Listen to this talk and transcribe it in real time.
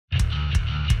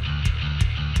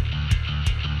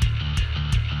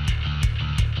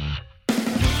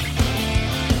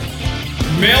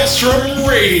Maelstrom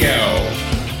Radio.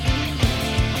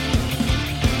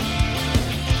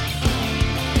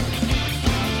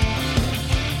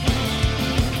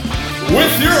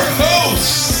 With your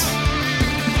hosts,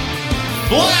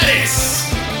 Gladys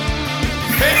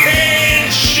and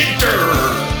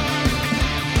Shitter.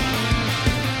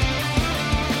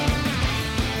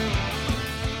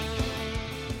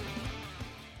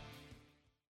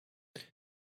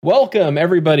 Welcome,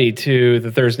 everybody, to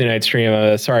the Thursday night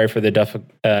stream. Sorry for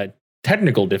the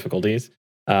technical difficulties.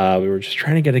 We were just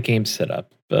trying to get a game set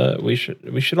up, but we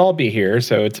should all be here.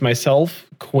 So it's myself,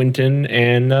 Quentin,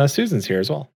 and Susan's here as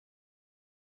well.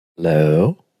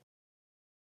 Hello.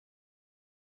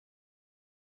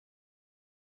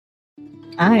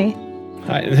 Hi.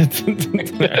 Hi.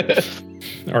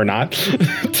 Or not.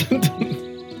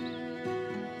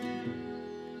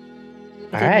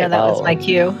 All right. That was my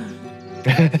cue.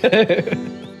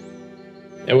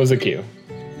 It was a cue.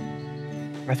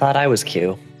 I thought I was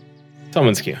Q.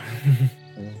 Someone's cue.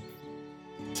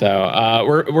 So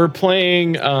we're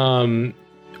playing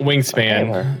Wingspan.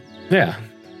 Okay, Yeah.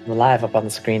 we're live up on the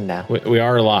screen now. We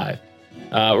are live.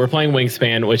 We're playing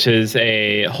Wingspan, which is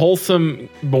a wholesome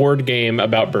board game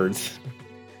about birds.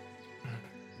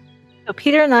 So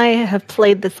Peter and I have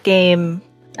played this game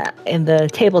in the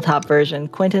tabletop version.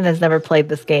 Quentin has never played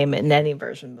this game in any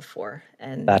version before.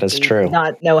 And That is we true. did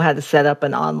not know how to set up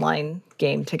an online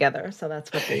game together. So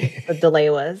that's what the delay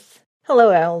was.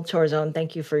 Hello, Al Chorzone.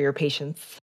 Thank you for your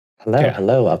patience. Hello, Yeah.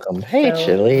 hello, welcome. Hey, So-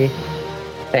 Chili.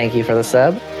 Thank you for the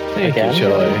sub. Thank Again. you,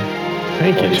 Chili.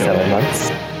 Thank you, 47 Chili.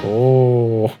 months.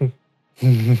 Oh.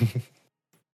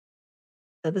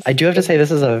 So this I do have to say,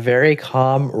 this is a very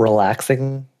calm,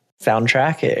 relaxing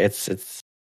soundtrack.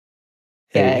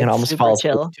 Yeah, you can it's almost super fall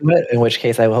chill. asleep to it, in which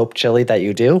case I hope, Chili, that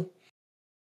you do.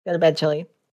 Go to bed, Chili.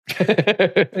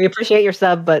 We appreciate your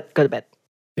sub, but go to bed.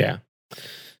 Yeah.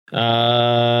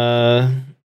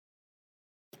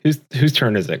 Whose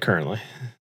turn is it currently?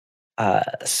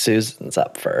 Susan's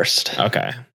up first.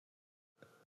 Okay.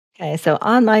 Okay, so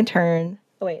on my turn.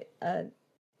 Oh wait,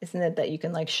 isn't it that you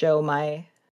can like show my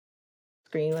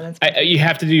screen when it's You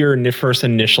have to do your first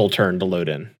initial turn to load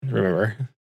in. Remember?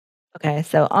 okay?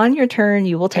 So on your turn,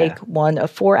 you will take one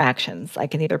of 4 actions. I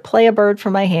can either play a bird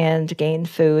from my hand, gain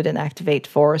food, and activate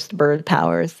forest bird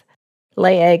powers,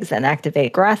 lay eggs and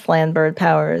activate grassland bird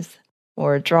powers,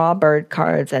 or draw bird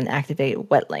cards and activate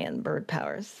wetland bird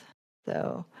powers.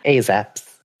 So, Hey,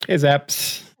 Zaps. Hey,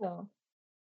 Zaps. oh,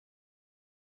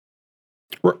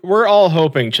 We're all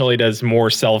hoping Chili does more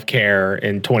self-care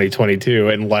in 2022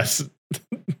 and less.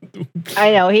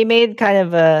 I know he made kind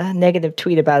of a negative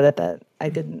tweet about it that I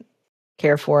didn't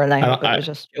care for, and I hope it was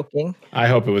just joking. I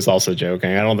hope it was also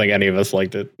joking. I don't think any of us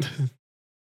liked it.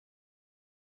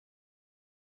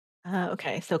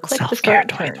 Okay, so click the Self-care start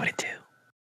turn. 2022.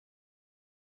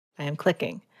 I am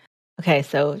clicking. Okay,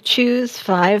 so choose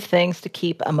 5 things to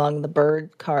keep among the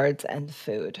bird cards and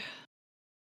food.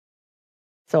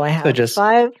 So I have just-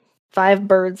 five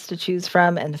birds to choose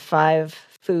from and 5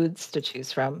 foods to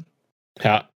choose from.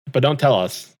 Yeah, but don't tell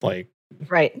us. Like,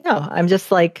 Right. No, I'm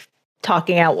just like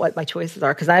talking out what my choices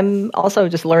are because I'm also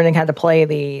just learning how to play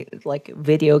the like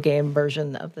video game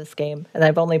version of this game. And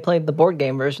I've only played the board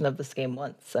game version of this game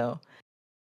once, so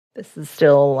this is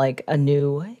still like a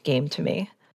new game to me.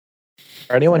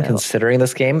 For anyone So- considering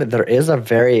this game, there is a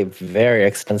very, very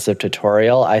extensive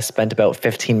tutorial. I spent about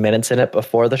 15 minutes in it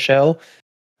before the show,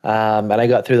 and I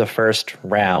got through the first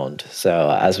round.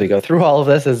 So as we go through all of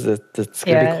this, it's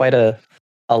going to Yeah. be quite a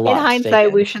lot. In to hindsight, take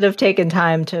in. we should have taken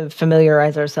time to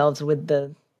familiarize ourselves with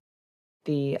the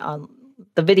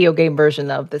video game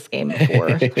version of this game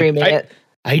before streaming it.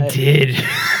 I did.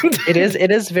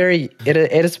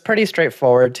 It is pretty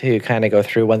straightforward to kind of go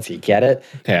through once you get it.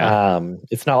 Yeah.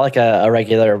 It's not like a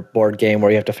regular board game where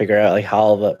you have to figure out like how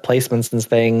all the placements and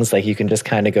things. Like you can just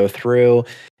kind of go through.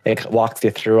 It walks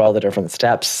you through all the different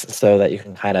steps so that you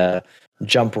can kind of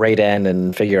jump right in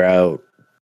and figure out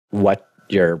what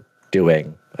you're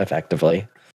doing effectively.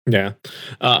 Yeah.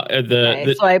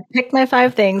 Okay, so I picked my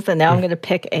 5 things, and now I'm going to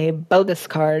pick a bonus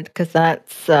card because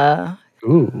that's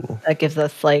Ooh. that gives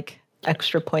us like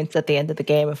extra points at the end of the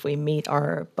game if we meet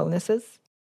our bonuses.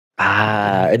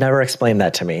 It never explained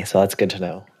that to me, so that's good to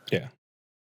know. Yeah.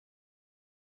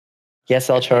 Yes,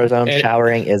 El Charizone, And-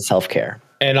 showering is self-care.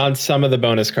 And on some of the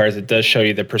bonus cards, it does show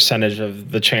you the percentage of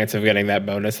the chance of getting that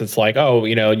bonus. It's like, oh,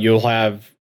 you'll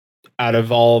have out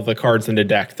of all the cards in the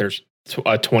deck, there's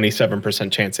a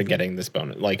 27% chance of getting this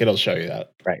bonus. Like it'll show you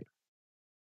that. Right.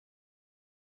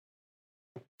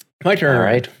 My turn. All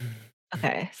right.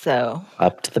 Okay, so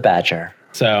Up to the badger.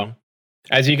 So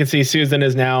As you can see, Susan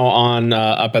is now on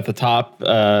up at the top.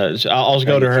 I'll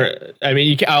go to her. I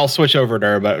mean, I'll switch over to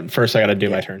her, but first I got to do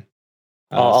my turn.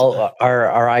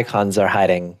 Our icons are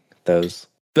hiding those.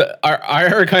 Our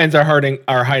icons are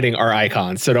hiding our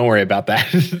icons, so don't worry about that.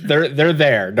 they're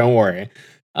there. Don't worry.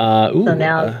 So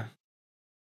now,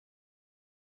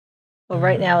 well,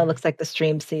 right now it looks like the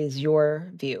stream sees your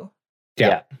view.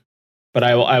 Yeah. But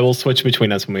I will switch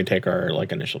between us when we take our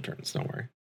like initial turns. Don't worry.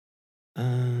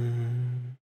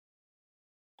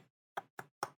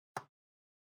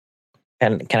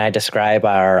 Can I describe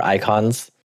our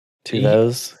icons to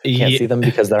those? You can't see them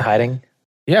because they're hiding.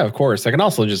 Yeah, of course. I can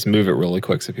also just move it really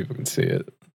quick so people can see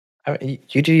it.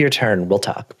 You do your turn. We'll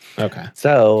talk. Okay.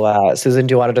 So, Susan,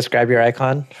 do you want to describe your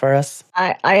icon for us?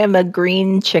 I am a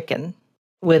green chicken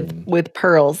with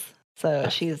pearls. So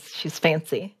she's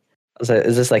fancy. Is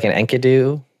this like an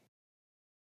Enkidu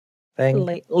thing?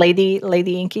 Lady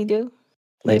Enkidu?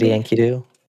 Lady Enkidu?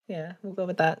 Yeah, we'll go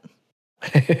with that.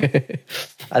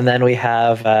 And then we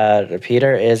have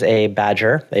Peter is a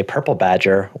badger, a purple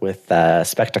badger with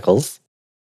spectacles.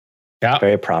 Yeah,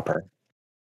 very proper.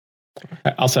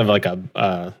 I also have like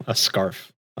a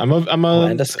scarf. I'm a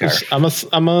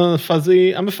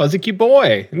fuzzy cute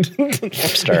boy.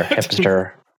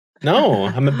 hipster. No,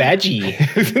 I'm a badgie.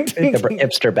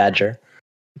 Hipster badger.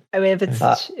 I mean,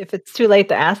 if it's too late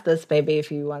to ask this, maybe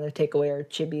if you want to take away our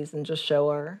chibis and just show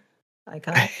our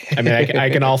icon. I mean, I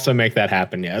can also make that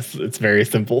happen. Yes, it's very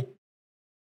simple.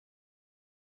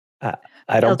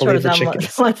 I don't believe the chicken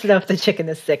wants to know if the chicken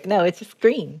is sick. No, it's just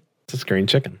green. It's just green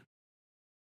chicken.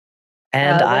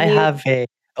 And I have a.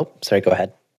 Oh, sorry. Go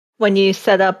ahead. When you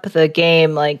set up the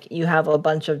game, like you have a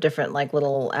bunch of different like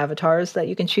little avatars that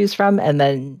you can choose from, and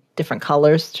then different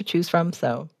colors to choose from.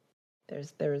 So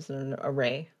there's an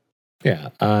array. Yeah,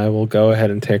 I will go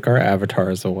ahead and take our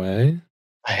avatars away.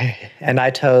 And I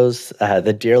chose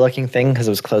the deer-looking thing because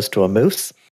it was close to a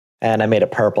moose, and I made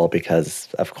it purple because,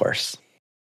 of course.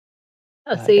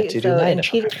 Oh, see, so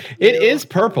it is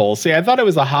purple. See, I thought it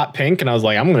was a hot pink, and I was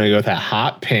like, I'm going to go with that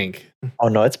hot pink. Oh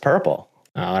no, it's purple.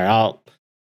 All right,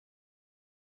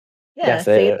 that's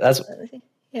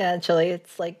yeah, Chili.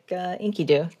 It's like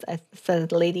Enkidu. It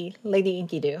says Lady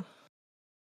Enkidu.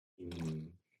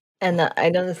 And I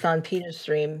noticed on Peter's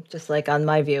stream, just like on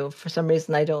my view, for some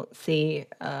reason I don't see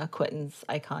Quentin's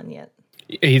icon yet.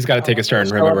 He's got to take his turn.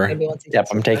 Remember? Yep,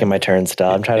 I'm taking my turn still.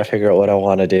 I'm trying to figure out what I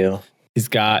want to do. He's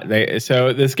got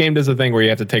so this game does a thing where you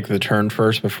have to take the turn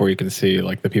first before you can see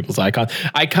like the people's icon.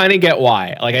 I kind of get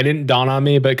why. Like I didn't dawn on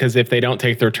me, because if they don't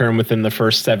take their turn within the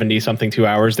first 70 something 2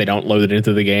 hours, they don't load it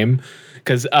into the game.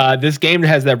 Because this game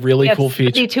has that really cool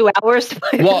feature. 72 hours.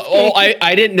 Well,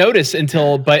 I didn't notice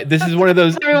until, but this is one of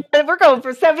those. We're going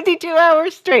for 72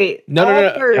 hours straight. No.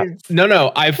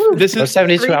 This is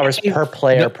 72 hours per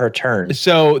player per turn.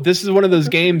 So this is one of those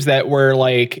games where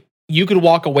like you could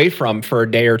walk away from for a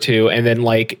day or two, and then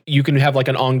like you can have like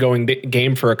an ongoing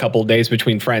game for a couple of days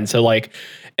between friends. So like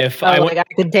if I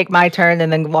could take my turn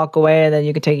and then walk away, and then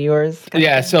you could take yours.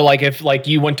 Yeah. So like if like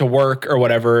you went to work or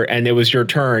whatever, and it was your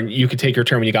turn, you could take your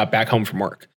turn when you got back home from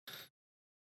work.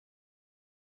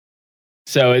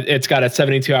 So it's got a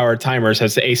 72-hour timer, so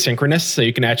it's asynchronous, so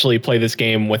you can actually play this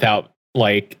game without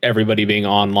like everybody being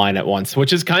online at once,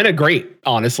 which is kind of great,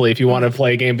 honestly, if you want to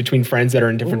play a game between friends that are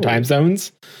in different time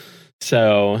zones.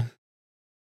 So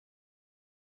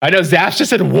I know Zaps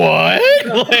just said, what?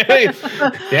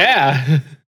 Yeah.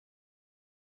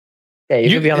 Yeah,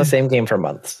 you could be on the same game for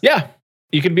months. Yeah.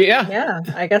 You could be, Yeah,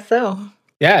 I guess so.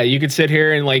 Yeah, you could sit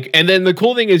here and like, and then the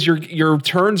cool thing is your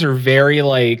turns are very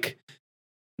like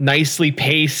nicely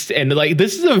paced, and like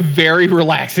this is a very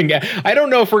relaxing game. I don't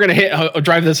know if we're gonna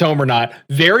drive this home or not.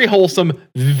 Very wholesome,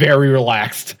 very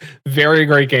relaxed, very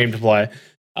great game to play.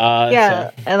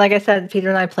 And like I said, Peter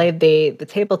and I played the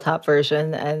tabletop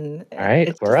version, and all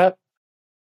right, we're up.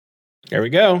 There we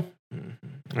go. All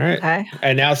right, okay.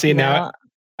 And now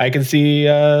I can see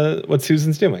what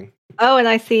Susan's doing. Oh, and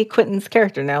I see Quentin's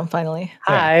character now. Finally,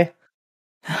 hi.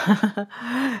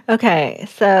 Okay,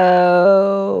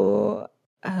 so.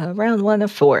 Round 1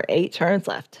 of 4, 8 turns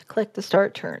left. Click to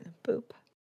start turn. Boop.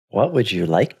 What would you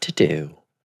like to do?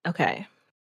 Okay.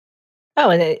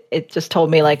 Oh, and it just told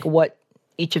me like what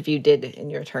each of you did in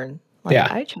your turn. Like,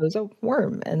 I chose a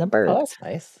worm and a bird. Oh, that's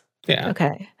nice. Yeah.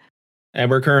 Okay.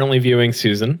 And we're currently viewing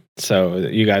Susan. So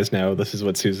you guys know this is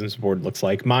what Susan's board looks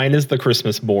like. Mine is the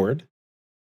Christmas board.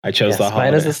 I chose the holiday.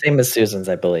 Mine is the same as Susan's,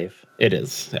 I believe. It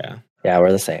is, yeah. Yeah,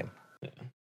 we're the same. Yeah.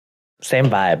 Same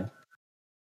vibe.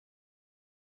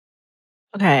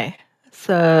 Okay,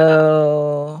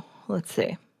 so let's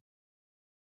see.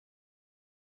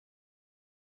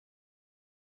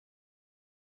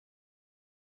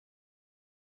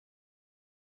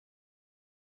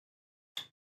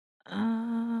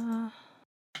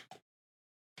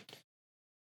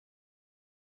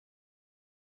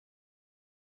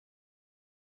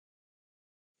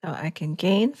 So I can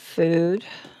gain food.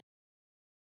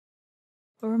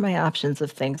 What are my options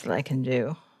of things that I can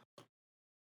do?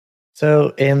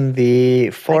 So in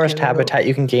the forest can habitat,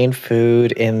 you can gain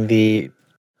food. In the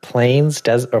plains,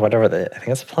 desert, or whatever I think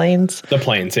it's plains. The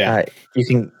plains, yeah.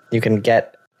 You can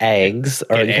get eggs,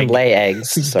 or Get you can egg. lay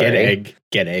eggs. Sorry.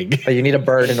 Get egg. But you need a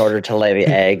bird in order to lay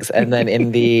the eggs. And then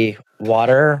in the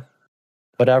water,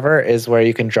 whatever, is where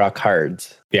you can draw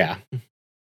cards. Yeah.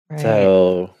 Right.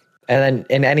 So, and then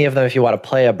in any of them, if you want to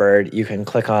play a bird, you can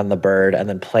click on the bird and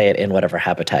then play it in whatever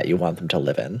habitat you want them to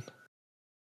live in.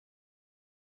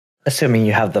 Assuming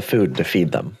you have the food to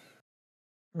feed them.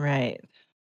 Right.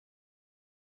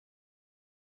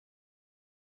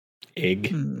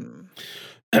 Egg. Hmm.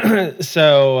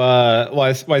 So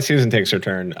while Susan takes her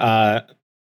turn, I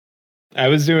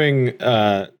was doing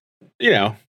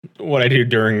what I do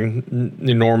during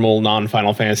the normal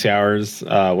non-Final Fantasy hours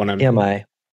when I'm EMI.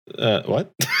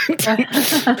 What?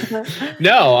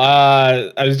 No,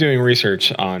 I was doing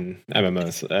research on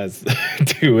MMOs as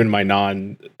do in my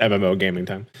non-MMO gaming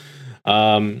time.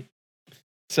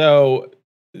 So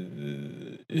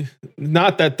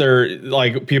not that they're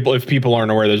like people. If people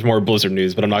aren't aware, there's more Blizzard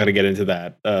news, but I'm not going to get into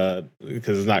that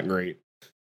because it's not great.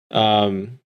 But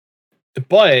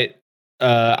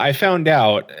I found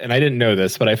out, and I didn't know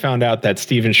this, but I found out that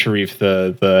Steven Sharif,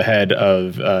 the head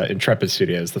of Intrepid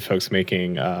Studios, the folks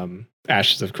making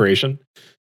Ashes of Creation,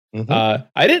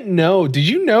 I didn't know. Did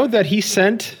you know that he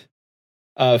sent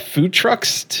food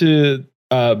trucks to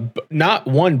not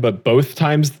one but both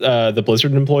times the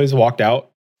Blizzard employees walked out?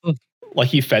 Like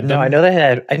he fed them. No, I know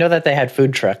that they had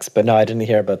food trucks, but no, I didn't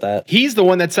hear about that. He's the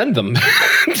one that sent them.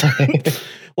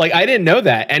 Like I didn't know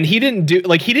that, and he didn't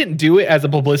do it as a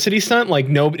publicity stunt. Like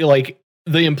nobody, like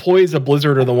the employees of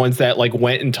Blizzard are the ones that like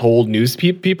went and told news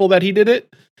people that he did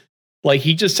it. Like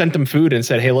he just sent them food and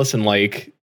said, "Hey, listen,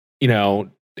 like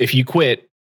if you quit,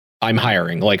 I'm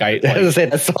hiring." Like I was say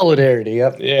that's solidarity.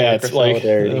 Yep. Yeah, it's like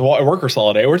worker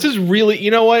solidarity, which is really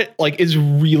is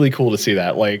really cool to see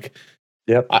that. Like.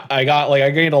 Yep. I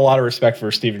gained a lot of respect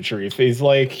for Steven Sharif. He's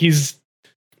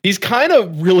kind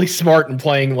of really smart in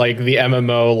playing like the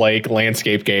MMO like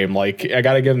landscape game. Like I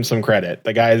gotta give him some credit.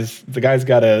 The guy's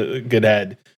got a good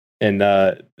head, and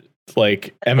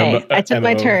like MMO. I took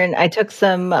my turn. I took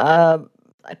some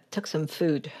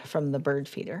food from the bird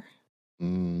feeder.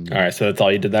 All right, so that's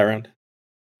all you did that round?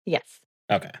 Yes.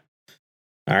 Okay.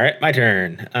 All right, my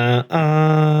turn. What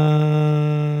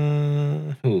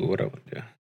do I want to do?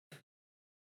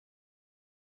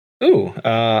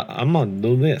 I'm gonna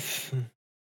do this.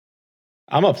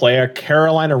 I'm gonna play a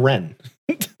Carolina Wren.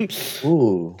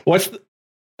 Ooh. What's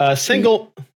a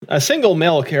single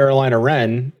male Carolina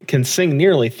Wren can sing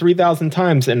nearly 3,000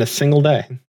 times in a single day.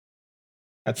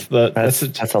 That's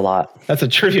a lot. That's a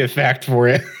trivia fact for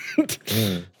you.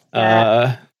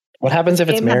 What happens if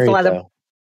it's married though?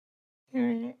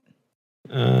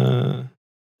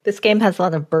 This game has a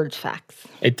lot of bird facts.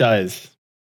 It does.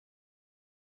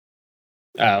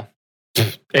 Oh,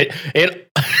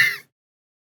 it.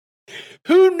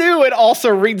 Who knew it also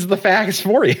reads the facts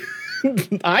for you?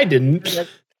 I didn't.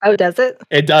 Oh, does it?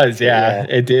 It does. Yeah.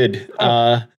 It did. It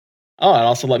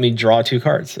also let me draw 2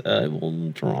 cards. I will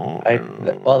draw.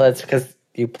 Well, that's because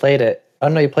you played it. Oh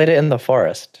no, you played it in the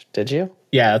forest. Did you?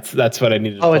 Yeah, that's what I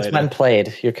needed. Oh, it's when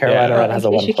played. Your Carolina Wren has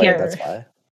a 1 played. That's why.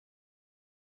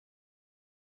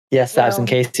 Yes, that was in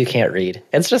case you can't read.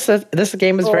 It's just that this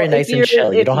game is very nice and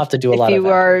chill. You don't have to do a lot of If you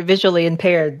are visually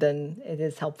impaired, then it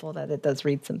is helpful that it does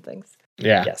read some things.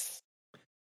 Yeah. Yes.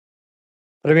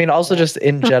 But I mean, also just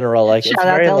in general, like it's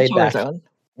very laid back.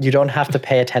 You don't have to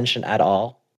pay attention at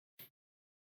all.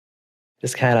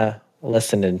 Just kind of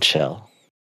listen and chill.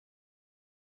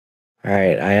 All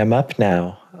right, I am up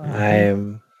now.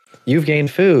 You've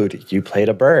gained food. You played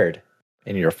a bird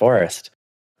in your forest.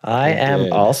 I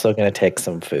am also going to take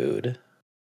some food.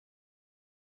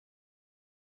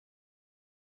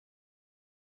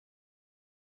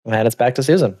 And it's back to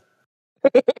Susan.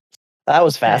 That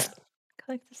was fast.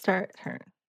 Click to start turn.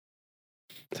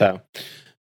 So,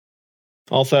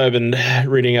 also, I've been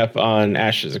reading up on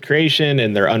Ashes of Creation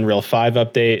and their Unreal 5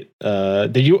 update.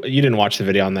 You didn't watch the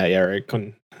video on that yet,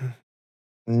 right?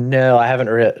 No, I haven't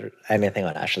read anything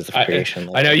on Ashes of Creation.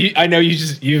 I know you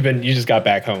just got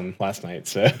back home last night,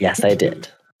 so yes, I did.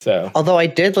 So although I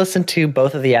did listen to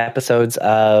both of the episodes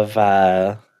of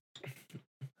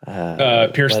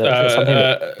Piercing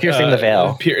the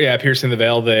Veil. Piercing the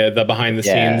Veil, the behind the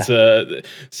scenes.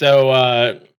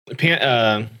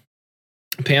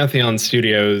 Pantheon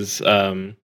Studios,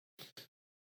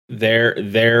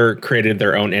 they're created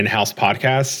their own in-house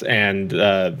podcasts, and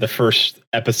the first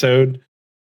episode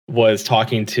was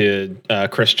talking to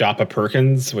Chris Joppa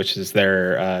Perkins, which is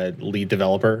their lead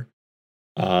developer,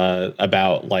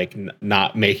 about like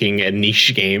not making a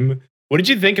niche game. What did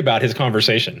you think about his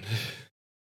conversation?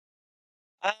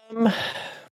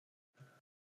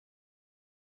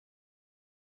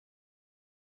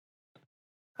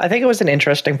 I think it was an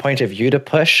interesting point of view to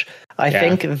push. I Yeah.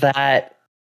 think that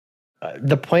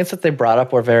the points that they brought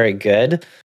up were very good.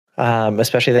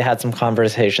 Especially they had some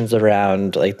conversations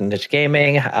around like niche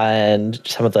gaming and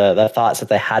some of the thoughts that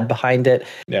they had behind it.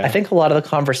 Yeah. I think a lot of the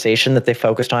conversation that they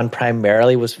focused on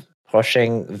primarily was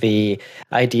pushing the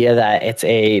idea that it's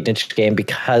a niche game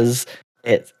because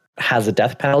it has a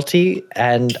death penalty.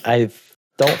 And I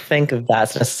don't think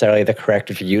that's necessarily the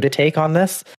correct view to take on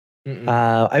this.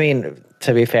 Mm-mm. I mean,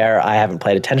 to be fair, I haven't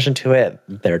paid attention to it.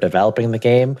 They're developing the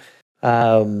game.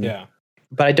 Yeah.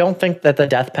 But I don't think that the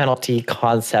death penalty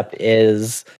concept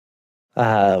is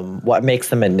what makes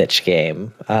them a niche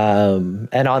game. And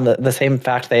on the same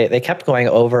fact, they kept going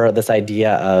over this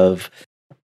idea of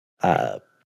they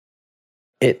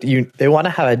want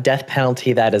to have a death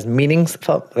penalty that is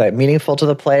meaningful to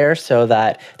the player, so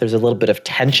that there's a little bit of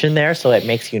tension there, so it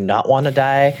makes you not want to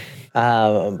die,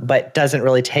 but doesn't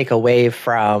really take away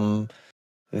from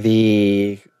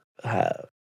the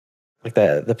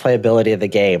the playability of the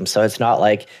game. So it's not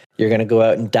like you're going to go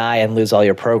out and die and lose all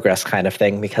your progress kind of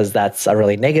thing, because that's a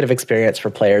really negative experience for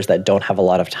players that don't have a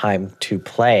lot of time to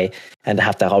play and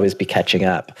have to always be catching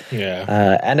up.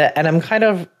 Yeah. And I'm kind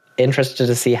of interested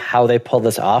to see how they pull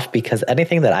this off, because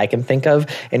anything that I can think of,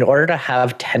 in order to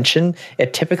have tension,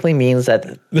 it typically means that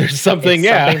There's something, it's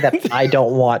something that I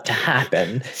don't want to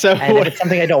happen. So And if it's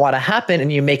something I don't want to happen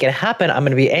and you make it happen, I'm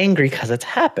going to be angry because it's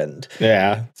happened.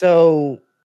 yeah. So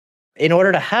in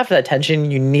order to have that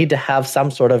tension, you need to have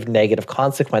some sort of negative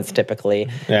consequence typically.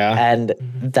 Yeah. And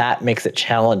that makes it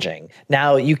challenging.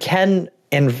 Now, you can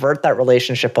invert that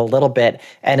relationship a little bit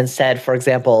and instead, for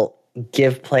example,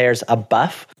 give players a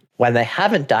buff when they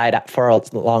haven't died for a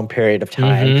long period of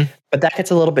time. Mhm. But that gets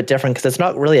a little bit different because it's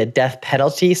not really a death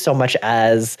penalty so much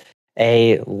as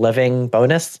a living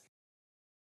bonus.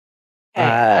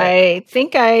 Okay, I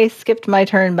think I skipped my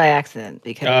turn by accident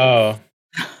because Oh.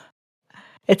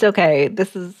 it's okay.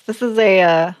 This is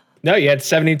a No, you had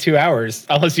 72 hours,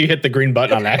 unless you hit the green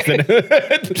button on accident.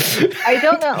 I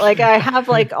don't know. Like I have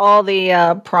like all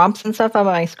the prompts and stuff on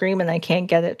my screen, and I can't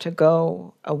get it to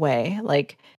go away.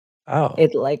 Like Oh,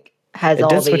 it like has it all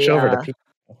did the switch over to people.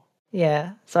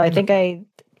 yeah. So I think I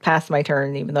passed my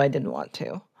turn, even though I didn't want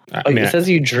to. I Oh, mean, it says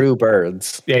you drew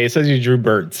birds. yeah, it says you drew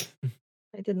birds.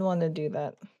 I didn't want to do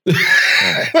that.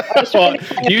 Well,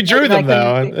 you drew them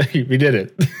though. I You did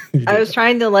it. You I did was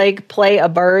trying to like play a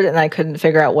bird, and I couldn't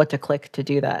figure out what to click to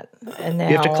do that. And now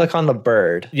You have to click on the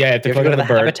bird. Yeah, you have to You have click to on go the to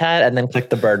the bird. habitat and then click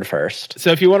the bird first.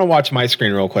 So if you want to watch my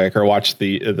screen real quick or watch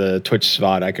the Twitch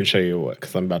spot, I can show you what,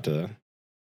 because I'm about to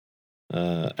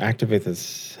activate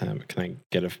this. Can I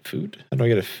get a food? How do I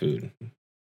get a food?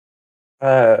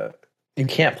 You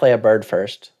can't play a bird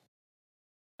first.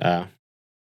 Oh,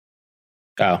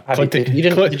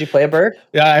 Did you play a bird?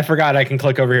 Yeah, I forgot. I can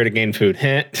click over here to gain food.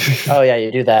 Oh yeah,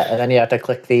 you do that, and then you have to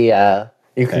click the.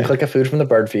 You can Okay. click a food from the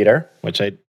bird feeder, Which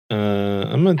I'm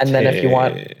gonna. And then if you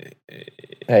want-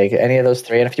 like any of those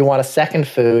three. And if you want a second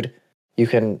food, you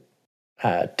can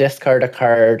discard a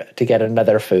card to get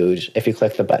another food if you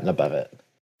click the button above it.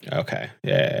 Okay.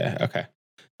 Yeah. Okay.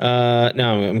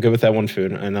 No, I'm good with that one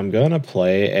food, and I'm gonna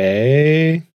play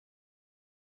a.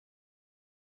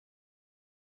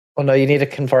 Well, no, you need to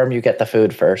confirm you get the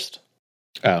food first.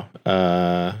 Oh.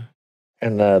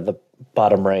 In the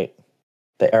bottom right,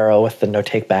 the arrow with the no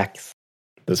take backs.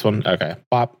 This one. Okay.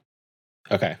 Pop.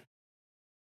 Okay.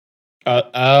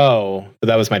 Oh, but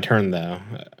that was my turn though.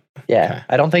 Yeah, Okay.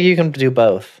 I don't think you can do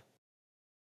both.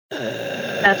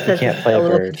 that's You can't play a a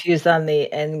little bird. confused on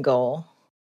the end goal.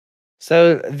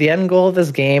 So the end goal of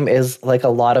this game is like a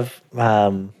lot of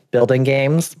building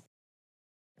games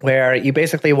where you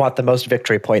basically want the most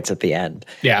victory points at the end.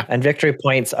 Yeah. And victory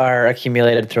points are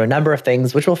accumulated through a number of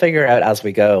things, which we'll figure out as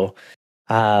we go.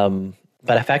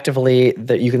 But effectively,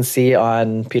 that you can see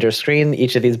on Peter's screen,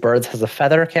 each of these birds has a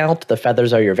feather count. The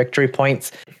feathers are your victory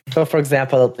points. So, for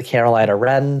example, the Carolina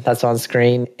Wren that's on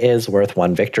screen is worth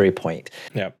 1 victory point.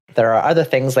 Yep. There are other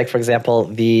things like, for example,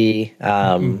 the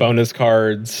Bonus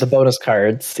cards. the bonus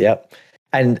cards. Yep,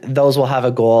 and those will have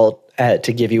a goal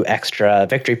to give you extra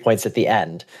victory points at the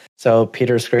end. So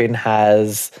Peter's screen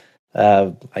has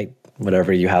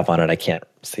whatever you have on it. I can't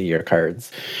see your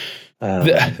cards.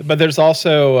 But there's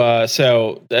also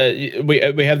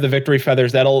we have the victory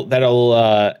feathers that'll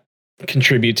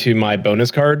contribute to my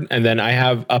bonus card. And then I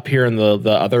have up here in the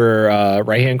other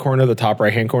right hand corner, the top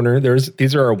right hand corner,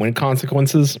 these are our win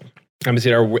consequences. I'm gonna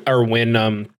see our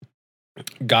win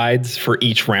guides for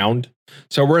each round.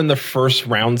 So we're in the first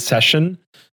round session.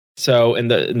 So in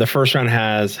the first round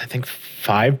has, I think,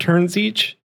 5 turns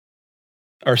each.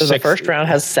 Or So 6. the first round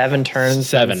has 7 turns.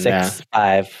 7, 6, yeah.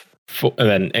 5. And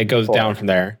then it goes 4. down from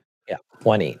there. Yeah,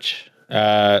 1 each.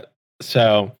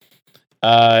 So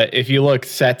if you look,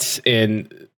 sets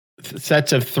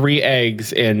of 3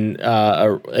 eggs in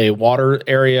a water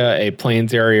area, a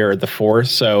plains area, or the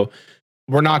forest. So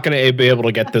we're not going to be able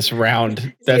to get this round.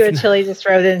 See what Chili just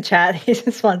wrote in chat. He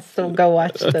just wants to go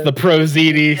watch the Pro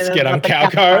ZD skit on cow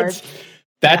cards.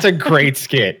 That's a great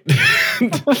skit.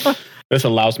 This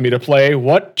allows me to play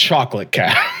what chocolate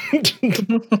cow. It's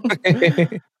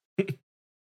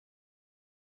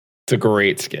a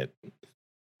great skit.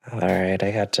 All right,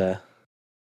 I got to.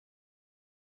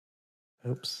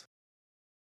 Oops.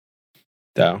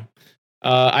 So,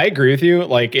 I agree with you.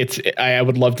 Like, I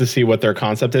would love to see what their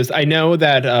concept is. I know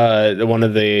that one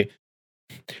of the,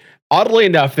 oddly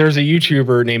enough, there's a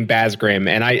YouTuber named Bazgrim,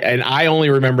 and I only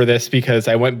remember this because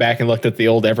I went back and looked at the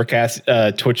old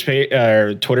Evercast Twitch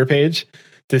page, Twitter page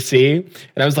to see,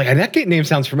 and I was like, that name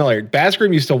sounds familiar.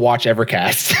 Bazgrim used to watch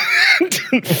Evercast.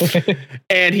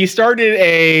 And he started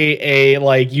a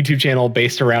like YouTube channel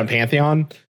based around Pantheon,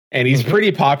 and he's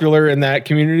pretty popular in that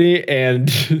community. And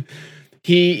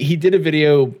he did a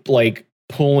video like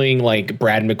pulling like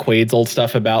Brad McQuaid's old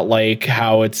stuff about like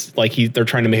how it's like they're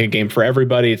trying to make a game for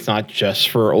everybody. It's not just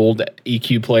for old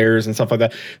EQ players and stuff like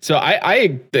that. So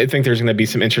I think there's going to be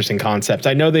some interesting concepts.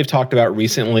 I know they've talked about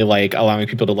recently like allowing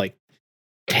people to like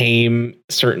tame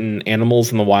certain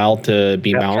animals in the wild to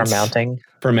be mounts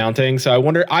for mounting. So I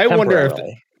wonder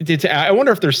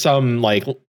if there's some like,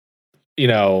 you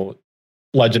know,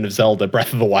 Legend of Zelda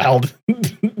Breath of the Wild.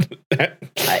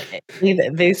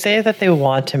 They say that they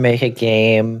want to make a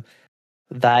game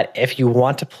that if you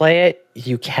want to play it,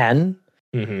 you can.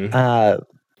 But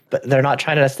they're not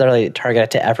trying to necessarily target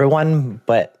it to everyone,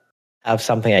 but have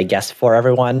something, I guess, for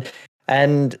everyone.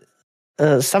 And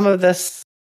some of this,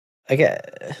 again,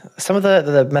 some of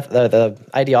the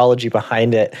ideology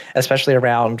behind it, especially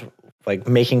around like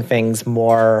making things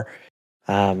more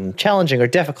challenging or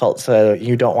difficult, so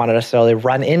you don't want to necessarily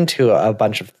run into a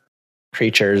bunch of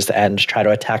creatures and try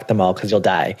to attack them all because you'll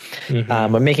die.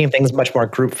 But making things much more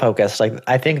group focused, like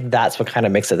I think that's what kind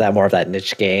of makes it that more of that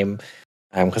niche game,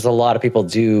 because a lot of people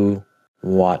do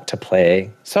want to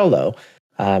play solo,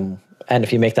 and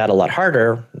if you make that a lot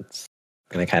harder, it's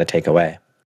going to kind of take away.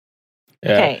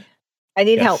 Yeah. Okay, I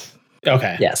need help.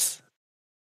 Okay. Yes.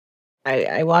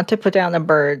 I want to put down a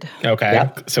bird. Okay.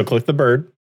 Yep. So click the bird.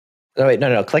 Oh, wait,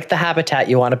 no. Click the habitat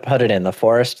you want to put it in: the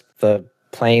forest, the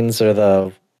plains, or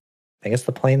I think it's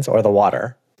the plains or the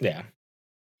water. Yeah.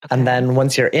 Okay. And then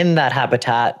once you're in that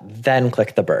habitat, then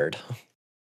click the bird.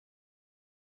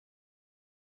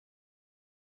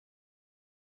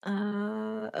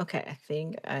 Okay, I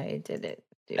think I did it.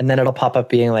 And then it'll pop up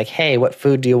being like, hey, what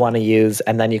food do you want to use?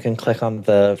 And then you can click on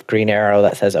the green arrow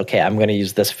that says, okay, I'm going to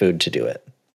use this food to do it.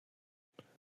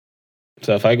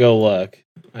 So if I go look,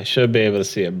 I should be able to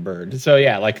see a bird. So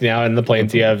yeah, like now in the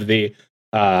plains, you have the,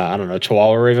 I don't know,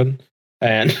 Chihuahua raven.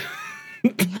 And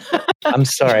I'm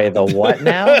sorry, the what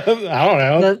now? I don't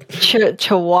know. The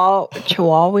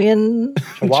Chihuahuan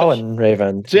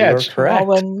raven. Yeah, You're correct.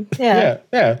 Yeah.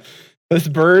 This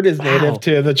bird is native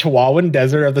to the Chihuahuan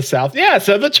Desert of the South. Yeah,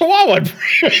 so the Chihuahuan.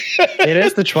 It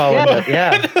is the Chihuahuan.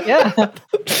 Yeah.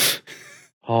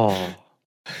 Oh. All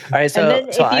right. So, and then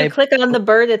if you click on the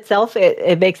bird itself,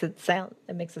 it makes it sound.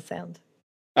 It makes a sound.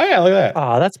 Oh yeah, look at that.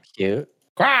 Oh, that's cute.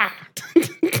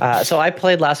 So I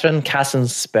played last one,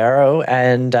 Cassin's Sparrow,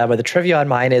 and the trivia on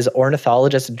mine is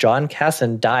ornithologist John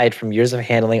Cassin died from years of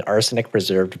handling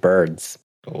arsenic-preserved birds.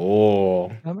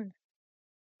 Oh. I'm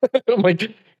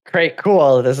like, great,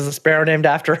 cool. This is a sparrow named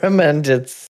after him, and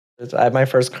it's my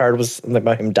first card was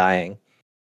about him dying.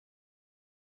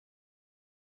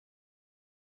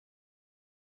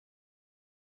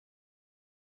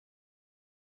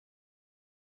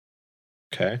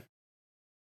 Okay.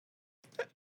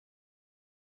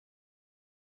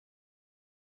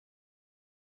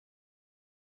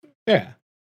 Yeah.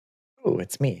 Oh,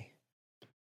 it's me.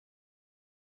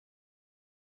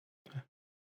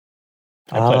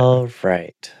 All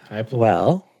right.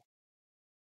 Well,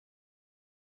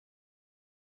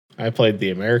 I played the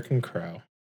American Crow.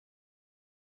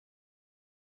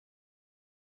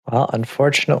 Well,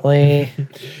 unfortunately,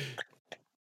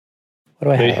 what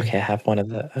do I have? Okay, I have one of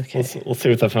the. Okay, Let's see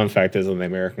what the fun fact is on the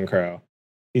American Crow.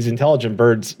 these intelligent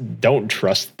birds don't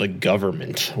trust the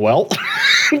government. Well,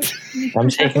 I'm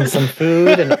taking some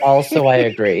food, and also I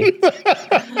agree.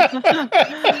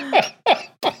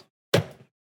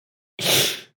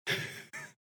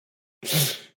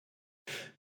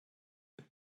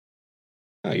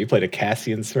 Oh, you played a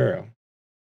Cassian Sparrow.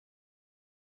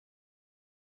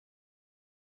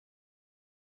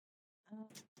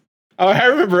 Oh, I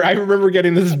remember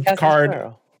getting this card.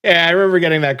 Sparrow. Yeah, I remember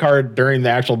getting that card during the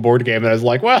actual board game, and I was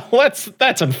like, "Well,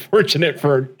 that's unfortunate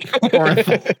for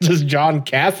just John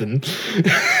Casson."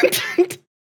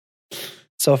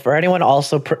 So, for anyone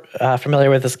also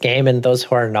familiar with this game, and those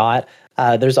who are not,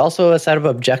 there's also a set of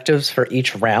objectives for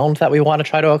each round that we want to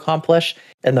try to accomplish.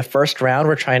 In the first round,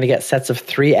 we're trying to get sets of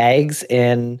 3 eggs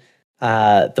in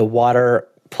the water,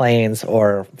 plains,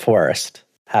 or forest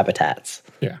habitats.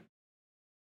 Yeah.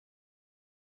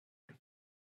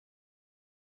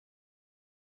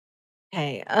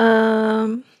 Okay.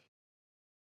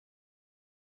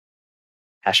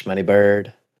 Hash money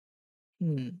bird.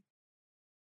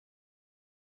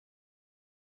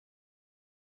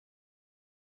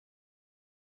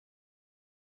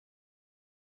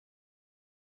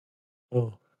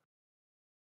 Oh.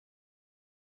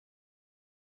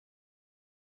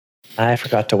 I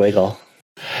forgot to wiggle.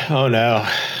 Oh no.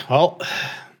 Well,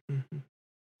 at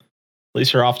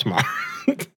least you're off tomorrow.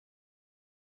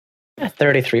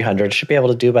 3,300 should be able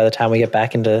to do by the time we get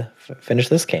back into finish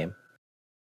this game.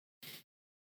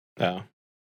 Oh.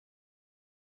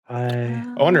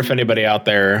 I wonder if anybody out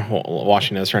there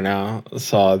watching this right now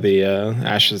saw the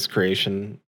Ash's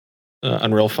Creation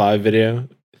Unreal 5 video.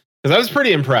 Because I was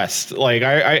pretty impressed. Like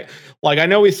I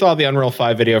know we saw the Unreal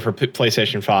 5 video for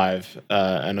PlayStation 5,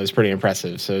 and it was pretty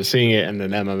impressive. So seeing it in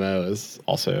an MMO is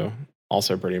also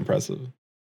pretty impressive.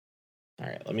 All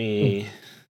right, let me.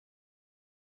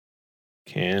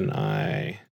 Can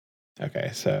I? Okay,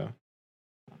 so.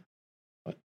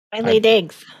 I laid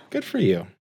eggs. Good for you.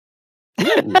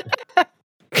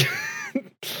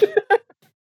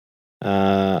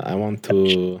 I want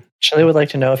to. Shelley would like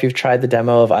to know if you've tried the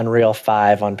demo of Unreal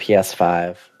 5 on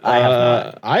PS5. I have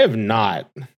not. I have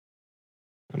not.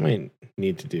 I might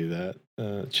need to do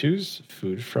that. Choose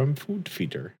food from Food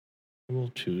Feeder.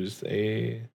 We'll choose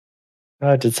a.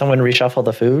 Oh, did someone reshuffle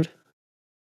the food?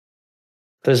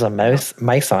 There's a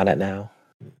mice on it now.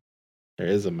 There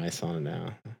is a mice on it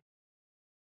now.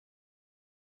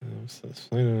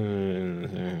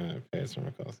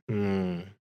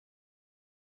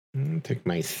 Take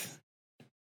mice.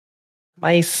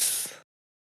 Mice.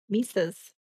 Mises.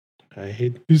 I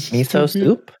hate mice. Miso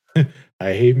soup?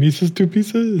 I hate mices 2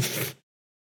 pieces.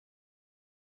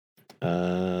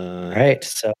 Right,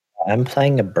 so I'm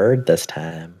playing a bird this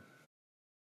time.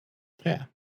 Yeah.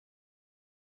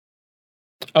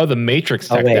 Oh, the Matrix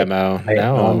Tech demo. Wait,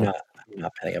 no, I'm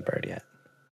not playing a bird yet.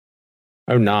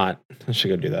 I'm not. I should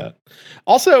go do that.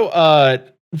 Also,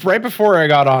 right before I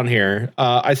got on here,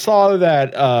 I saw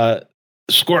that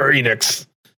Square Enix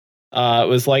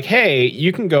was like, "Hey,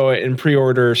 you can go and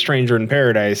pre-order Stranger in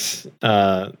Paradise,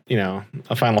 a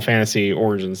Final Fantasy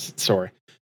Origins story."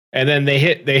 And then they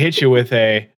hit you with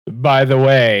a, by the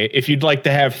way, if you'd like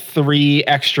to have 3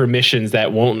 extra missions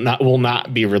that will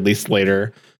not be released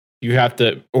later, you have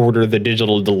to order the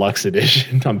digital deluxe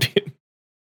edition.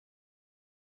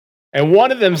 And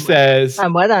one of them says,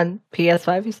 On what, on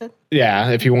PS5 you said? yeah,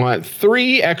 if you want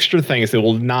 3 extra things that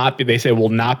will not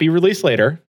be released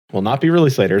later, so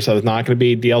there's not going to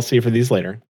be DLC for these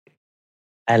later.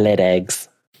 I laid eggs.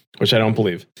 Which I don't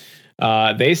believe.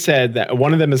 They said that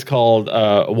one of them is called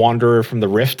Wanderer from the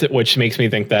Rift, which makes me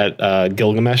think that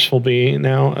Gilgamesh will be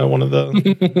now one of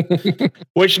the...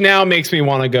 which now makes me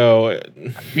want to go... I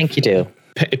think you do.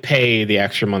 Pay the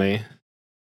extra money.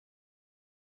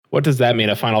 What does that mean,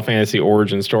 a Final Fantasy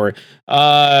origin story?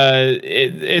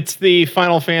 It's the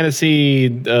Final Fantasy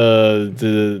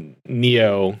the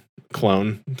Neo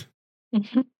clone.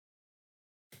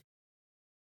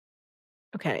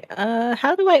 Okay.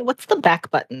 What's the back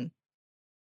button?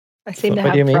 I seem to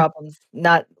What do you have mean? problems.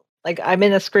 Not like I'm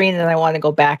in a screen and I want to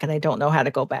go back and I don't know how to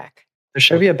go back. There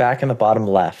should be a back in the bottom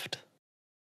left.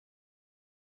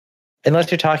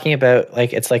 Unless you're talking about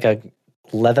it's like a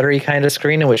leathery kind of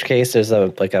screen, in which case there's a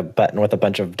button with a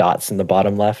bunch of dots in the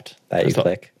bottom left that you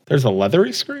click. There's a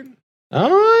leathery screen?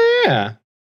 Oh, yeah.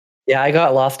 Yeah, I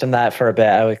got lost in that for a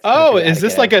bit. Is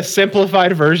this like a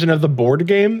simplified version of the board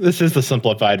game? This is the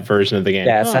simplified version of the game.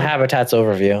 Yeah, it's a habitats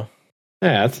overview.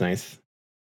 Yeah, that's nice.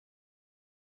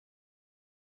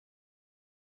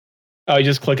 Oh, you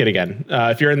just click it again.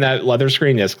 If you're in that leather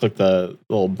screen, just click the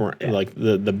little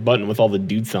the button with all the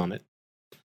dudes on it.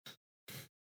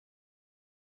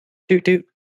 Doot doot.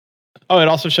 Oh, it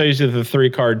also shows you the 3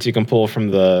 cards you can pull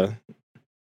from the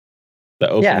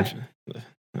open. Yeah.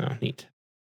 Oh, neat.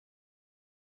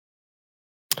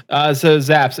 So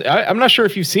Zaps, I'm not sure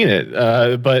if you've seen it,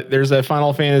 but there's a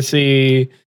Final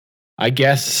Fantasy. I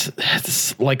guess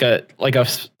it's like a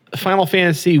Final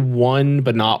Fantasy 1,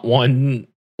 but not one.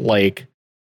 Like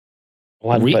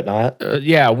One, but not.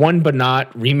 Yeah, one, but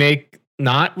not remake.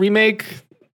 Not remake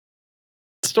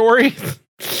story.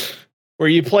 Where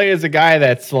you play as a guy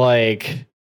that's like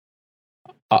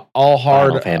all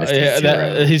hard.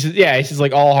 He's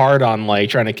like all hard on like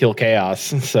trying to kill chaos.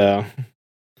 So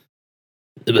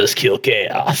the must kill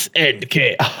chaos, end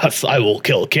chaos. I will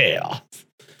kill chaos.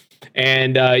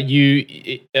 And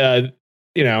you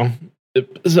know,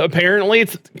 so apparently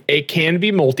it can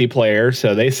be multiplayer.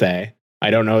 So they say. I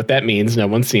don't know what that means. No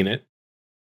one's seen it.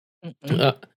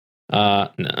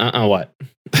 What?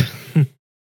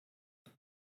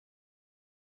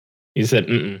 You said,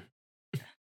 Do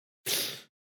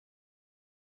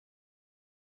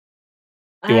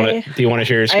you want to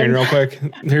share your screen real quick?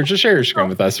 Here, just share your screen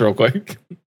with us real quick.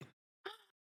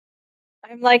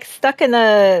 I'm like stuck in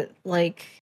a like.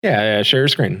 Yeah, share your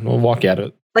screen. We'll walk you out of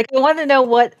it. Like I want to know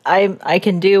what I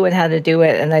can do and how to do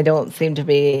it, and I don't seem to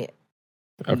be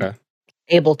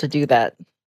able to do that.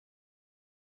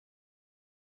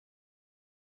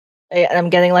 I'm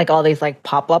getting like all these like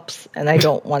pop-ups, and I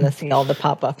don't want to see all the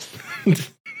pop-ups.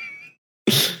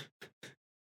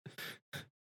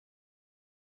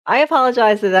 I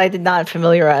apologize that I did not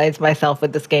familiarize myself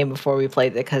with this game before we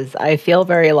played it because I feel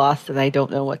very lost and I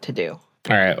don't know what to do.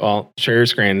 All right, well, share your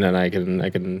screen and I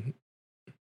can.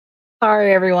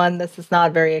 Sorry, everyone. This is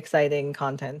not very exciting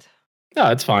content.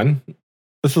 No, it's fine.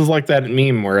 This is like that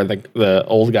meme where the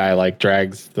old guy like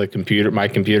drags my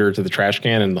computer to the trash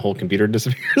can and the whole computer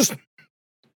disappears.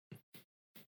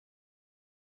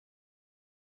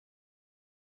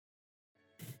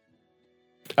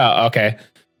 Oh, okay.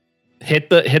 Hit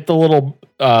the little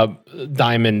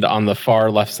diamond on the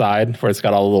far left side where it's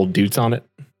got all the little dudes on it.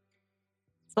 This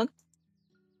one?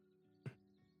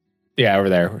 Yeah, over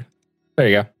there. There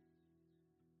you go.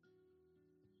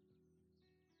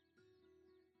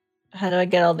 How do I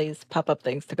get all these pop-up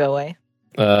things to go away?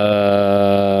 I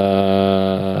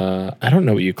don't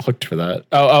know what you clicked for that.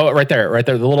 Oh, right there.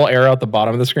 The little arrow at the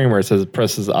bottom of the screen where it says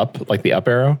presses up, like the up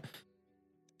arrow.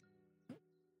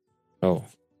 Oh.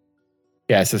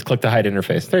 Yeah, it says click to hide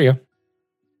interface. There you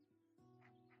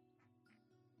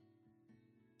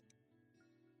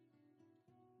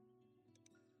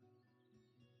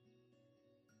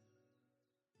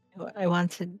go. I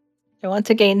want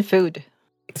to gain food.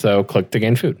 So click to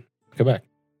gain food. Go back.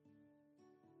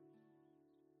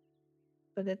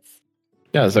 But it's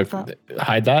so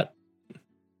hide that.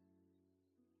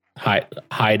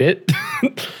 Hide it.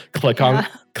 click on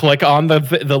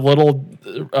the little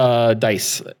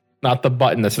dice, not the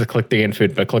button that says click to gain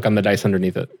food, but click on the dice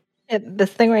underneath it.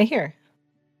 This thing right here.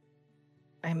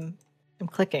 I'm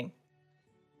clicking.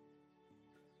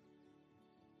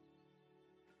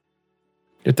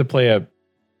 You have to play a.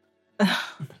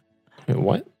 Wait,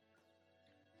 what?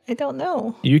 I don't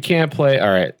know. You can't play. All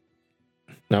right.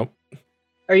 Nope.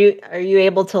 Are you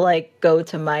able to like go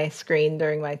to my screen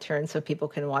during my turn so people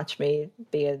can watch me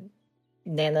be a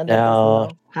Nana?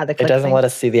 No, how to click it doesn't things? let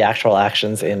us see the actual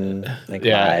actions in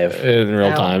live in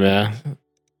real time. Yeah.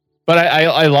 But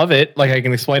I love it. Like I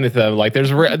can explain it to them. Like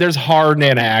there's hard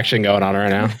Nana action going on right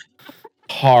now.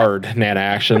 Hard Nana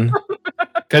action.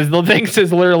 Because the thing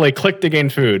says literally click to gain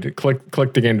food.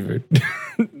 Click to gain food.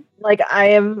 Like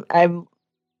I'm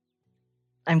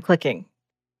clicking.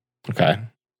 Okay.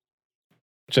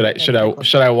 Should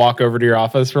I walk over to your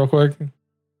office real quick?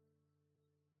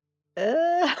 All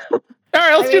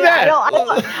right, let's do that. I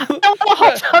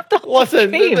don't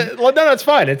Listen, no, it's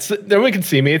fine. Then we can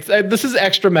see me. This is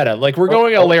extra meta. Like we're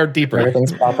going a layer deeper.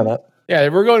 Everything's popping up. Yeah,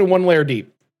 we're going one layer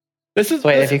deep. If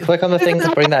you click on the thing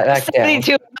to bring that back down.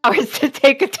 72 hours to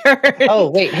take a turn. Oh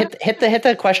wait, hit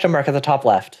the question mark at the top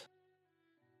left.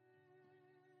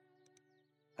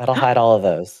 That'll hide all of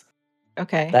those.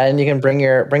 Okay. Then you can bring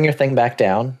your thing back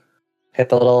down. Hit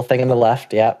the little thing on the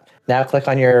left. Yep. Now click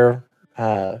on your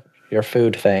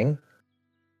food thing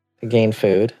to gain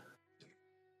food.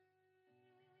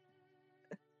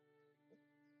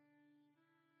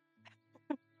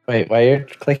 Wait, why are you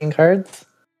clicking cards?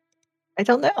 I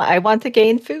don't know. I want to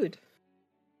gain food.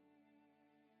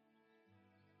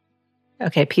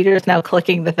 Okay, Peter is now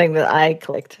clicking the thing that I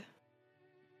clicked.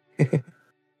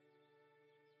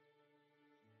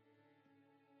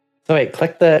 So wait,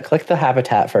 click the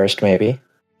habitat first, maybe.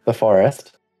 The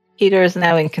forest. Peter is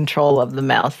now in control of the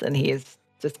mouse and he is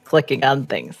just clicking on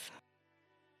things.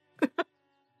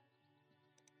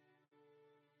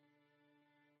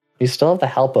 You still have the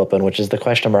help open, which is the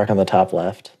question mark on the top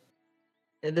left.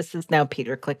 This is now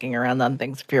Peter clicking around on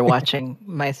things if you're watching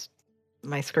my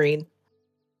screen.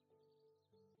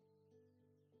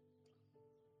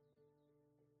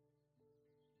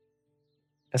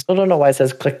 I still don't know why it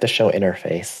says click to show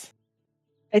interface.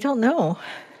 I don't know.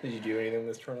 Did you do anything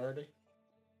this turn already?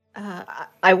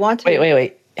 I want to.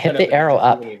 Wait. Hit the arrow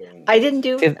up. I didn't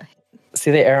do. See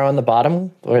the arrow on the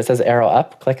bottom where it says arrow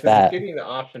up? Click that. It's giving you the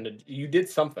option to. You did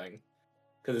something.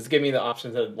 Because it's giving you the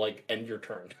option to like end your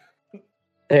turn.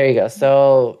 There you go.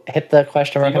 So hit the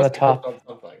question mark on the top.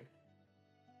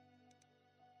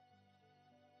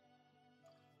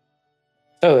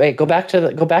 So wait, go back to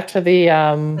the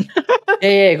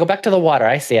yeah, go back to the water.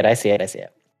 I see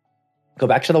it. Go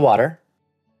back to the water.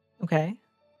 Okay.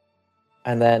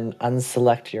 And then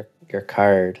unselect your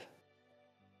card.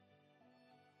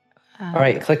 All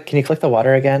right, can you click the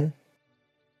water again?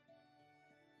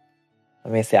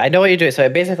 Let me see. I know what you're doing. So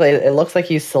it looks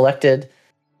like you selected.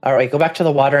 All right, go back to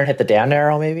the water and hit the down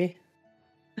arrow, maybe.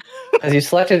 Because you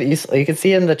selected, you can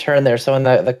see in the turn there. So in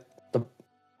the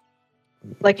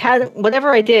like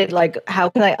whatever I did, like how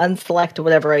can I unselect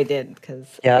whatever I did?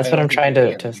 Because yeah, that's what I'm trying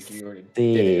to see. Let's see what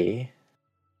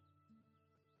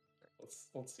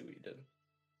you did.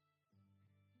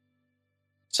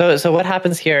 So what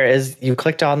happens here is you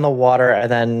clicked on the water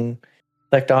and then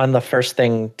clicked on the first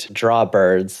thing to draw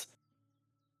birds.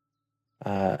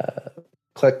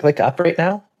 Click up right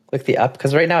now. Click the up,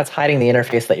 because right now it's hiding the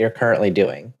interface that you're currently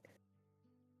doing.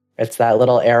 It's that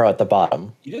little arrow at the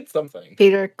bottom. You did something.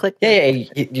 Peter, click. Yeah.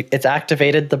 It's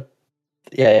activated the.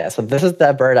 Yeah. So this is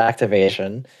the bird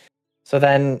activation. So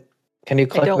then, can you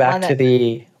click back to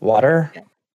the water? Okay.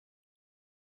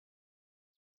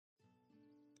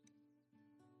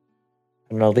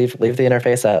 No, leave the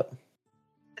interface up.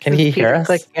 Can he hear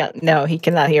us? No, he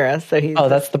cannot hear us. So he's. Oh,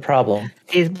 that's the problem.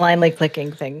 He's blindly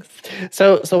clicking things.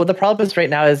 So the problem is right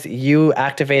now is you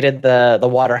activated the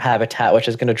water habitat, which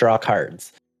is going to draw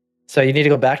cards. So you need to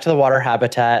go back to the water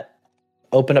habitat,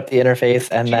 open up the interface,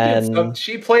 and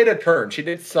she played a turn. She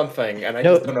did something, and I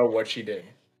just don't know what she did.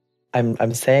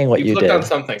 I'm saying what you did. You clicked on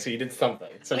something, so you did something.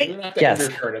 So you don't have to end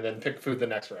your turn and then pick food the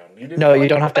next round. You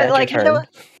don't have to end your turn.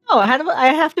 How do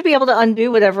I have to be able to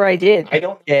undo whatever I did? I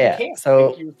don't. Yeah.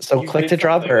 So click to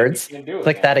draw birds.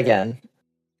 Click that again.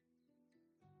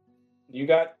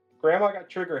 Grandma got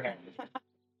trigger happy.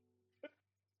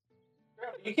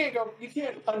 You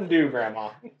can't undo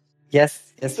Grandma.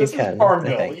 Yes, you this can. Is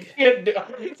Farmville. You can't do.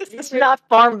 This is not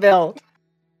Farmville.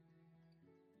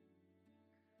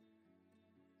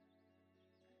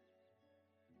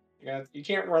 You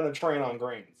can't run a train on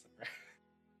grains.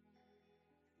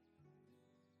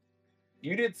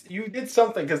 You did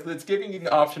something because it's giving you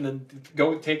the option to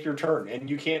go take your turn, and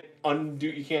you can't undo.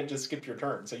 You can't just skip your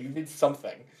turn. So you did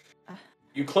something.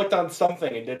 You clicked on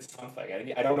something and did something.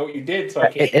 I don't know what you did, so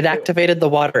I can't. It activated the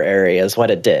water area, is what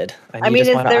it did. I mean, is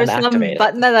there some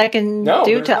button that I can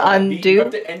do to undo? You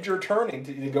have to end your turn and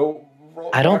to go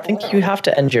roll. I don't think you have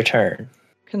to end your turn.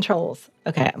 Controls.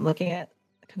 Okay, I'm looking at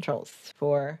controls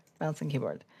for mouse and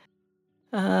keyboard.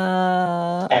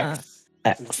 X.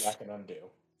 X. This is back and undo.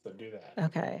 So do that.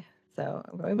 Okay, so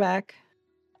I'm going back.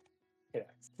 Hit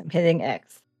X. I'm hitting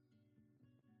X.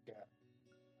 Yeah.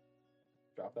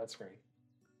 Drop that screen.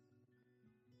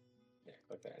 Yeah,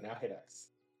 click there. Now hit X.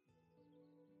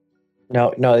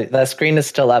 No, that screen is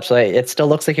still up, so it still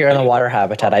looks like you're in the water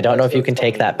habitat. I don't know if you can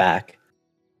take that back.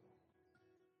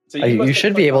 So you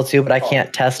should be able to, but I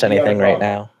can't test anything right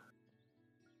now.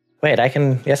 Wait,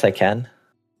 yes, I can.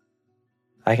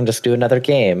 I can just do another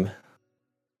game.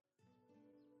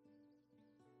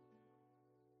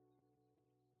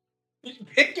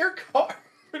 Pick your card.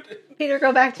 Peter,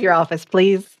 go back to your office,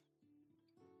 please.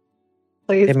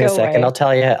 Please give me a second.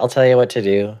 Away. I'll tell you what to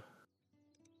do.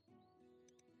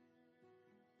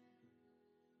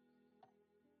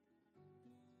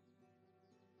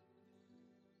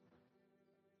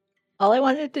 All I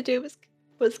wanted to do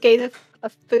was gain a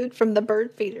food from the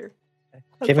bird feeder.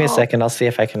 Give me a second. I'll see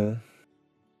if I can.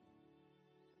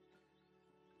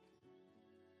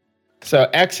 So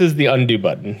X is the undo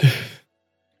button.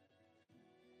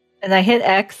 And I hit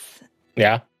X.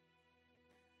 Yeah.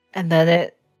 And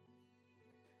then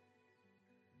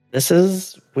This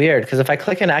is weird, because if I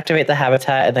click and activate the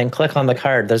habitat and then click on the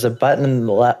card, there's a button in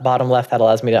the bottom left that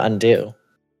allows me to undo.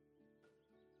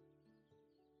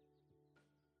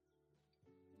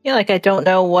 Yeah, like I don't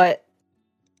know what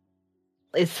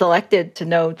is selected to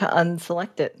know to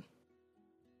unselect it.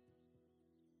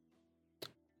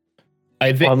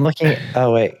 I think I'm looking.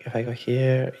 Oh wait, if I go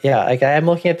here, yeah, I'm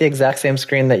looking at the exact same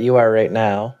screen that you are right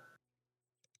now.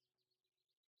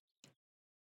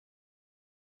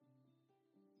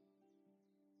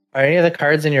 Are any of the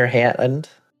cards in your hand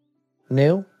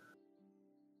new?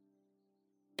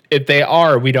 If they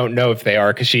are, we don't know if they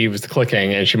are because she was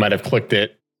clicking and she might have clicked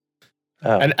it.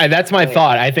 Oh. And that's my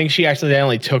thought. I think she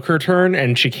accidentally took her turn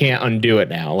and she can't undo it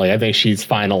now. Like I think she's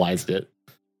finalized it.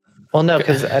 Well, no,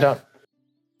 because I don't.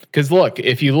 Because look,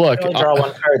 if you look, only draw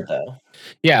one card though.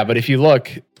 Yeah, but if you look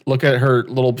at her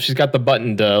little. She's got the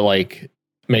button to like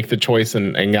make the choice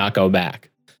and not go back.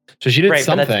 So she did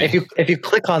something. If you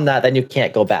click on that, then you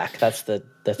can't go back. That's the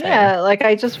thing. Yeah, like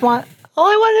I just want. All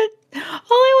I wanted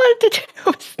to do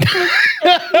was food.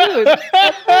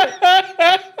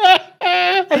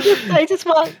 I just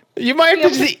want. You might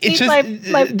have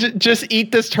to just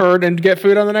eat this turn and get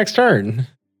food on the next turn.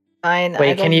 Fine.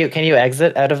 Wait, can you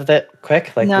exit out of it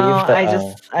quick? Like no, leave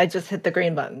the, I just hit the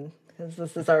green button because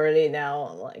this is already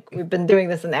now like we've been doing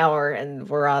this an hour and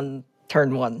we're on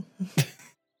turn 1.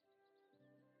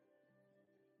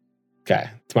 Okay,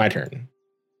 it's my turn.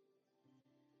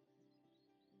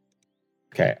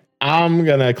 Okay, I'm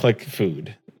gonna click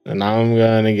food, and I'm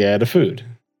gonna get a food.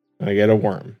 I get a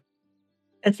worm.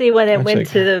 And see, when it went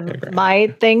to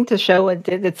my thing to show what it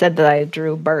did, it said that I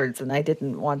drew birds, and I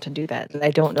didn't want to do that. And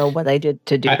I don't know what I did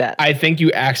to do that. I think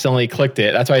you accidentally clicked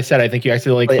it. That's why I said I think you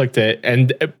accidentally clicked it.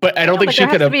 But I don't think she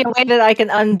could have. There has to be a way that I can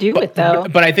undo it, though.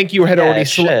 But I think you had already.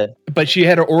 But she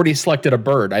had already selected a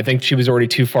bird. I think she was already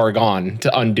too far gone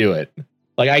to undo it.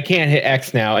 Like I can't hit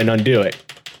X now and undo it.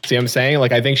 See what I'm saying?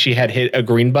 Like I think she had hit a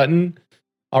green button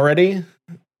already.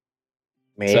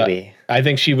 Maybe. So I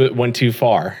think she went too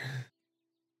far.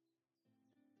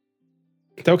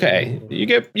 It's okay. You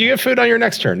get food on your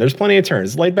next turn. There's plenty of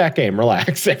turns. Laid back game.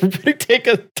 Relax. Everybody take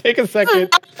a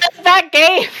second. That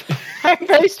game. I'm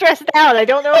very stressed out. I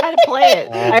don't know how to play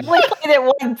it. I've only played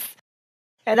it once.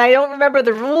 And I don't remember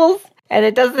the rules. And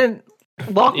it doesn't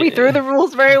walk me through the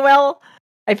rules very well.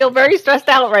 I feel very stressed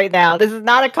out right now. This is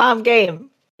not a calm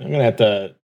game. I'm gonna have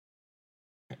to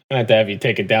have you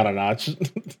take it down a notch.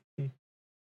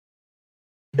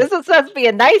 This is supposed to be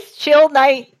a nice, chill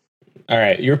night. All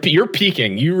right, you're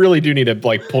peeking. You really do need to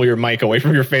like pull your mic away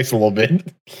from your face a little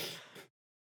bit.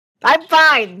 I'm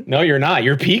fine. No, you're not.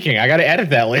 You're peeking. I got to edit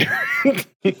that later.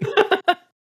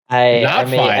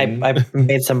 I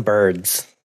made some birds.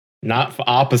 Not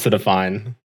opposite of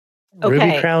fine. Okay.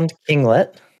 Ruby-crowned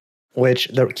kinglet, which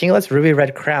the kinglet's ruby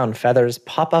red crown feathers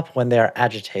pop up when they are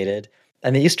agitated,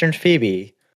 and the eastern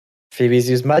phoebe. Phoebes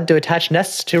use mud to attach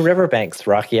nests to riverbanks,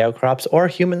 rocky outcrops, or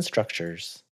human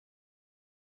structures.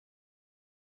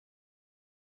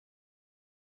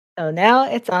 So now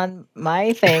it's on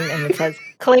my thing, and it says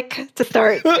click to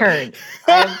start turn.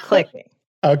 I'm clicking.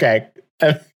 Okay.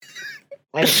 I'm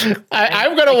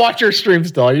going to watch your stream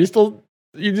still. Are you still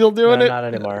doing it? Not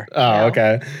anymore. Oh, no.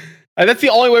 Okay. And that's the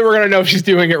only way we're going to know if she's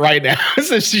doing it right now.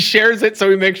 So she shares it so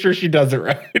we make sure she does it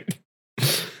right.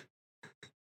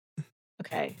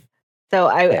 Okay. So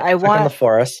I want in the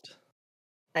forest.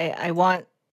 I want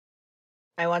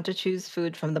to choose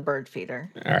food from the bird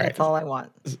feeder. All right. That's all I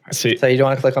want. So you don't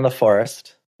want to click on the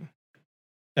forest.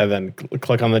 And then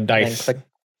click on the dice. And click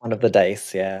one of the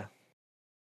dice, yeah.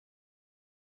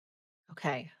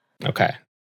 Okay. And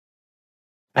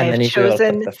I then have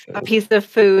chosen a piece of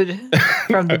food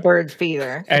from the bird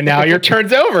feeder. And now your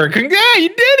turn's over. Yeah, you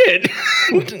did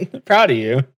it. Proud of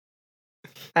you.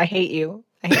 I hate you.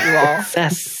 I hate you all.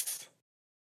 Success.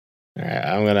 All right,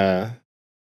 I'm gonna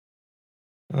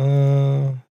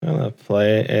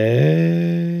play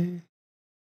a.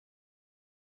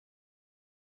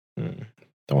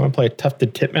 Don't want to play a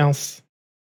tufted titmouse.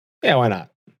 Yeah, why not?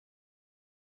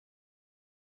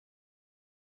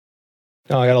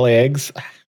 Oh, I gotta lay eggs.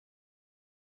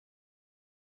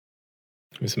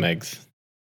 Give me some eggs.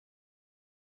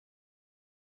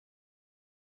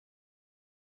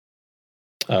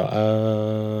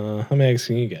 Oh, how many eggs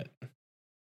can you get?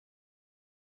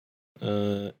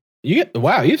 You get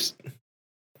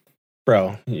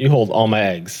bro, you hold all my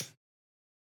eggs.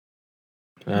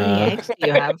 How many eggs do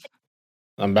you have?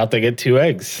 I'm about to get 2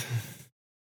 eggs.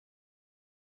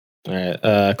 All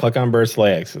right, click on burst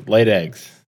lay eggs. Laid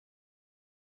eggs.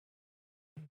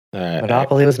 All right,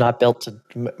 Monopoly was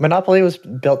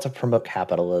built to promote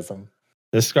capitalism.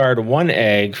 Discard 1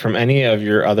 egg from any of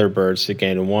your other birds to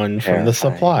gain 1 from the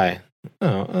supply.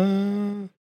 Oh,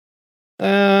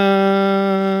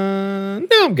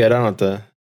 no, I'm good. I don't have to.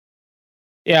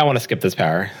 Yeah, I want to skip this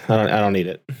power. I don't need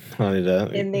it. I don't need to.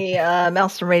 In the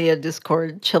Maelstrom Radio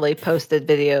Discord, Chile posted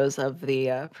videos of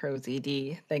the Pro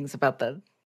ZD things about the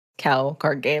cow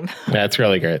card game. Yeah, it's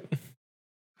really great.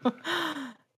 All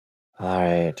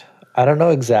right. I don't know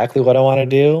exactly what I want to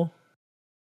do.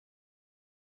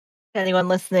 Anyone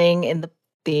listening in the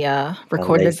the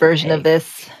recorded lazy version of egg.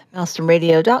 this,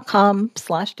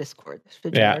 maelstromradio.com/discord.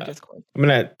 Should join Yeah. our Discord.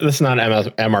 This is not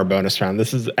MR bonus round.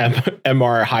 This is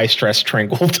MR high stress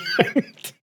tranquil.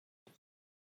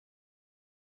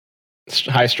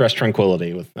 High stress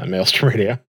tranquility with Maelstrom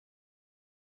Radio.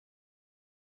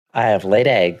 I have laid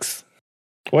eggs.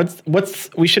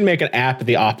 We should make an app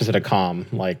the opposite of calm,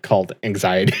 like called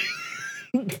anxiety.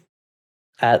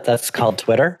 That's called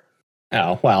Twitter.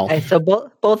 Oh, well. Okay, so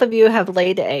both of you have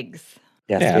laid eggs.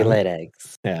 Yes, Yeah. we laid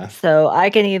eggs. Yeah. So I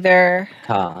can either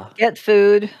get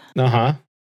food, Uh-huh.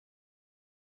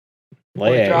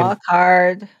 or draw a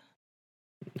card,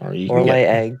 or you or can lay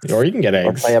get eggs, or you can get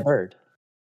eggs, or play a bird.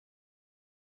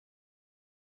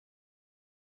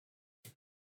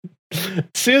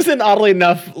 Susan, oddly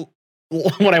enough,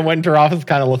 when I went to her office,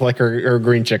 kind of looked like her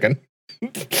green chicken.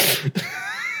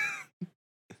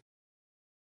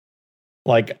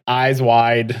 Like eyes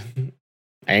wide,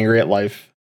 angry at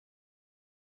life.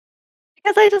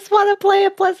 because I just want to play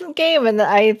a pleasant game, and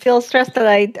I feel stressed that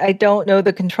I don't know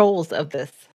the controls of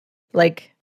this.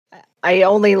 Like, I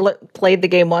only played the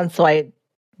game once, so I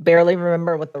barely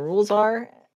remember what the rules are.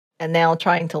 And now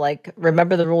trying to like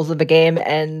remember the rules of the game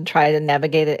and try to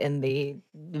navigate it in the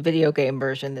video game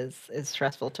version is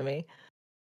stressful to me.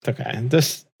 Okay,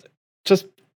 just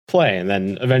play, and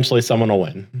then eventually someone will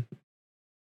win.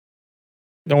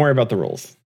 Don't worry about the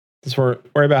rules. Just worry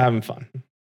about having fun.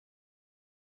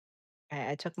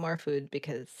 I took more food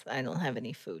because I don't have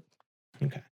any food.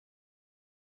 Okay.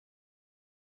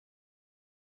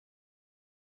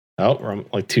 Oh, we're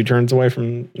like 2 turns away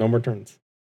from no more turns.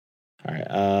 All right.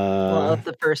 Well, of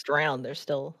the first round, there's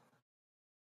still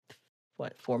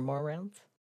 4 more rounds?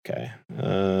 Okay.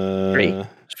 3.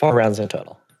 4 rounds in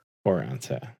total. 4 rounds,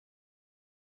 yeah.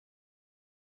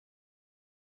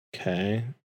 Okay.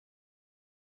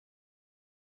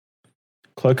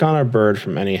 Click on a bird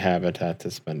from any habitat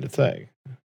to spend its egg.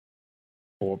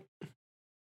 Cool.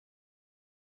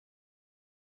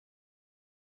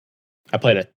 I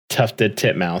played a tufted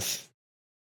titmouse.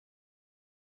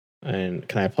 And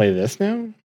can I play this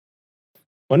now?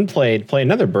 When played, play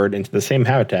another bird into the same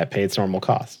habitat, pay its normal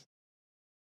cost.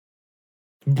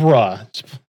 Bruh.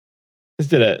 This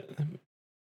did it.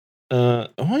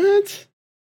 What?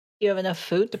 You have enough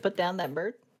food to put down that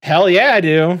bird? Hell yeah, I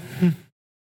do.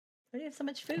 Why do you have so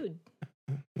much food?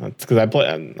 That's because I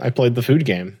played the food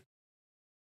game.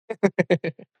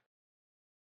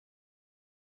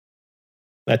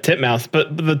 That titmouse,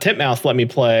 but the titmouse let me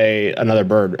play another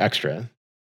bird extra.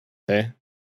 Okay.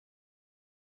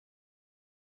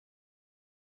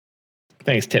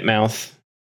 Thanks, titmouse.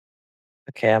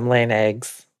 Okay, I'm laying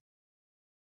eggs.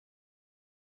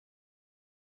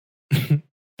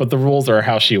 But the rules are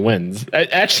how she wins.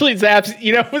 Actually, Zaps,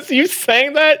 you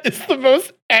saying that is the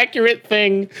most accurate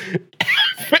thing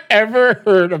I've ever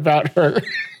heard about her.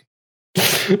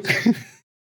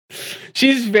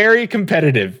 She's very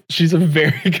competitive. She's a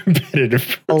very competitive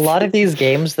person. A lot of these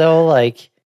games, though,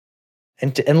 like,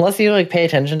 unless you like pay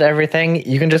attention to everything,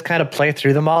 you can just kind of play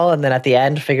through them all, and then at the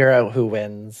end, figure out who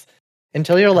wins.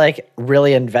 Until you're like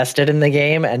really invested in the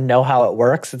game and know how it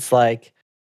works, it's like,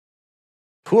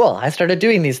 cool. I started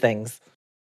doing these things.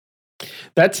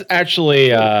 That's actually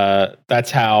that's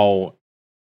how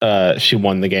she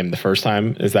won the game the first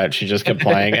time. Is that she just kept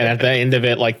playing, and at the end of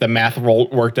it, like the math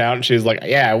worked out, and she was like,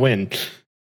 "Yeah, I win."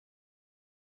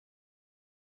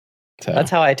 So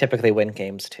that's how I typically win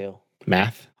games too.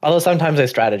 Math. Although sometimes I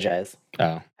strategize. Oh.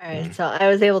 All right, so I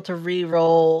was able to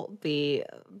re-roll the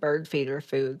bird feeder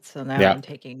food, so now I'm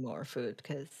taking more food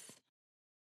because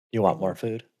you want more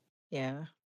food. Yeah,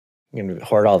 you're gonna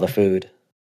hoard all the food.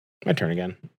 My turn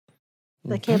again.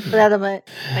 I can't put out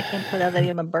any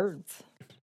of my birds.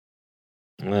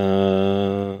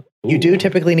 You do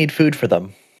typically need food for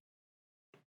them.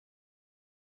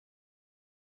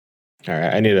 All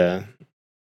right, I need a.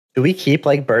 Do we keep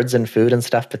like birds and food and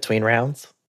stuff between rounds?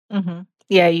 Mm-hmm.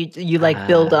 Yeah, you like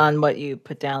build on what you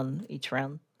put down each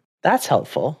round. That's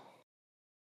helpful.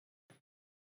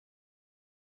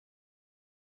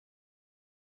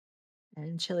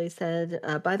 And Chili said,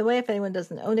 by the way, if anyone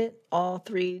doesn't own it, all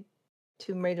 3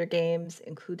 Tomb Raider games,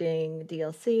 including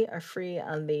DLC, are free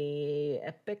on the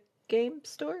Epic Game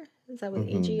Store. Is that what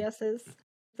EGS is?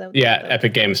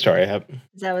 Epic Game Store. Yep.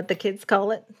 Is that what the kids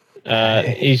call it?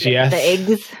 EGS. The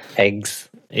eggs.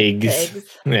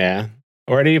 Eggs. Yeah.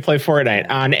 Where do you play Fortnite?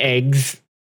 On eggs.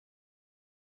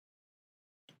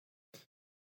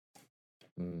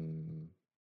 I'm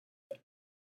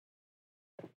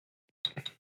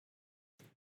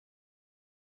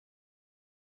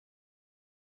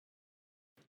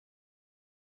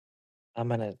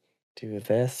gonna do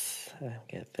this.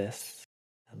 Get this.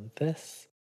 and this,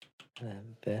 and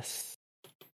then this.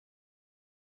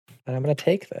 And I'm going to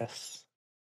take this.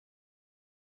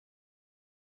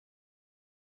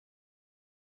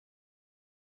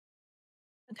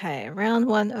 Okay, round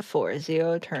 1 of 4,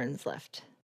 0 turns left.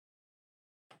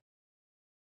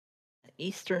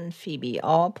 Eastern Phoebe.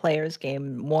 All players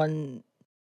gain 1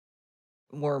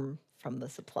 worm from the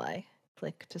supply.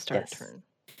 Click to start Yes. turn.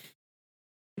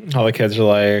 All the kids are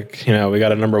like, we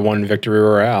got a number 1 victory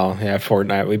royale. Yeah,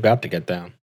 Fortnite, we about to get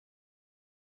down.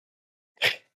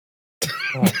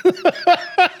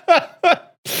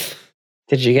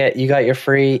 Did you got your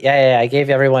free? Yeah, I gave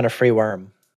everyone a free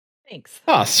worm. Thanks.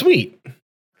 Oh, sweet.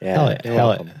 Yeah,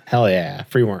 Hell yeah.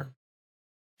 Free worm.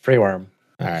 Free worm.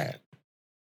 All right.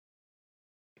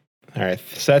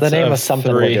 So that's The name of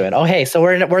something 3. we're doing. Oh, hey, so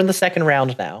we're in the second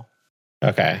round now.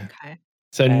 Okay.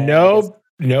 So I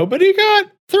nobody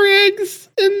got 3 eggs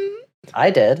in. I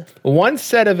did. 1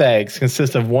 set of eggs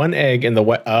consists of 1 egg in the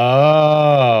wet.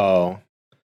 Oh,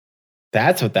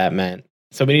 that's what that meant.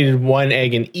 So we needed 1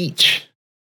 egg in each.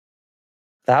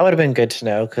 That would have been good to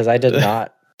know because I did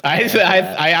not.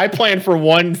 I planned for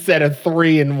 1 set of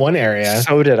 3 in one area.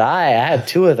 So did I. I had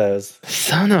 2 of those.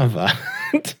 Son of a.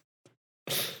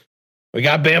 We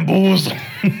got bamboozled.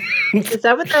 Is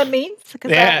that what that means?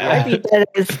 Yeah. I read that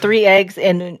as 3 eggs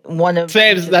in one of.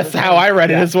 Same. That's how I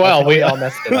read it as well. We all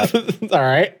messed it up. All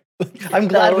right. I'm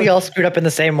glad we all screwed up in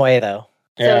the same way, though.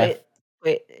 Yeah.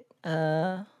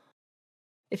 So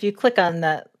if you click on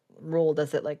that rule,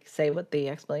 does it say what the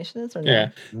explanation is or no? Yeah.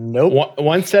 Nope.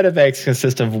 One set of eggs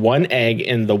consists of 1 egg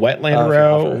in the wetland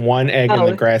row, 1 egg in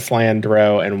the grassland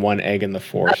row, and 1 egg in the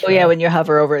forest. Oh, yeah. When you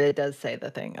hover over it, it does say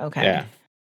the thing. Okay. Yeah.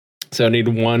 So need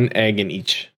 1 egg in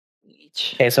each.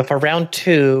 Okay, so for round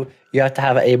 2, you have to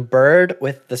have a bird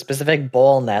with the specific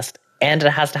bowl nest, and it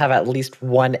has to have at least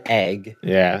 1 egg.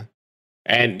 Yeah.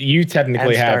 And you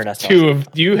technically And have 2 of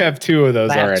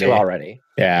those I have already. 2 already.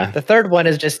 Yeah. The third one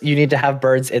is just you need to have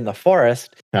birds in the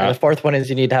forest. And the fourth one is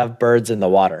you need to have birds in the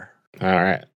water. All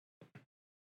right.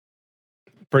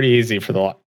 Pretty easy for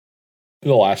the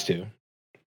last 2.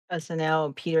 So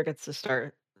now Peter gets to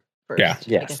start first. Yeah.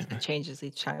 Yes. I guess it changes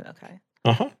each time. Okay.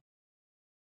 Uh-huh.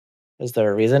 Is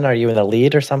there a reason? Are you in the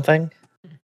lead or something?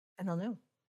 I don't know.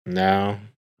 No.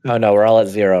 Oh, no, we're all at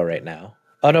 0 right now.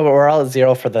 Oh, no, but we're all at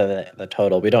 0 for the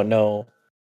total. We don't know.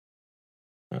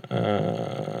 I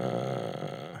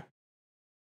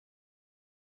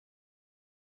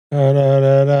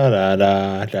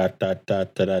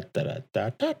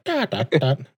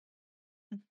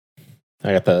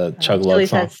got the chug lug Chili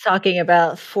song. Fat's talking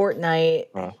about Fortnite.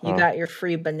 Uh-huh. You got your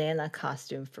free banana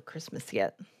costume for Christmas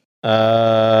yet?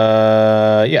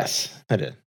 Yes, I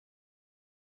did.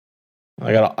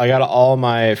 I got all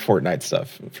my Fortnite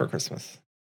stuff for Christmas.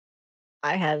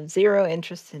 I have 0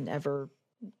 interest in ever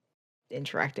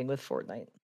interacting with Fortnite.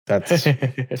 That's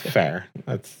fair.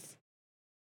 It's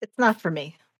not for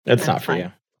me. It's not for fine.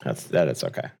 you. That is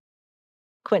okay.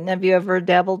 Quentin, have you ever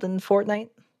dabbled in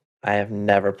Fortnite? I have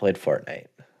never played Fortnite.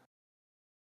 Do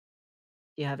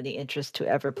you have any interest to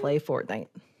ever play Fortnite?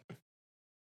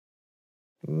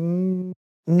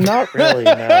 Not really,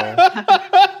 no.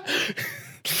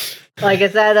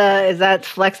 Is that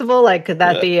flexible? Could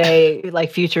that be a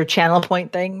future channel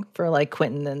point thing for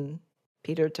Quentin and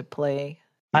Peter to play?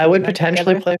 I would Fortnite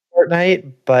potentially together? play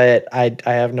Fortnite, but I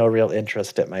have no real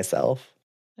interest in myself.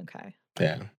 Okay.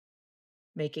 Yeah.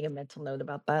 Making a mental note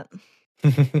about that.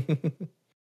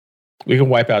 We can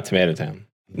wipe out Tomato Town.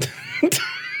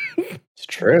 It's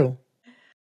true.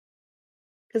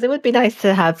 Because it would be nice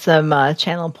to have some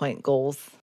channel point goals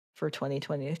for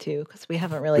 2022 because we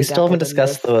haven't really. We still haven't dabbled in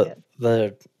discussed those yet.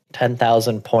 the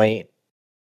 10,000 point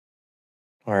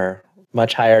or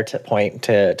much higher point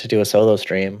to do a solo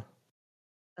stream.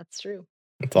 That's true.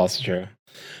 That's also true.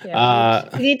 Yeah,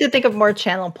 we need to think of more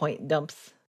channel point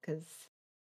dumps because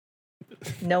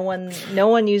no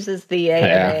one uses the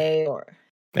AMA or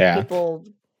people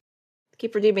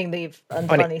keep redeeming the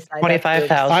unfunny side.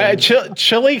 25,000.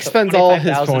 Chili spends all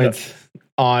his points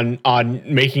on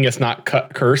making us not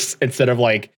curse instead of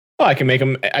I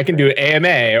can do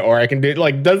AMA or I can do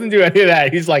doesn't do any of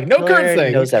that. He's like, no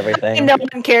cursing. Knows everything. No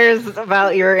one cares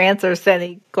about your answers to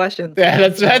any questions. Yeah,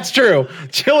 that's true.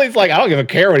 Chili's like, I don't give a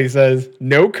care what he says.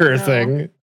 No cursing. No.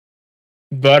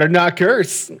 Better not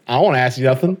curse. I won't ask you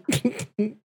nothing.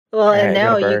 Well, and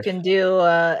now you can do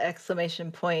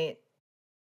exclamation point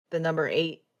the number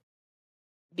 8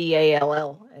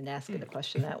 BALL and ask it a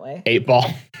question that way. 8 ball.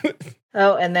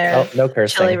 Oh, and there's no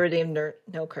cursing. Chili redeemed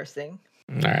no cursing.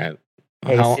 All right.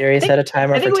 Hey, Siri, set a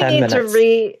timer for 10 minutes.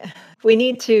 We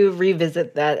need to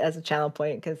revisit that as a channel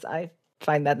point because I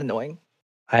find that annoying.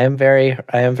 I am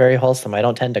very wholesome. I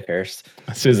don't tend to curse.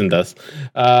 Susan does.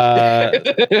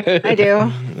 I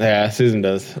do. Yeah, Susan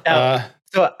does. Now,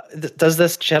 so does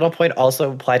this channel point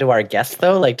also apply to our guest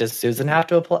though? Like, does Susan have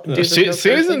to do this?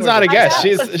 Susan's not a guest.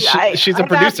 She's a producer.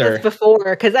 I've asked this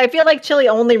before because I feel like Chili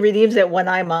only redeems it when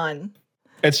I'm on.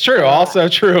 It's true. Also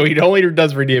true. He only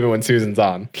does redeem it when Susan's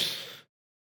on.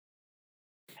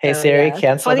 Hey Siri,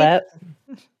 cancel that.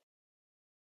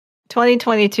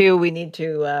 2022, we need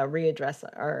to readdress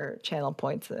our channel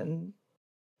points and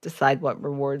decide what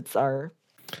rewards are.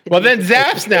 Well, then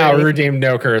Zaps now redeemed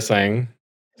no cursing.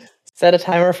 Set a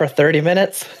timer for 30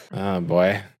 minutes. Oh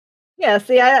boy. Yeah,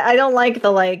 see, I don't like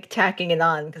the tacking it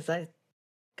on because then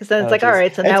it's all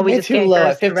right. So now we just too low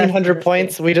at 1,500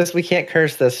 points. We can't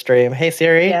curse this stream. Hey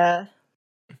Siri. Yeah.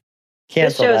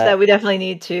 Cancel this shows that we definitely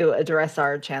need to address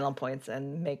our channel points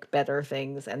and make better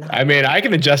things. And I mean, I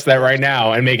can adjust that right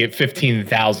now and make it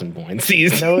 15,000 points.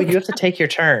 No, you have to take your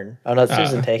turn. Oh no, it's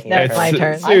Susan taking it. That's my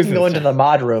turn. I can go into the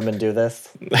mod room and do this.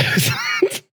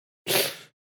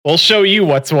 We'll show you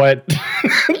what's what.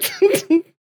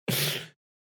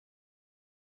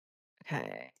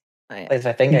 Okay. At least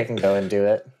I think I can go and do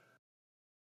it.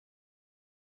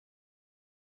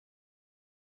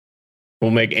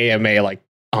 We'll make AMA like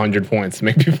 100 points to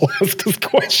make people ask us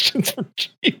questions for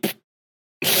cheap.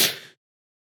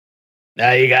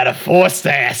 Now you gotta force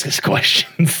to ask us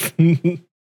questions. Can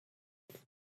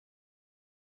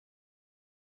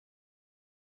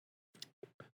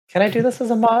I do this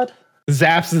as a mod?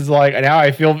 Zaps is like, now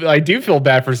I do feel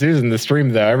bad for Susan. The stream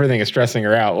though, everything is stressing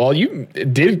her out. Well, you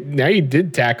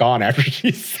did tack on after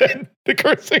she said the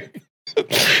cursing.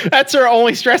 That's her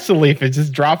only stress relief, is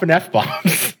just dropping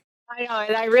F-bombs. I know,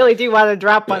 and I really do want to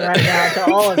drop one right now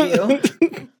to all of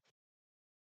you.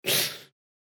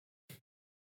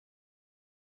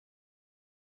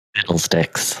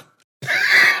 Fiddlesticks.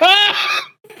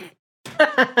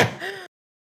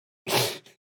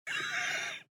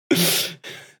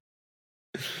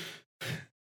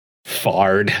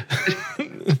 Fard.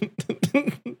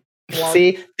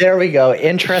 See, there we go.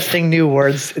 Interesting new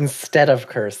words instead of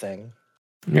cursing.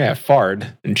 Yeah,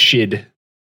 fard and shid.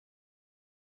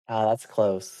 Oh, that's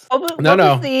close.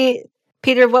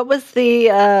 Peter, what was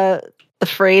the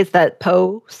phrase that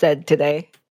Poe said today?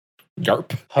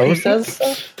 Yarp. Poe says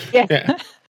so? Yeah.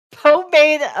 Poe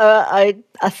made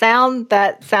a sound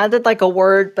that sounded like a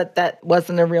word, but that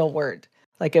wasn't a real word.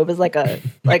 Like it was like I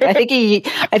think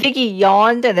he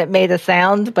yawned and it made a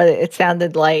sound, but it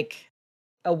sounded like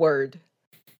a word.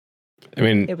 I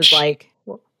mean, it was like,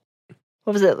 what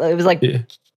was it? It was like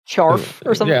charf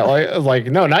or something. Yeah, like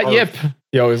no, not yip.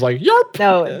 He always like yarp.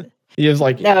 No, he was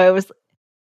like no. It was.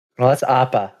 Well, that's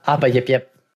appa. Appa yip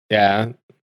yip. Yeah.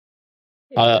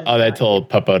 They told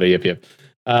Popo to yip yip.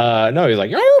 No, he's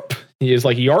like yarp. He is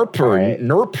like yarp or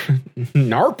nerp,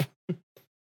 narp.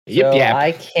 Yip yap.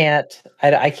 I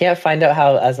can't find out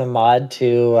how as a mod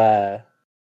to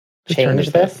change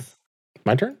this.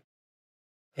 My turn?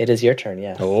 It is your turn,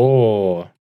 yes. Oh.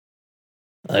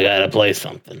 I gotta play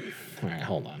something. All right,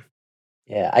 hold on.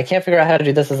 Yeah, I can't figure out how to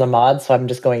do this as a mod, so I'm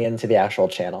just going into the actual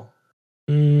channel.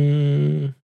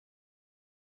 Do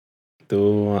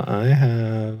I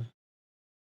have...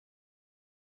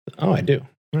 Oh, I do.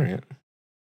 All right.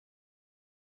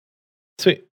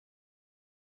 Sweet.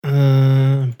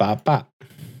 Bop, bop.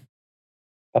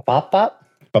 Bop, bop, bop?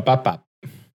 Bop, bop, bop.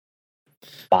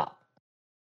 Bop.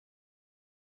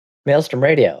 Maelstrom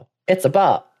Radio. It's a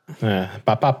bop.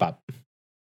 Bop, bop, bop.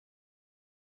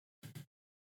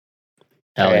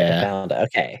 Hell yeah. I found it.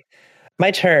 Okay.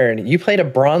 My turn. You played a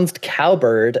bronzed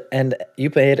cowbird and you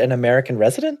played an American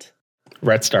resident?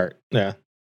 Red Start. Yeah.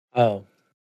 Oh.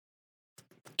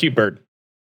 Cute bird.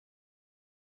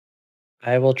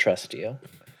 I will trust you.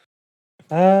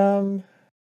 What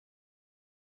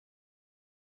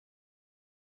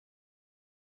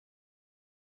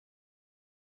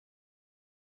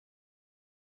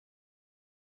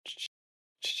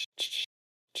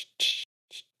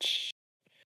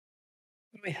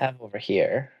do we have over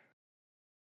here?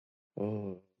 Ooh.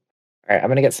 All right, I'm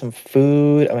going to get some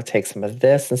food. I'm going to take some of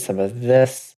this and some of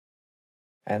this.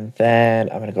 And then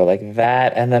I'm going to go like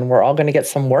that. And then we're all going to get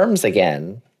some worms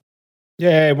again.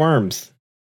 Yay, worms.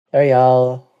 There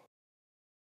y'all.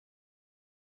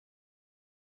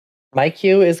 My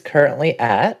queue is currently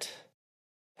at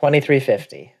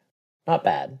 2350. Not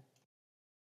bad.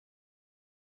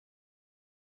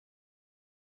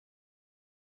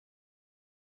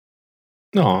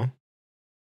 No. All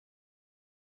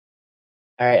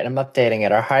right, I'm updating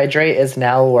it. Our hydrate is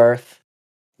now worth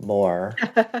more.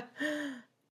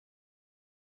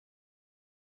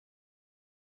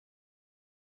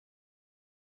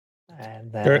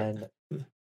 And then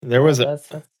there was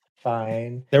that's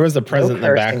fine. There was a present in the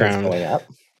cursing is background. going up.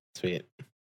 Sweet.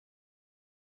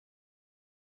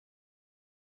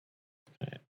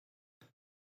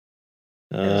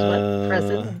 There's what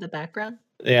present in the background?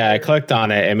 Yeah, I clicked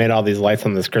on it. It made all these lights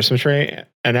on this Christmas tree,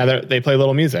 and now they play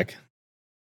little music.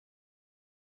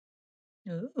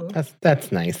 Ooh,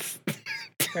 That's nice.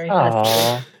 very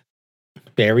festive.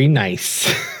 Very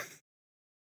nice.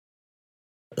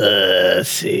 Let's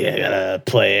see. I gotta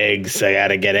play eggs. I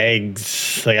gotta get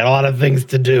eggs. I got a lot of things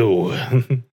to do.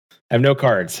 I have no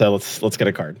cards, so let's get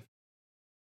a card.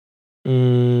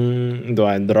 Do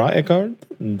I draw a card?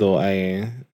 Do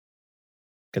I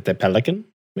get the pelican?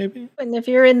 Maybe. And if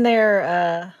you're in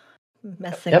there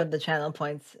messing with the channel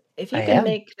points, if you can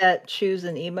make that choose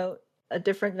an emote a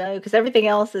different value, because everything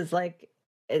else is like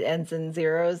it ends in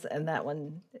zeros, and that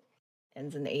one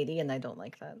ends in 80, and I don't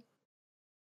like that.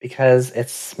 Because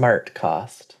it's smart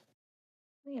cost.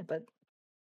 Yeah, but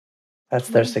that's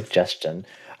their suggestion.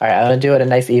 All right, I'm gonna do it a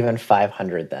nice even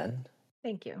 500 then.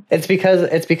 Thank you. It's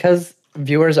because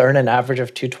viewers earn an average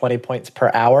of 220 points per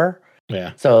hour.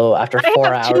 Yeah. So after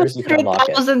 4 hours, you can unlock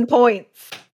it. 200,000 points.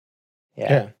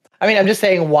 Yeah. I mean, I'm just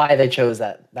saying why they chose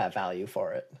that value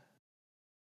for it.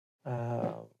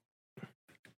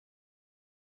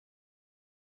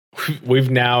 We've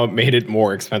now made it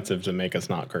more expensive to make us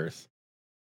not curse.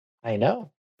 I know.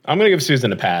 I'm going to give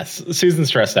Susan a pass. Susan's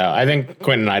stressed out. I think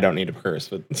Quentin and I don't need to curse,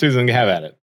 but Susan, have at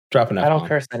it. Drop an F. I don't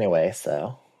curse anyway,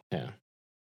 so. Yeah.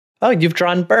 Oh, you've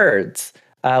drawn birds.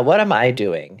 What am I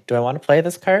doing? Do I want to play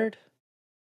this card?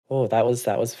 Oh, that was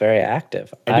very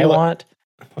active. I like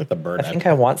the bird. I think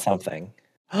I want something.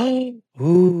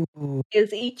 Ooh.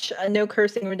 Is each no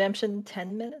cursing redemption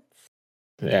 10 minutes?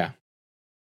 Yeah.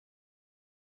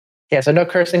 Yeah, so no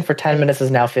cursing for 10 minutes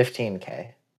is now 15K.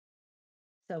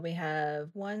 So we have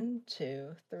 1,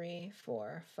 2, 3,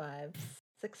 4, 5,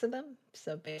 6 of them.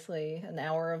 So basically an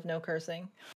hour of no cursing.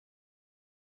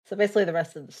 So basically the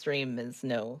rest of the stream is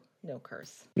no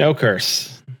curse. No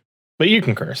curse. But you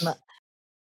can curse.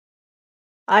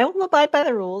 I will abide by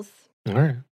the rules. All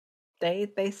right.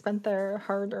 They spent their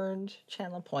hard-earned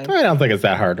channel points. I don't think it's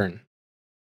that hard-earned.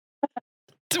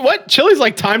 What? Chili's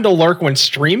like time to lurk when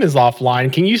stream is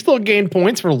offline. Can you still gain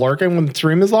points for lurking when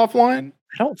stream is offline?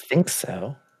 I don't think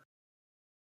so.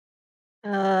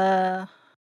 Yeah,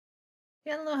 I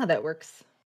don't know how that works.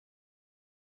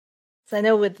 So I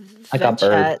know with Vent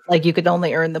chat, like you could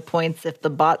only earn the points if the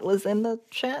bot was in the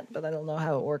chat, but I don't know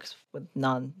how it works with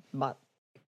non-bot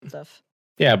stuff.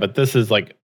 Yeah, but this is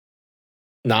like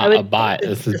not a bot.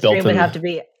 This is built in. Would have to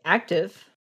be active.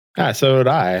 Ah, so would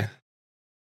I.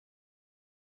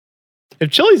 If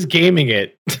Chili's gaming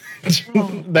it,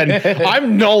 then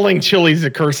I'm nulling Chili's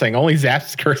cursing. Only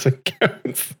Zap's cursing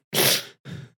counts.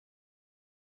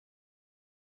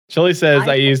 Chili says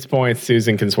I used points.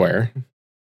 Susan can swear.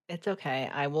 It's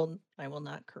okay. I will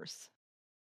not curse.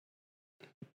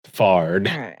 Fard.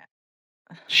 All right.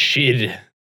 Shid.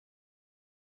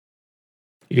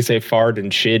 You can say fard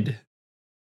and shid.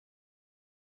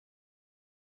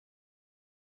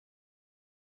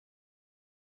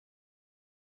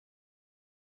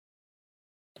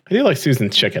 I do like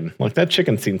Susan's chicken. Like that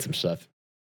chicken's seen some stuff.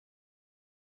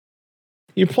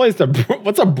 You placed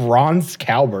what's a bronze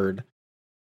cowbird?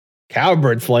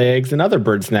 Cowbirds lay eggs in other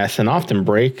birds' nests and often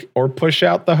break or push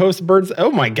out the host birds.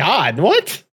 Oh my God,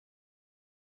 what?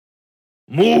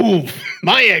 Move!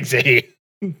 My eggs are here.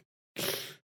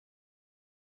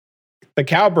 The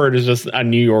cowbird is just a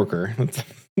New Yorker.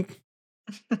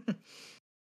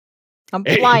 I'm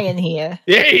flying here.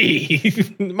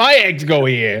 Hey! My eggs go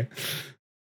here.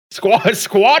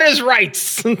 Squatters'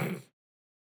 rights.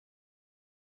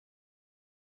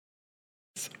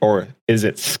 Or is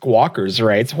it squawkers'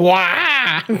 rights?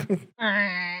 Wah!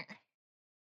 The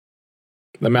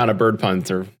amount of bird puns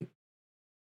are.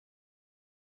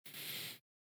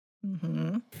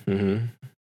 Mm-hmm. Mm-hmm.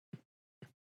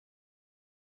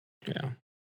 Yeah.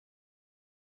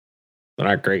 They're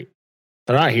not great.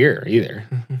 They're not here either.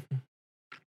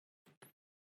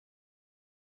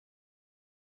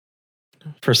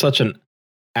 For such an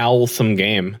owlsome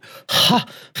game.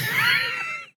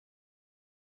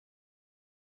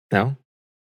 No?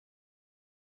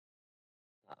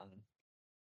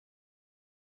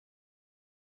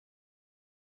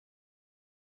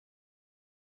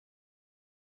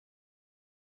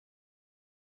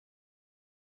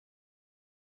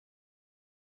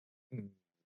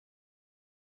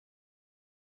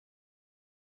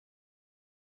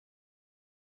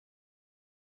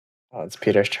 Oh, it's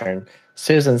Peter's turn.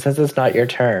 Susan, since it's not your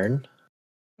turn,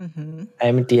 I'm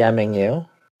DMing you.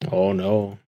 Oh,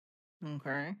 no.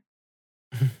 Okay.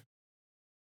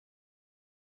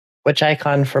 Which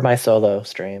icon for my solo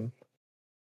stream?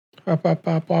 Wop, wop,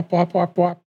 wop, wop, wop, wop,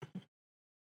 wop.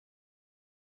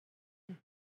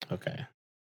 Okay.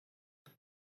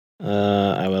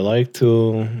 I would like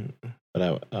to,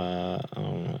 but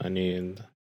I need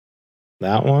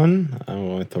that one. I'm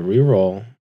going to reroll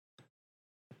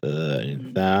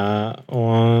that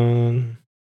one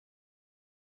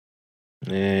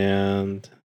and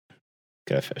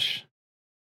get a fish.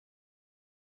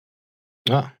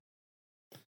 Oh.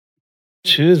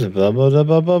 Choose a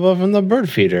bubba from the bird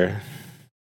feeder.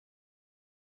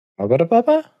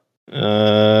 Bubba?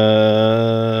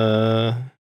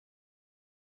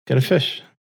 Get a fish.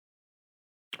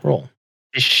 Roll.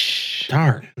 Fish.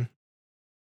 Darn.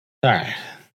 All right.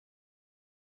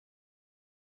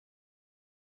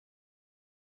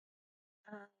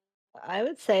 I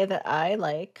would say that I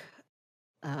like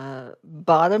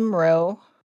bottom row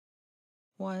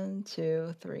 1,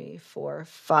 2, 3, 4,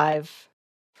 5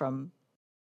 from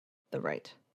the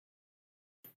right.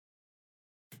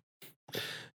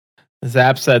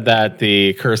 Zap said that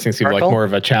the cursing seemed like Sparkle? more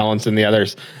of a challenge than the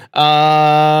others.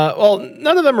 Well,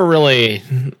 none of them are really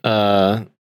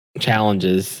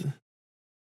challenges.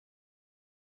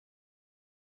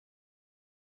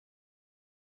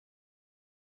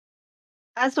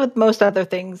 As with most other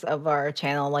things of our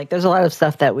channel, like there's a lot of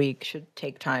stuff that we should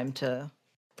take time to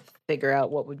figure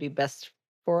out what would be best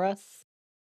for us.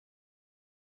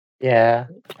 Yeah.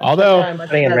 Although, I'm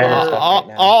putting in random stuff right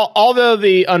now. although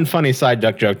the unfunny side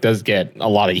duck joke does get a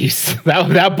lot of use.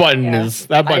 that button Yeah. is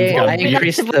that button's I got to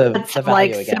increased be. the Some, value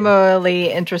like again.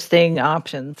 similarly interesting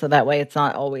options, so that way it's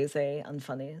not always a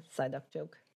unfunny side up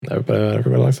joke.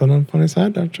 Everybody likes that unfunny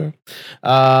side duck joke.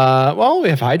 Well, we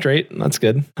have hydrate. That's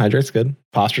good. Hydrate's good.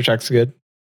 Posture check's good.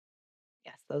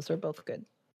 Yes, those are both good.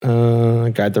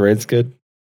 Guide the raid's good.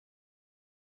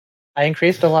 I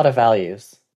increased a lot of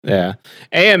values. Yeah.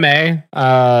 AMA,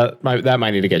 that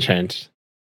might need to get changed.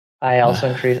 I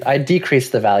also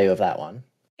decreased the value of that one.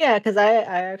 Yeah, because I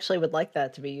actually would like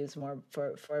that to be used more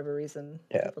for whatever reason.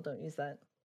 Yeah. People don't use that.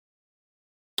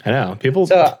 I know. People.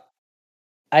 So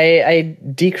I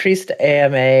decreased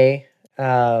AMA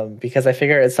because I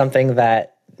figure it's something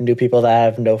that new people that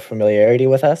have no familiarity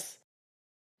with us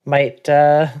might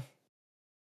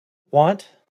want.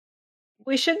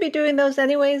 We should be doing those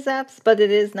anyways, Zaps, but it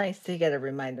is nice to get a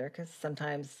reminder because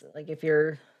sometimes, like if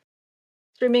you're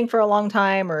streaming for a long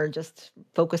time or just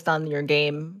focused on your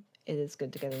game, it is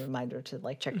good to get a reminder to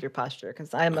like check your posture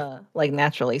because I'm a like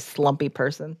naturally slumpy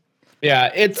person.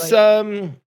 Yeah, it's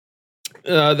one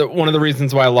of the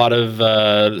reasons why a lot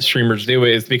of streamers do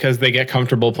it is because they get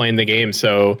comfortable playing the game.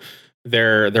 So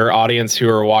their audience who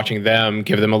are watching them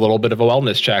give them a little bit of a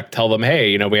wellness check. Tell them,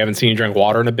 hey, we haven't seen you drink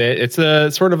water in a bit. It's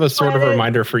a sort of a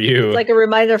reminder for you. It's like a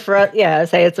reminder for us. Yeah,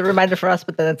 say it's a reminder for us,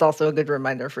 but then it's also a good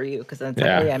reminder for you because then it's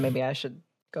like, oh yeah, maybe I should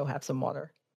go have some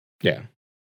water. Yeah.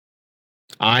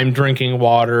 I'm drinking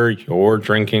water. You're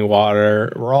drinking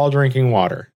water. We're all drinking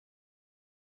water.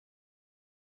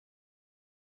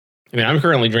 I mean, I'm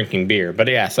currently drinking beer, but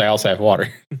yes, I also have water.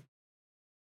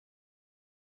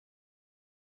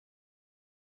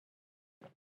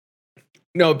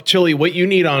 No, Chili, what you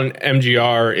need on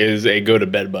MGR is a go to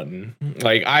bed button.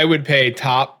 Like, I would pay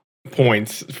top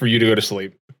points for you to go to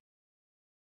sleep.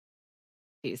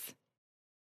 Jeez.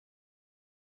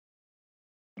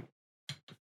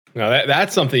 No,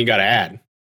 that's something you got to add.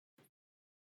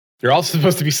 You're also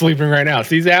supposed to be sleeping right now.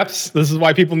 See, Zaps? This is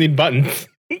why people need buttons.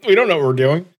 We don't know what we're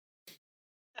doing.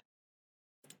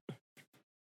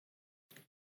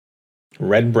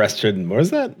 Red-breasted. What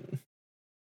is that?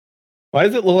 Why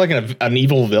does it look like an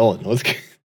evil villain?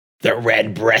 The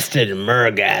red-breasted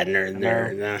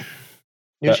Murgadner.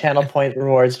 New channel point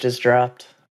rewards just dropped.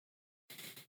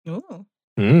 Ooh.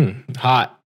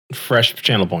 Hot, fresh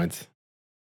channel points.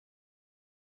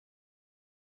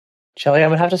 Shelly, I'm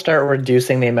gonna have to start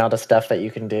reducing the amount of stuff that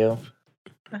you can do.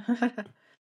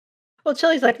 Well,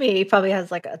 Chili's like me. He probably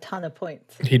has like a ton of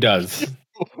points. He does.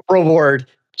 Reward: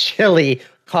 Chili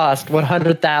cost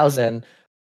 100,000.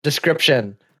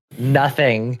 Description: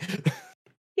 nothing.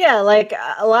 Yeah, like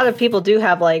a lot of people do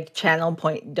have like channel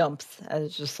point dumps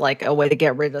as just like a way to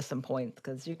get rid of some points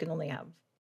because you can only have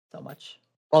so much.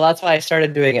 Well, that's why I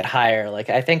started doing it higher. Like,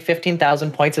 I think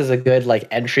 15,000 points is a good like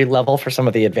entry level for some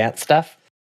of the advanced stuff,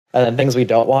 and then things we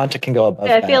don't want it can go above.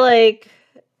 Yeah, I that. feel like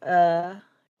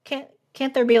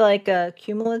can't there be like a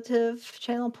cumulative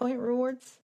channel point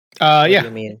rewards? What do Yeah.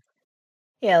 you mean?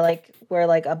 Yeah, like where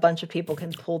like a bunch of people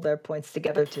can pull their points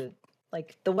together to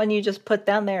like the one you just put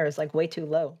down there is like way too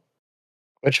low.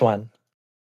 Which one?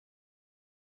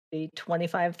 The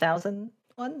 25,000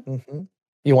 one? Mm-hmm.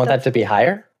 You want that to be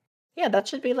higher? Yeah, that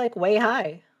should be like way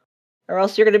high. or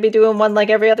else you're going to be doing one like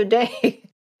every other day.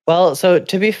 Well, so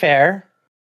to be fair,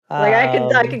 like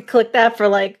I could click that for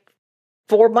like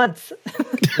 4 months.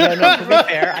 no, to be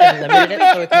fair, I limited it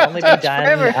so it can only be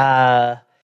done.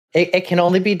 It can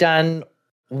only be done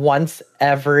once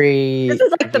every. This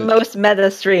is like the most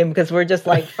meta stream because we're just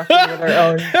like fucking with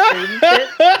our own stream shit.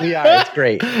 We are. It's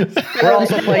great. We're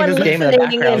also playing this game in the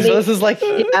background, so this is like.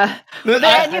 Yeah. But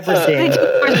then you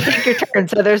take your turn,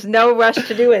 so there's no rush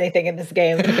to do anything in this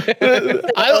game. So,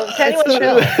 to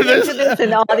anyone who's into this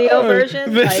in audio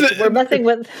version, we're messing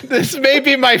with. This may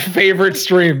be my favorite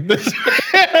stream. This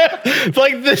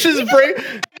is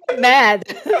mad.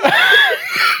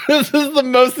 This is the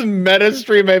most meta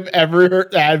stream I've ever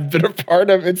been a part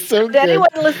of. It's so good. Anyone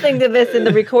listening to this in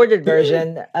the recorded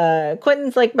version,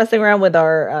 Quentin's like messing around with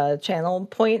our channel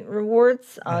point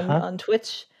rewards on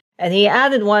Twitch, and he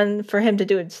added one for him to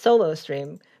do a solo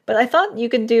stream. But I thought you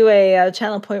could do a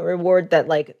channel point reward that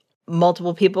like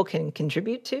multiple people can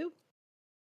contribute to.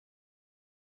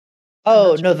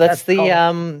 Oh no, that's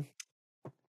the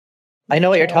I know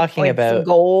what you're talking about.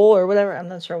 Goal or whatever. I'm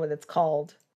not sure what it's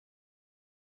called.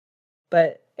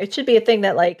 But it should be a thing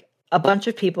that like a bunch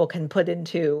of people can put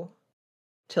into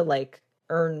to like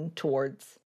earn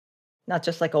towards, not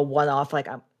just like a one-off. Like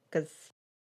because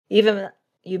even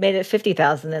you made it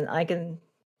 50,000, and I can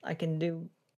do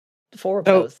 4 of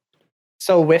those.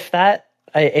 So with that,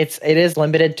 it is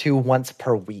limited to once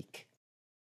per week.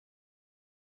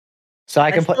 So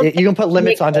you can put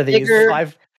limits onto these. So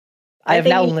I have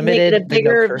now limited make it a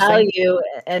bigger value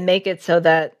and make it so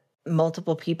that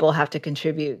multiple people have to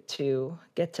contribute to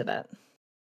get to that.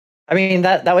 I mean,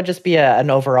 that would just be an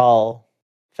overall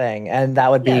thing, and that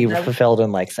would be fulfilled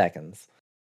in like seconds.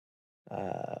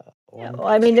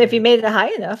 I mean, if you made it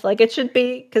high enough, like it should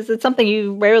be, because it's something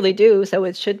you rarely do, so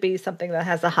it should be something that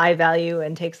has a high value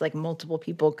and takes like multiple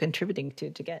people contributing to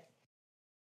get.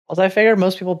 Although I figure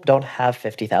most people don't have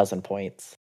 50,000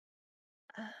 points.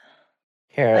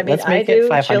 Here, let's make it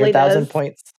 500,000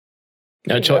 points.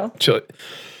 No, Chili's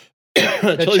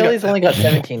only got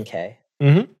 17K.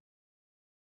 Mm-hmm.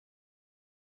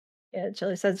 Yeah,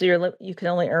 Chili says you can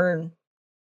only earn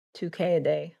 2K a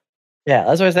day. Yeah,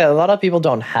 that's what I said. A lot of people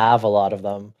don't have a lot of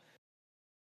them.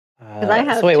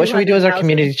 So wait, what should we do as our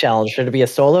community challenge? Should it be a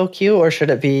solo queue or should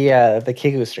it be the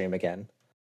Kigu stream again?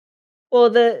 Well,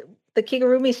 the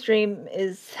Kigurumi stream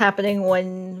is happening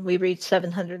when we reach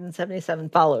 777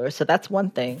 followers, so that's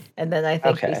one thing. And then I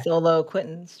think the solo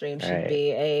Quentin stream should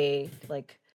be a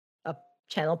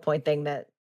channel point thing that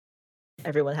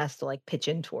everyone has to like pitch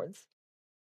in towards.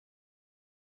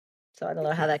 So I don't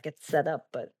know how that gets set up,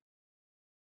 but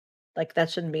like that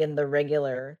shouldn't be in the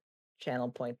regular channel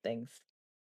point things,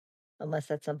 unless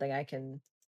that's something I can.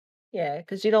 Yeah,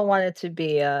 because you don't want it to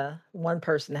be one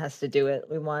person has to do it.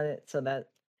 We want it so that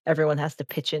everyone has to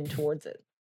pitch in towards it.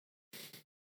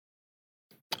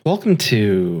 Welcome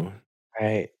to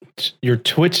your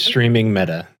Twitch streaming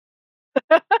meta.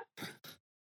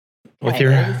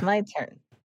 It's my turn.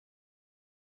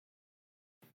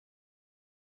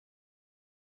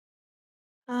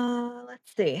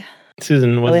 Let's see.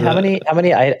 Susan,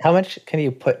 how much can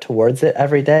you put towards it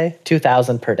every day?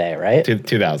 2,000 per day, right?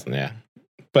 2,000, yeah.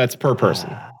 But it's per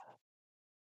person.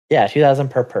 Yeah, 2,000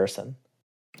 per person.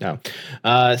 No.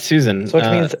 Susan. So which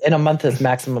means in a month is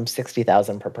maximum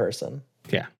 60,000 per person.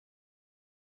 Yeah.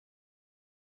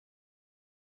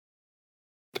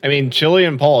 I mean, Chili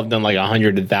and Paul have done like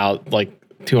 100,000, like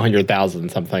 200,000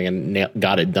 something, and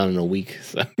got it done in a week.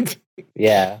 So.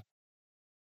 Yeah.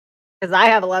 Because I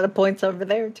have a lot of points over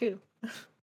there too.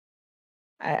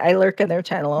 I lurk in their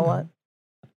channel a lot.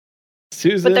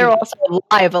 Susan, but they're also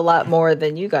live a lot more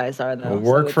than you guys are, though.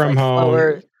 Work from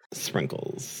home.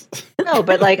 Sprinkles. No,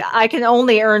 but like I can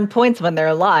only earn points when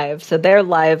they're live. So they're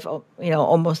live,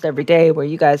 almost every day, where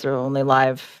you guys are only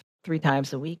live 3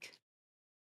 times a week.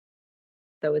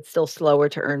 So it's still slower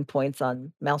to earn points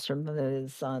on Maelstrom than it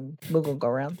is on Moogle Go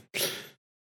Round.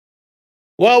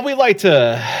 Well, we like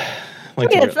to.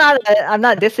 It's not. I'm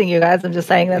not dissing you guys. I'm just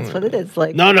saying that's what it is.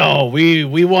 Like, no.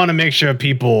 We want to make sure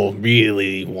people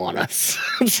really want us.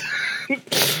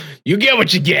 You get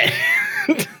what you get.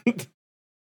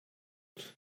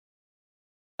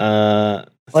 I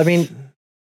mean,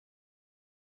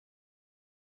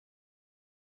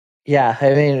 yeah.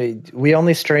 I mean, we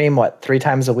only stream 3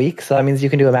 times a week, so that means you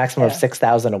can do a maximum of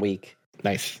 6,000 a week.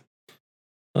 Nice.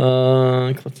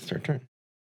 Let's start turn.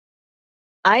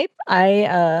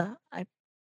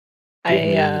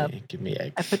 Give me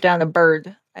eggs. I put down a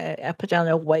bird. I put down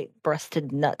a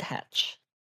white-breasted nuthatch.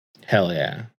 Hell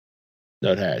yeah.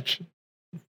 Nuthatch.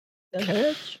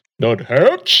 Nuthatch?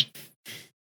 Nuthatch?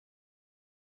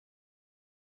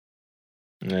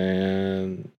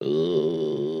 And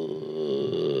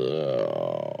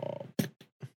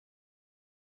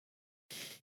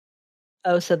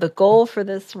so the goal for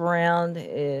this round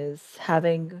is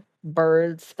having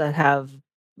birds that have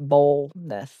bowl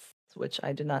nests, which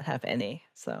I do not have any.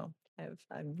 So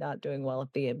I'm not doing well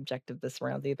at the objective this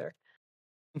round either.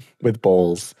 With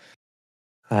bowls.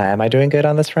 Am I doing good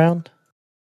on this round?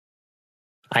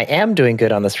 I am doing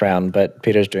good on this round, but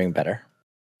Peter's doing better.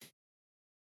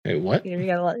 wait, what? You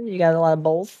got a lot of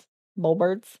bowl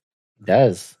birds. He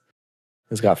does.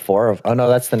 He's got 4 of. Oh no,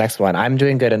 that's the next one. I'm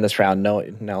doing good in this round. No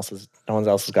one else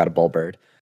has got a bull bird.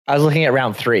 I was looking at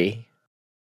round 3.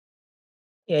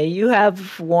 Yeah, you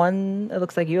have one. It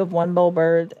looks like you have one bull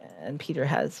bird, and Peter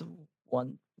has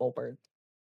one bull bird.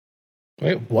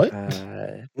 Wait, what?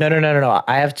 No.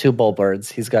 I have 2 bull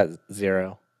birds. He's got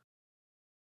 0.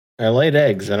 I laid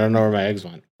eggs. I don't know where my eggs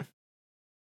went.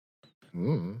 I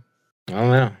don't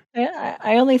know. Yeah,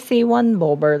 I only see one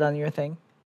bull bird on your thing.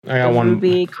 I got one.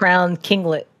 Ruby crown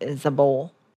kinglet is a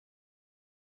bowl.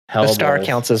 The star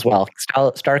counts as well.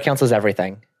 Star counts as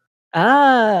everything.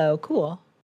 Oh, cool.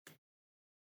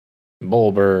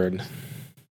 Bull bird.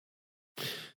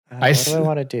 What do I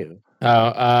want to do?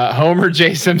 Homer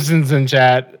J. Simpson's in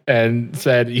chat and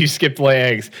said, "You skipped lay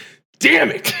eggs."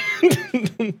 Damn it!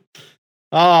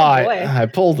 I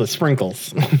pulled the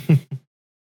sprinkles.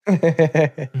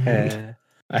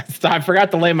 I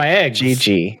forgot to lay my eggs.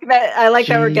 GG. I like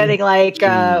that we're getting like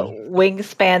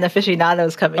wingspan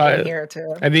aficionados coming in here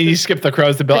too. And then you skipped the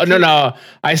crows to build. No,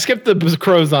 I skipped the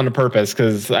crows on purpose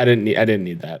because I didn't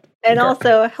need that. And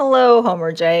also, hello,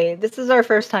 Homer J. This is our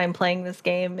first time playing this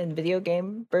game in video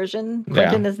game version.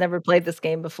 Quentin has never played this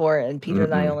game before, and Peter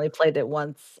and I only played it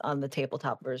once on the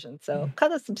tabletop version. So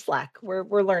cut us some slack. We're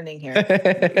learning here. I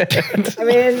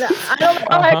mean, I don't know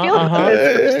how I feel about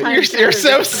this.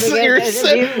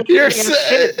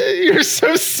 You're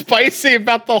so spicy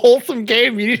about the wholesome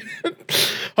game.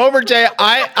 Homer J.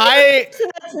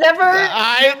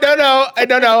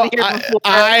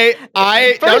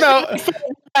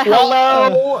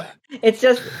 Hello. It's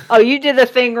just, you did a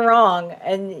thing wrong,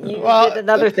 and you did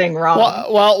another thing wrong.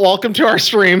 Well, welcome to our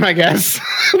stream, I guess.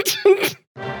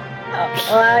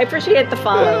 I appreciate the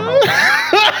follow.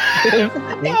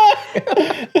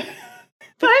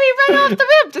 But I mean, right off the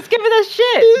rip, just give it a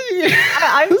shit.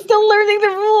 I'm still learning the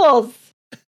rules.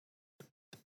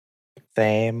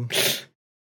 Same.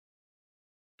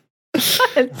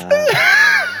 You're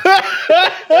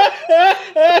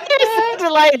so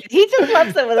delighted. He just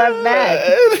loves it when I'm mad.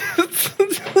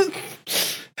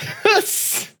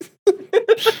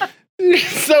 You're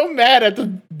so mad at the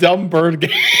dumb bird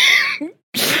game.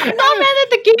 I'm not mad at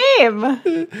the game.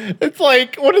 It's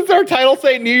like, what does our title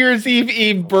say? New Year's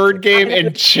Eve bird game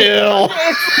and chill.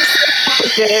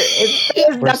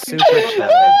 We're super chill.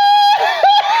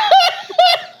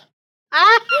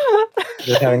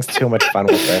 You're having too much fun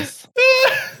with this.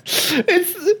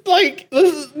 It's like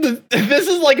this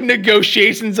is like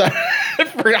negotiations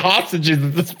for hostages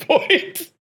at this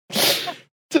point.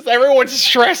 Just everyone's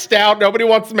stressed out. Nobody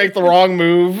wants to make the wrong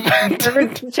move.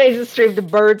 Change the stream to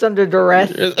birds under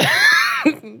duress.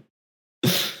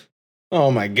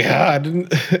 Oh my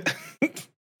god.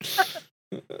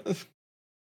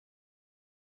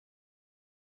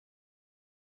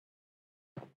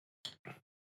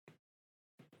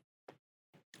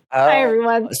 Hi,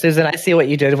 everyone. Susan, I see what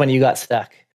you did when you got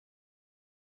stuck.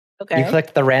 Okay. You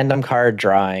clicked the random card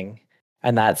drawing,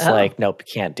 and that's like, nope,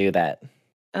 can't do that.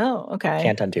 Oh, okay.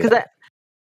 Can't undo that.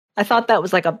 I thought that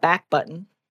was like a back button.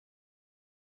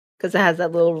 Because it has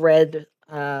that little red...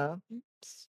 it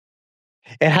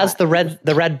has the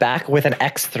red back with an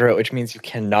X through it, which means you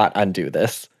cannot undo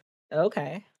this.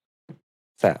 Okay.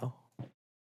 So,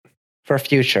 for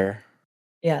future.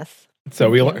 Yes. So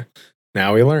we learned.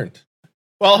 Now we learned.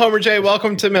 Well, Homer J,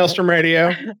 welcome to Maelstrom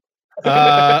Radio. We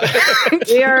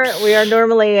are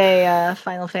normally a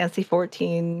Final Fantasy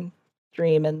 14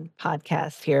 stream and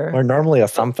podcast here. We're normally a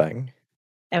something.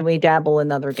 And we dabble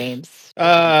in other games.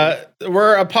 We're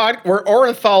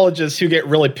ornithologists who get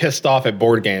really pissed off at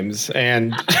board games,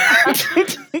 and trying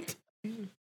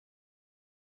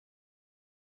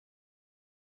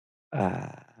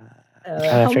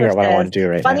to figure out what I want to do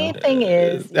right funny now. Funny thing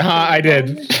is, I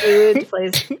did. Food,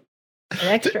 plays an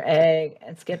extra egg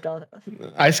and skipped all.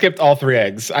 I skipped all 3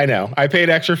 eggs. I know. I paid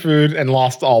extra food and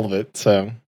lost all of it. So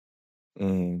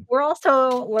we're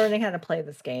also learning how to play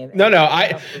this game. No.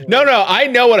 I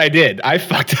know what I did. I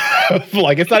fucked up.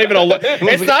 Like it's not even a.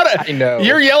 It's not. I know.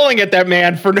 You're yelling at that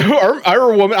man for no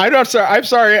or woman. I'm not sorry. I'm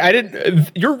sorry. I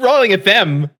didn't. You're yelling at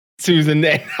them, Susan.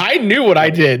 I knew what I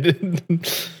did.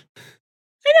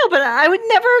 I know, but I would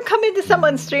never come into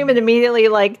someone's stream and immediately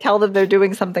like tell them they're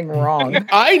doing something wrong.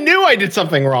 I knew I did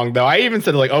something wrong, though. I even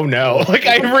said like, "Oh no!" Like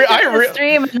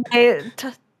stream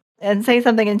and say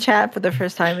something in chat for the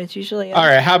first time. It's usually all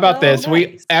right. How about this?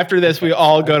 Nice. After this, we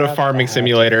all go to Farming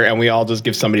Simulator and we all just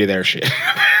give somebody their shit.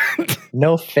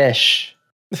 No fish.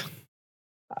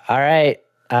 All right,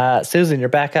 Susan, you're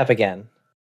back up again.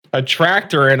 A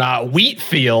tractor in a wheat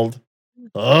field.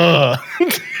 Ugh.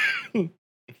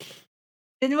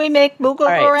 Didn't we make Moogle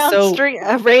go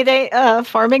around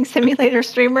Farming Simulator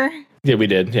streamer? Yeah, we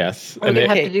did. Yes. Or we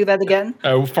have to do that again?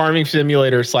 Farming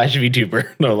Simulator /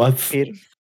 VTuber. No, let's.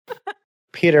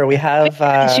 Peter, we have.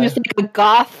 She was like a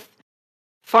goth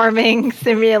Farming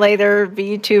Simulator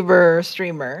VTuber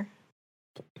streamer.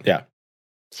 Yeah.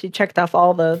 She checked off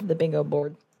all the bingo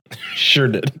board. Sure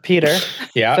did. Peter.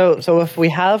 Yeah. So if we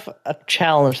have a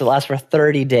challenge that lasts for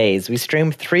 30 days, we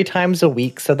stream 3 times a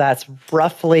week. So that's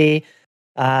roughly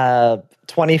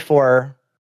 24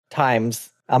 times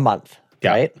a month,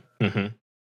 right? Mm-hmm.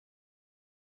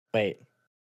 Wait.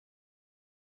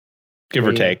 Give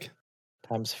or take.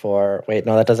 Times 4. Wait,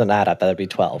 no, that doesn't add up. That'd be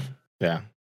 12. Yeah.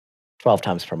 12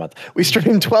 times per month. We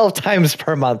stream 12 times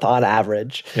per month on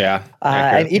average. Yeah.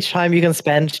 And each time you can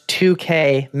spend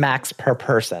 2K max per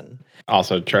person.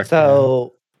 Also, true.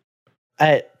 So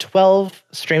at 12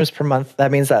 streams per month,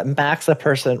 that means that max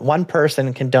one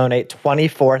person can donate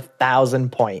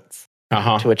 24,000 points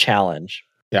to a challenge.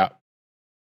 Yeah.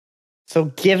 So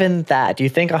given that, do you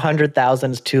think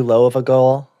 100,000 is too low of a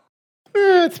goal?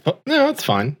 It's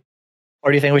fine.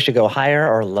 Or do you think we should go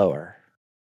higher or lower?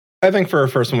 I think for our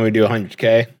first one, we do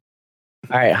 100K.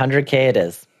 All right, 100K it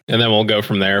is. And then we'll go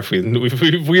from there. If we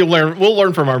learn, we'll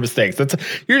learn from our mistakes. That's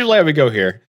usually how we go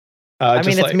here. I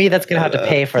mean, it's me that's going to have to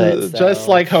pay for this. Just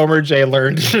like Homer J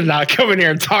learned to not come in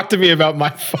here and talk to me about my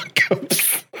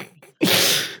fuck-ups.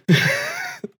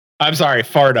 I'm sorry,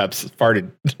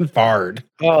 farted.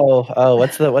 Oh,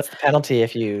 what's the penalty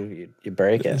if you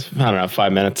break it? I don't know,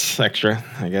 5 minutes extra,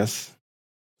 I guess.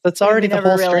 That's already the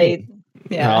whole stream.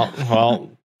 Yeah.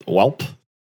 Well, welp.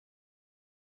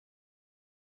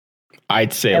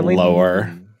 I'd say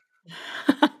lower.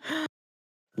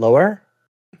 Lower?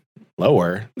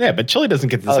 Lower? Yeah, but Chili doesn't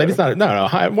get this. It's not. No,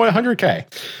 100K.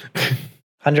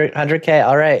 100K.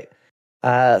 All right.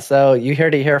 So you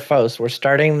heard it here first. We're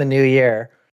starting the new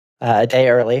year a day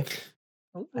early,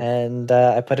 and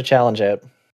I put a challenge out.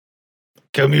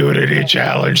 Community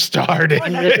challenge started.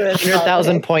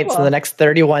 100,000 points in the next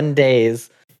 31 days,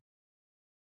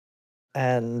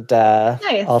 and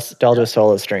nice. I'll do a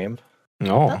solo stream.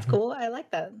 Oh, that's cool. I like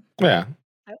that. Yeah.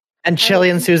 And Chili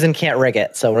and Susan can't rig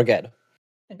it, so we're good.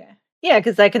 Okay. Yeah,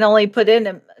 because I can only put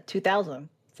in 2,000.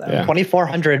 So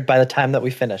 2,400 by the time that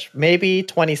we finish. Maybe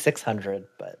 2,600,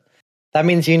 but that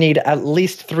means you need at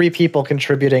least 3 people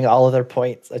contributing all of their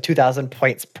points, 2,000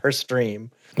 points per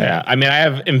stream. Yeah, I mean, I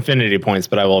have infinity points,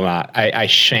 but I will not. I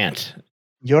shan't.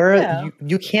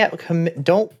 You can't commit.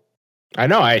 Don't. I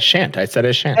know I shan't. I said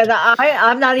I shan't. And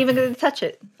I'm not even going to touch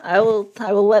it. I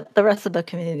will let the rest of the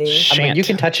community. I mean, you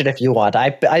can touch it if you want. I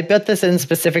bet this in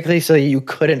specifically so you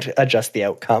couldn't adjust the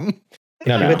outcome.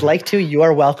 No, if you would like to, you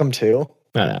are welcome to.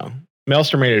 No.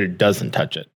 Maelstrom doesn't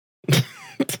touch it.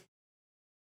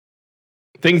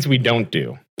 Things we don't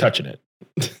do, touching it.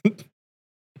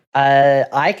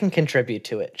 I can contribute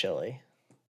to it, Chili.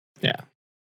 Yeah.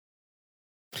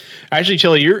 Actually,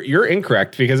 Chili, you're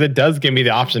incorrect because it does give me the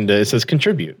option it says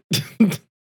contribute.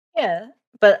 Yeah,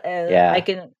 but I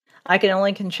can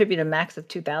only contribute a max of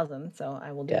 2,000, so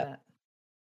I will do that.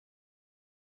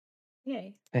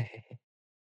 Yay.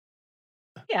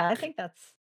 Yeah, I think that's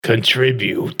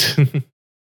contribute.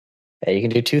 Yeah, you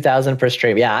can do 2,000 per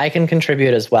stream. Yeah, I can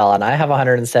contribute as well, and I have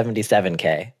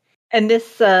 177K. And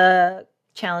this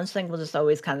challenge thing will just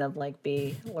always kind of like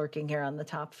be lurking here on the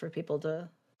top for people to.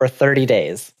 For 30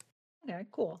 days. Okay,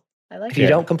 cool. I like. If you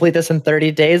don't complete this in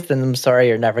 30 days, then I'm sorry,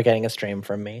 you're never getting a stream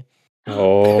from me.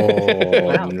 Oh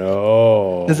wow.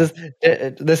 No! This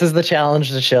is the challenge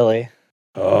to Chili.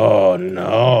 Oh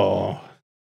no!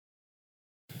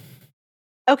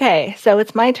 Okay, so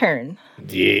it's my turn.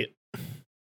 Yeah.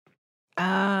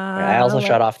 I also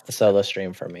shut off the solo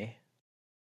stream for me.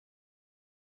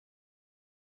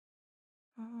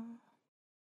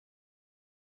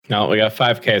 No, we got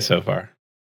 5K so far.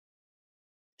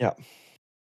 Yeah.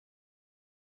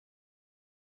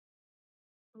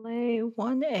 Lay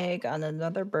 1 egg on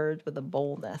another bird with a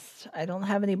bowl nest. I don't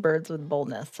have any birds with bowl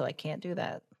nests, so I can't do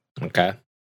that. Okay.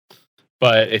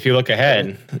 But if you look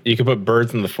ahead, you could put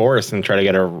birds in the forest and try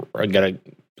to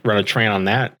run a train on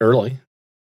that early.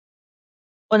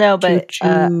 Well, no, but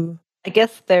I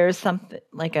guess there's something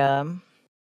like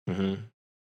Mm-hmm.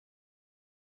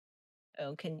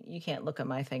 Oh, you can't look at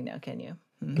my thing now, can you?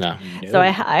 No. So I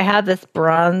have this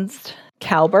bronzed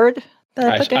cowbird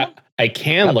that I put down. I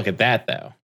can look at that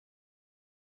though,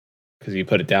 because you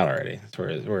put it down already.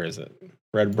 Where is it?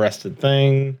 Red-breasted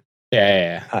thing.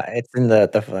 Yeah. It's in the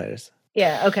photos.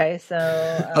 Yeah. Okay. So.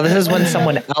 This is when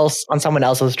someone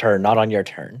else's turn, not on your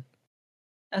turn.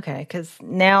 Okay, because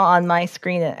now on my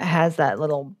screen it has that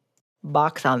little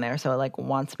box on there, so it like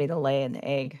wants me to lay an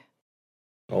egg.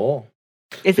 Oh.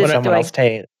 Is it Someone else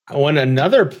when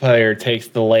another player takes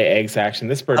the lay eggs action,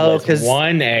 this bird lays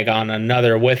one egg on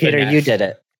another with Peter, a nest. you did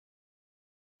it.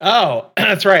 Oh,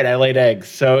 that's right. I laid eggs.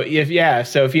 So if you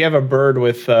have a bird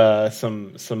with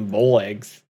some bowl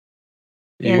eggs,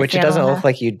 which it doesn't look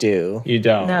like you do. You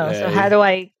don't. No. So how do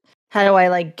I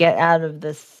like get out of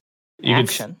this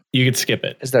action? You could skip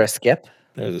it. Is there a skip?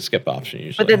 There's a skip option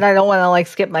usually. But then I don't want to like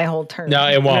skip my whole turn. No,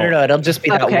 it won't. No. It'll just be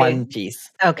that one piece.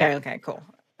 Okay. Okay. Cool.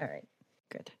 All right.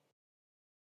 Good.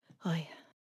 Oh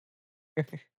yeah.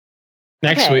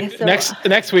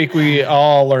 Next week we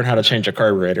all learn how to change a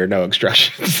carburetor. No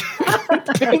instructions.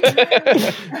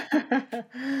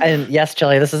 And yes,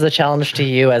 Chili, this is a challenge to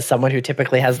you as someone who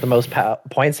typically has the most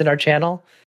points in our channel.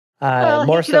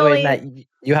 More so in that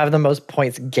you have the most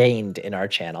points gained in our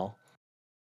channel.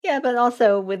 Yeah, but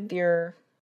also with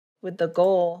the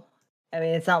goal, I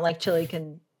mean, it's not like Chili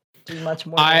can do much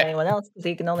more than anyone else because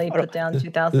he can only put down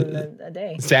 2,000 a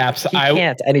day. Zaps, he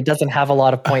can't, and he doesn't have a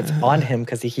lot of points on him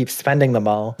because he keeps spending them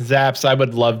all. Zaps, I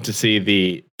would love to see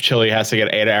the Chili has to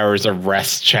get 8 hours of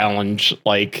rest challenge,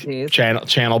 like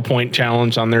channel point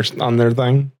challenge on their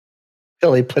thing.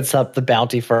 Chili puts up the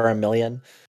bounty for 1 million.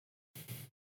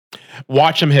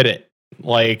 Watch him hit it.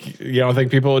 Like, you don't think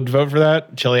people would vote for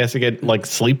that? Chili has to get like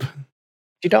sleep.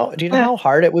 Do you know how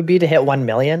hard it would be to hit 1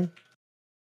 million?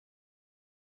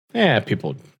 Yeah,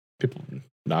 people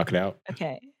knock it out.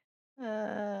 Okay.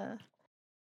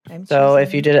 So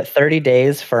if you did it 30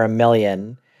 days for 1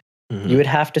 million, you would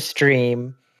have to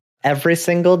stream every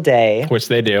single day, which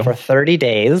they do, for 30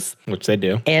 days, which they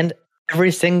do, and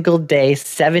every single day,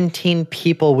 17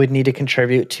 people would need to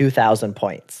contribute 2,000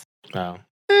 points. Oh,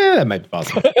 that might be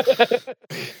possible.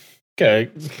 Okay.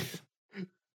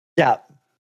 Yeah.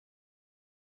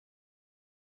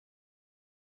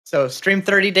 So stream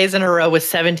 30 days in a row with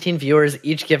 17 viewers,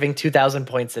 each giving 2,000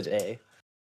 points a day.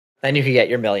 Then you can get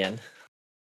your 1 million.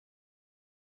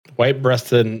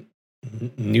 White-breasted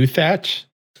new thatch.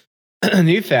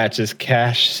 New thatch is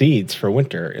cache seeds for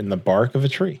winter in the bark of a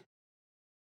tree.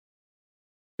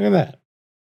 Look at that.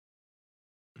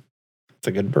 It's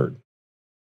a good bird.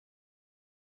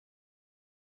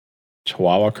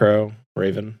 Chihuahua crow,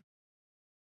 raven.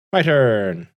 My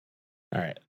turn. All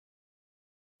right.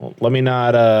 Well, let me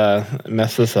not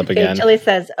mess this up again. Chili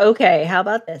says, okay, how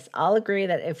about this? I'll agree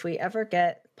that if we ever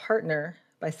get partner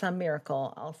by some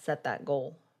miracle, I'll set that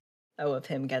goal. Of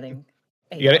him getting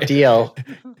a deal.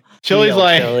 Chili's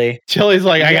like,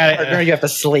 I got it. You have to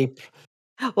sleep.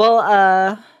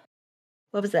 Well,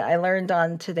 what was it? I learned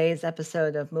on today's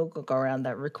episode of Moogle Go Round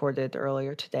that recorded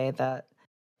earlier today that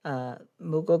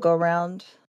Moogle Go Round,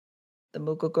 the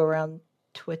Moogle Go Round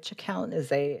Twitch account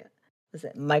is it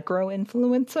micro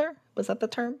influencer? Was that the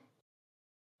term?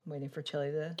 I'm waiting for Chili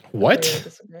to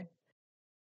disagree.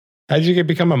 How did you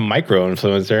become a micro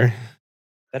influencer?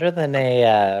 Better than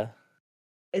a.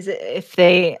 Is it if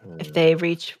they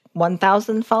reach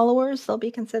 1,000 followers, they'll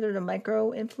be considered a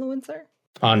micro influencer?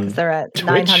 Because they're at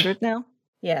Twitch? 900 now.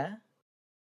 Yeah.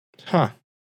 Huh.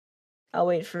 I'll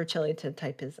wait for Chili to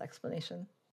type his explanation.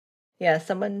 Yeah,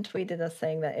 someone tweeted us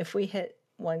saying that if we hit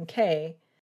 1K,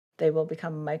 they will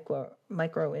become micro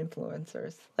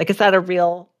influencers. Like, is that a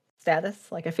real status?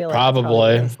 Like, I feel like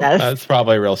probably that's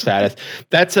probably a real status.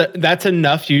 That's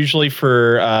enough usually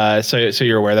for so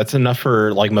you're aware that's enough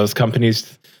for like most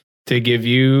companies to give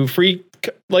you free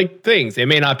like things. It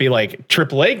may not be like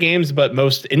AAA games, but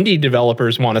most indie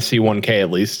developers want to see 1K at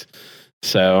least.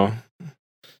 So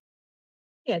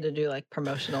yeah, to do like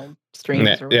promotional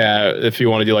streams. Yeah, if you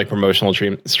want to do like promotional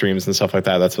streams and stuff like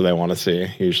that, that's what they want to see.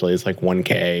 Usually it's like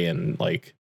 1K and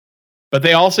like. But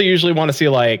they also usually want to see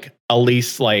like at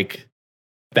least like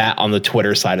that on the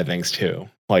Twitter side of things too.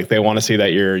 Like they want to see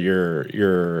that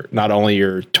your not only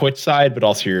your Twitch side but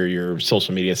also your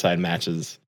social media side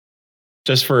matches.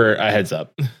 Just for a heads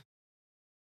up.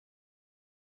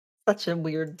 Such a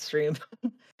weird stream.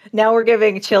 Now we're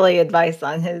giving Chili advice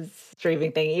on his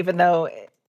streaming thing, even though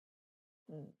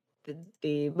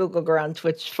the Moogle Go Round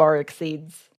Twitch far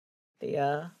exceeds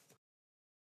the.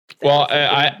 Well,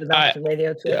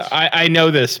 I know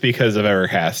this because of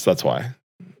Evercast. That's why.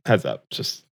 Heads up.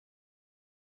 Just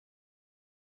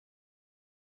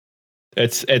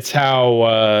it's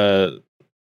how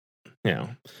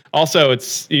Also,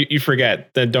 it's you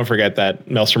forget that. Don't forget that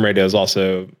Maelstrom Radio has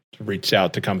also reached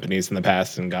out to companies in the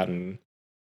past and gotten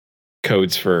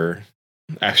codes for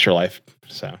Extra Life.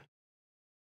 So,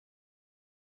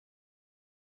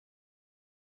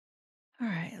 all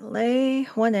right, lay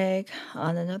 1 egg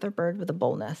on another bird with a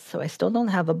bowl nest. So I still don't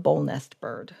have a bowl nest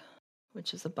bird,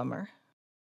 which is a bummer.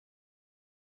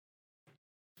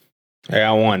 I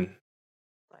got one.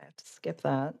 I have to skip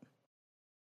that.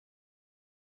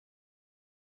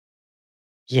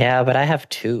 Yeah, but I have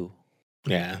 2.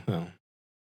 Yeah. Well.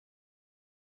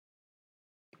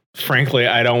 Frankly,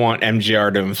 I don't want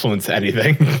MGR to influence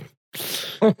anything.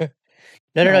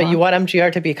 No. You want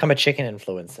MGR to become a chicken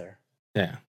influencer.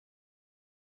 Yeah.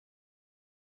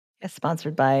 It's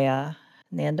sponsored by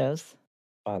Nando's.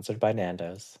 Sponsored by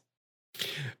Nando's.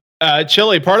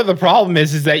 Chili, part of the problem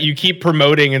is that you keep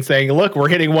promoting and saying, "Look, we're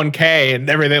hitting 1K and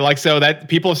everything," like so that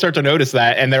people start to notice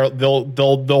that, and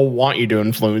they'll want you to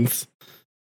influence.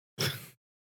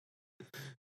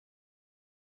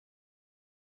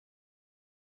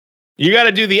 You got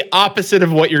to do the opposite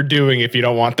of what you're doing if you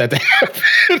don't want that to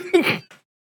happen.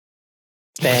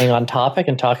 Staying on topic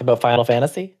and talk about Final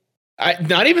Fantasy?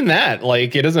 Not even that.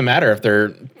 Like, it doesn't matter if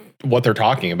they're what they're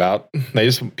talking about.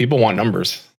 People want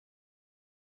numbers.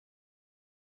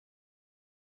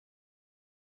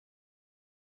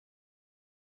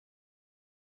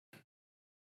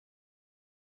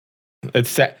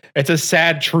 It's a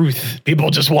sad truth. People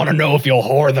just want to know if you'll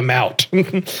whore them out.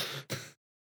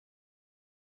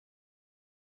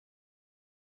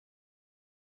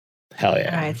 Hell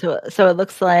yeah. All right, so it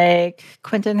looks like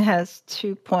Quentin has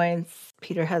 2 points,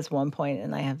 Peter has 1 point,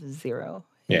 and I have 0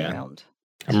 in round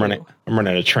I'm 2.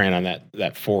 running a train on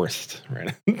that forest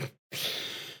right now.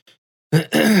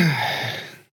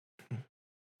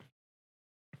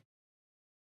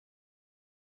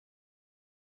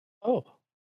 Oh.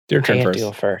 Your turn first.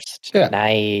 Go first. Yeah.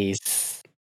 Nice.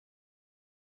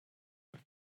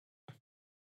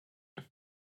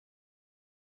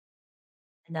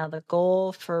 Now the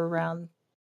goal for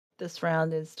this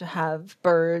round is to have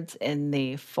birds in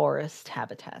the forest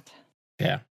habitat.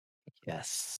 Yeah.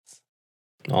 Yes.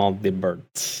 All the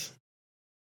birds.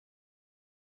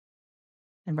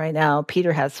 And right now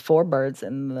Peter has 4 birds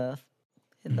in the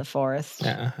forest.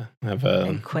 Yeah. I have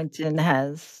and Quentin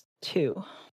has 2.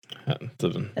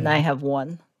 And I have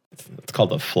 1. It's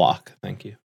called a flock. Thank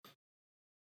you.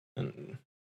 And,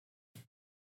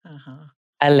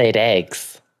 I laid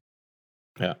eggs.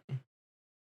 Yeah.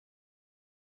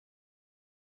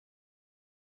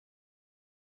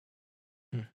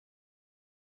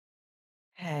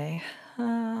 Okay.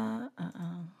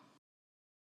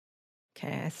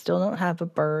 Okay, I still don't have a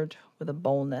bird with a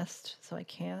bowl nest, so I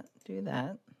can't do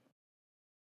that.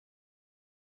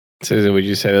 Susan, would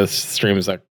you say this stream is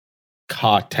a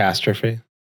catastrophe?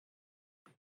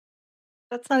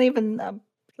 That's not even.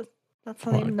 That's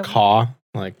not even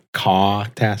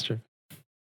catastrophe.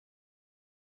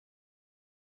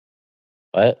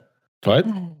 What? What?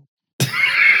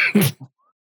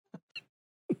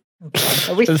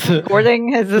 Are we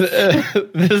recording?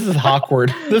 This is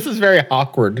awkward. This is very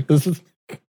awkward.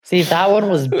 See, that one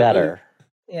was better.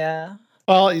 Yeah.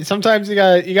 Well, sometimes you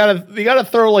gotta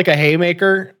throw like a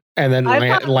haymaker and then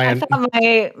land. I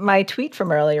thought my tweet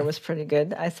from earlier was pretty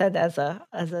good. I said as a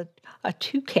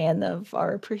toucan of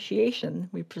our appreciation,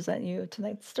 we present you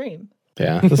tonight's stream.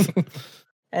 Yeah.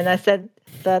 And I said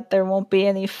that there won't be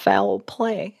any foul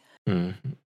play. The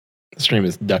stream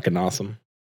is ducking awesome.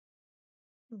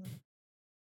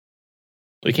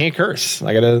 We can't curse.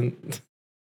 I gotta.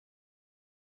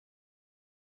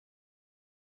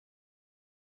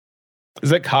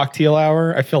 Is it cocktail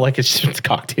hour? I feel like it's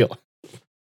cocktail.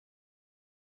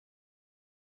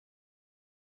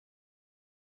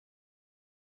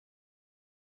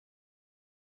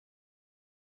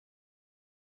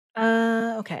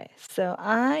 Okay, so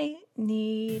I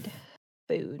need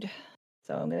food.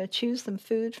 So I'm going to choose some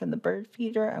food from the bird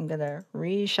feeder. I'm going to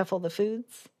reshuffle the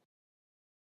foods.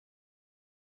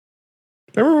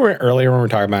 Remember earlier when we were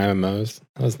talking about MMOs?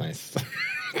 That was nice.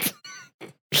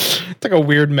 Took a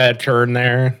weird meta turn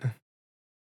there.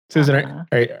 Susan,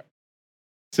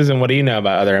 Susan, what do you know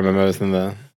about other MMOs in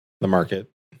the market?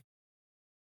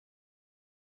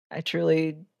 I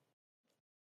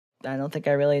don't think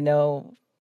I really know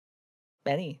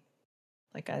any.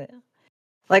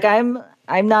 I'm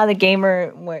not a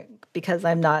gamer because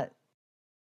I'm not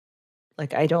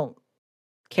I don't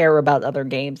care about other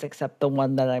games except the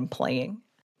one that I'm playing,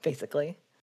 basically.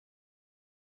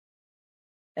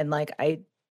 And I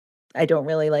don't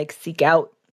really seek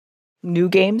out new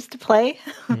games to play.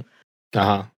 Do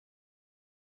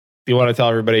you want to tell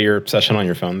everybody your obsession on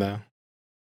your phone though?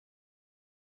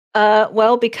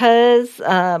 Well, because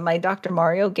my Dr.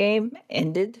 Mario game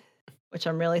ended, which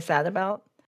I'm really sad about.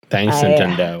 Thanks,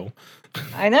 Nintendo.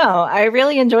 I know. I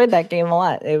really enjoyed that game a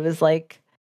lot. It was like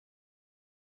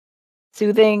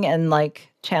soothing and like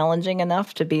challenging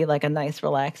enough to be like a nice,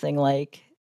 relaxing, like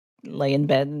lay in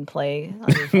bed and play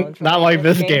on your phone. Not like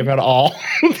this game at all.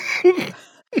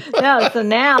 No, so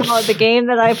now the game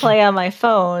that I play on my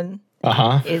phone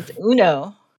is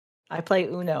Uno. I play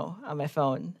Uno on my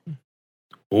phone.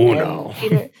 Uno.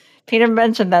 Peter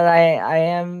mentioned that I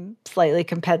am slightly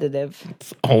competitive.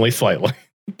 It's only slightly.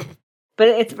 But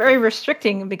it's very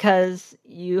restricting because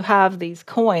you have these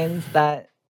coins that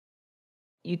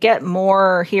you get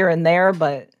more here and there,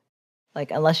 but like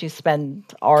unless you spend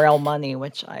RL money,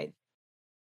 which I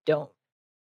don't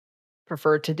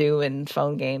prefer to do in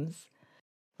phone games,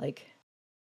 like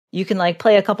you can like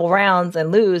play a couple rounds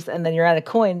and lose, and then you're out of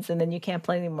coins, and then you can't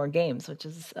play any more games, which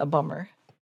is a bummer.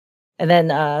 And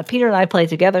then Peter and I play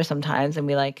together sometimes, and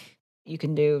we like you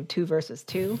can do 2 versus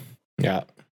 2. Yeah.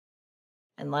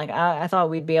 And like I thought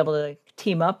we'd be able to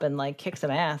team up and like kick some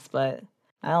ass, but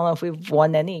I don't know if we've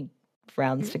won any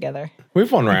rounds together.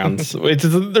 We've won rounds.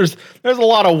 There's a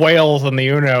lot of whales in the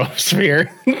Uno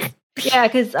sphere. Yeah,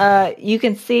 because you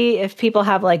can see if people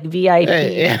have like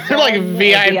VIP, like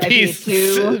VIP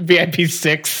 2, VIP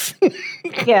 6.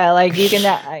 Yeah, like you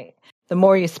can. The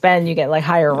more you spend, you get like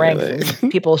higher ranks. And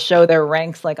people show their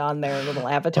ranks like on their little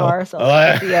avatar. So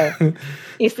like,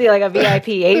 you see like a VIP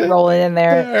 8 rolling in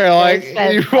there. Like,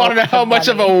 you want to know how much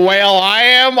of a whale I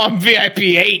am? I'm VIP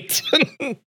 8.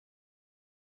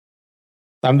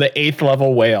 I'm the 8th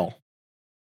level whale.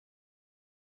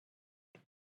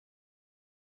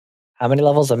 How many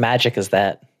levels of magic is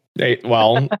that? 8.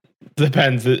 Well,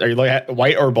 depends. Are you like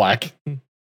white or black?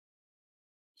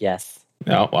 Yes.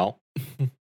 Oh, well.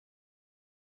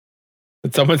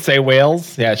 Did someone say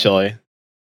whales? Yeah, Chili.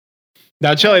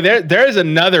 Now, Chili, there's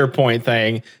another point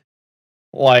thing.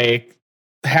 Like,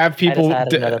 have people I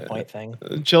just add another point thing.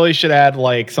 Chili should add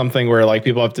like something where like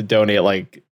people have to donate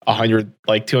like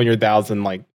 200,000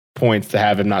 like points to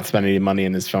have him not spend any money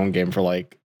in his phone game for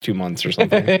like 2 months or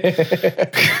something.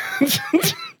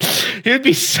 He'd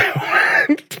be so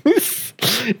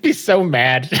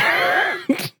mad.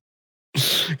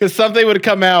 Because something would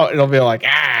come out and it'll be like,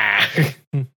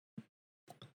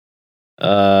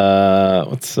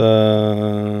 what's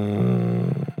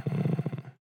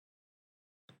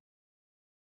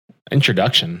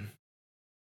introduction?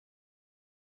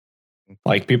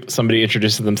 Like somebody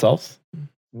introduces themselves?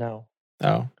 No.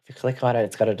 Oh. If you click on it,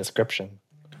 it's got a description.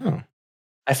 Oh.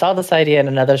 I saw this idea in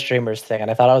another streamer's thing, and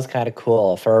I thought it was kind of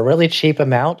cool. For a really cheap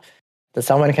amount, that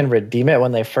someone can redeem it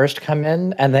when they first come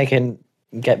in, and they can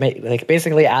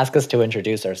basically ask us to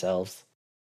introduce ourselves.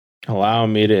 Allow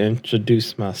me to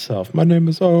introduce myself. My name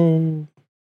is O.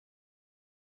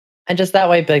 And just that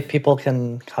way, like, people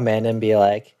can come in and be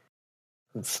like,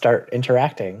 start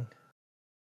interacting.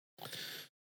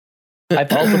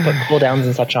 I've also put cooldowns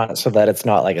and such on it so that it's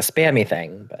not like a spammy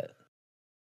thing, but.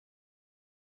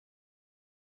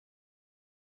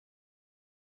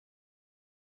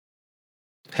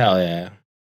 Hell yeah.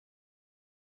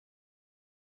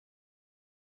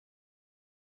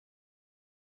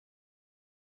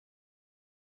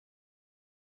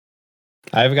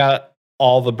 I've got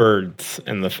all the birds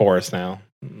in the forest now.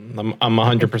 I'm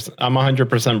 100%. I'm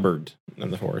 100% bird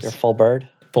in the forest. You're full bird.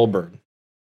 Full bird.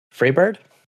 Free bird.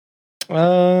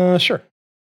 Sure.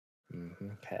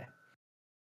 Okay.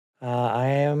 I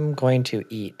am going to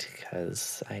eat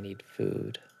because I need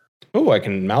food. Oh, I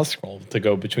can mouse scroll to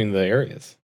go between the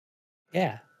areas.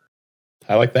 Yeah.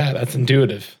 I like that. That's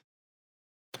intuitive.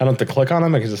 I don't have to click on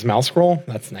them. I can just mouse scroll.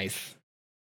 That's nice.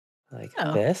 Like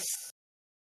this.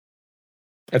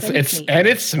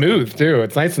 It's smooth too.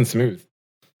 It's nice and smooth.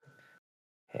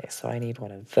 Okay, so I need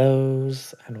one of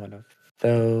those and one of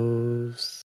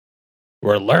those.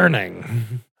 We're learning.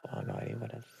 Oh no, I need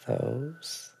one of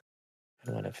those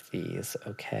and one of these.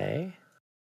 Okay.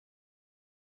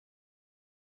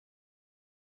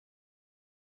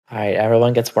 All right,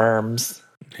 everyone gets worms.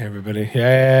 Everybody,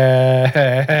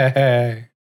 yay!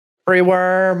 Free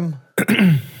worm.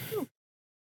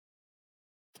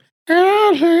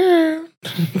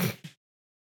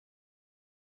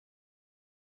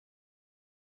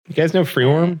 You guys know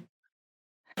Freeworm?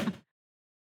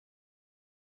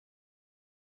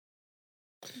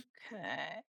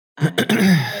 Okay. Put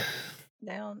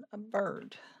down a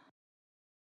bird.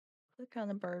 Click on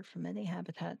a bird from any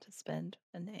habitat to spend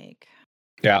an egg.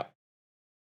 Yeah.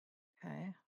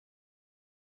 Okay.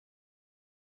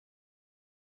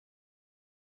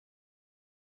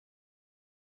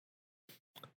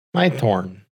 My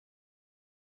turn.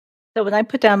 So when I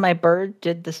put down my bird,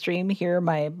 did the stream hear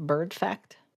my bird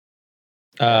fact?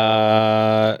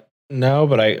 No,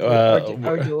 but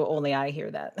or do only I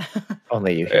hear that?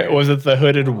 Only you hear. Was it the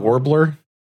hooded warbler?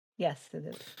 Yes, it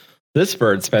is. This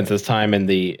bird spends his time in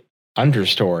the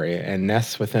understory and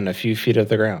nests within a few feet of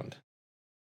the ground.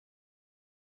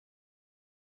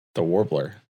 The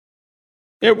warbler.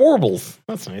 It warbles.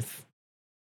 That's nice.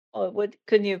 Oh,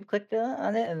 couldn't you have clicked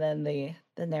on it and then the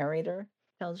narrator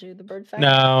tells you the bird fact?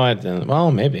 No, I didn't.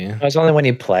 Well, maybe. It's only when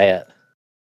you play it.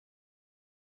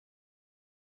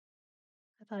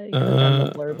 I thought you clicked on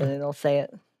the blurb and it'll say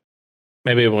it.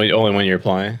 Maybe only when you're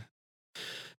playing.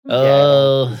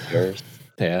 Yeah.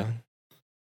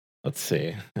 Let's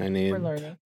see. We're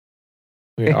learning.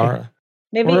 We are.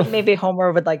 Maybe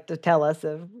Homer would like to tell us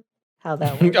of how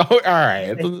that works. All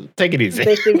right. Take it easy.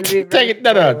 Take it easy. Take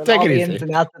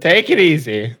it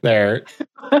easy there.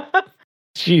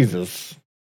 Jesus.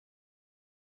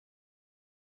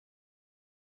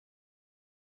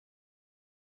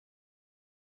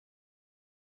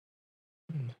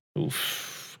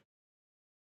 Oof.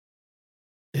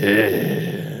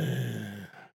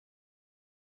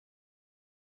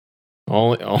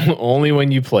 Only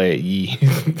when you play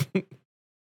it.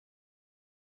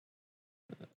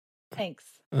 Thanks.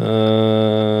 No.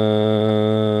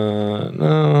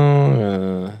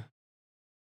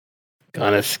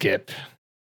 Gonna skip.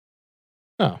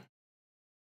 Oh.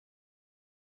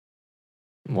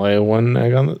 Lay one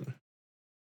egg on the.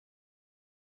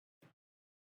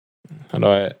 How do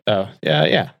I? Oh,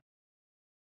 yeah.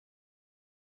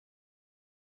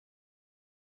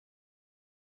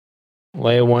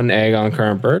 Lay one egg on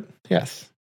current bird? Yes.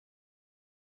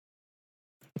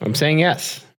 I'm saying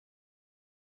yes.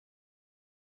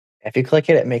 If you click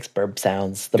it, it makes burp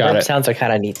sounds. The burp sounds are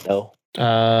kind of neat, though.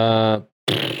 I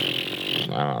don't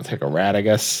know. Take a rat, I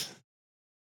guess.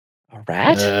 A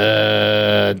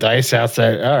rat? Dice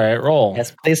outside. All right, roll.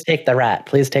 Yes, please take the rat.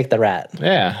 Please take the rat.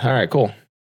 Yeah. All right, cool.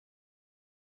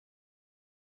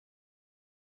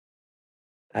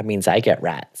 That means I get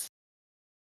rats.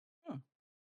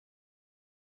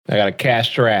 I got a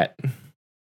cast rat.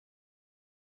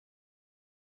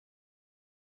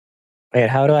 Wait,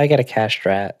 how do I get a cast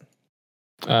rat?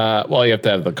 Well, you have to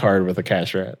have the card with a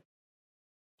cast rat.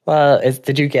 Well,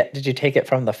 did you take it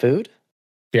from the food?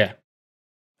 Yeah.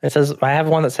 It says, I have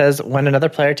one that says, when another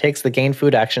player takes the gain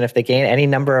food action, if they gain any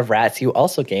number of rats, you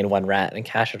also gain one rat and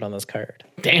cash it on this card.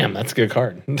 Damn, that's a good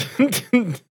card.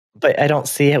 But I don't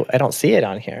see it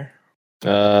on here.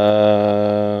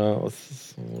 Where's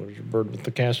your bird with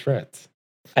the cast rats?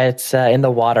 It's in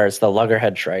the water. It's the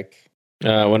loggerhead shrike.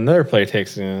 When another player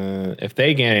takes, if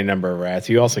they gain a number of rats,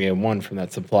 you also gain one from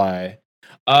that supply.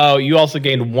 Oh, you also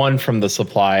gain one from the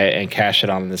supply and cash it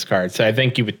on this card. So I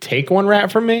think you would take one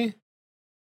rat from me.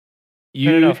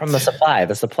 No, from the supply.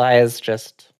 The supply is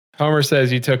just. Homer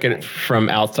says you took it from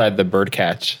outside the bird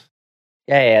catch.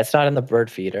 Yeah, it's not in the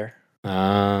bird feeder.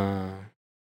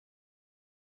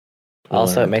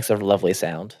 Also, it makes a lovely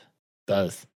sound. It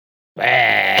does.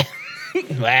 Wah.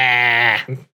 Wah.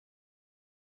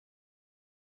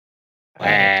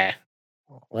 Wah.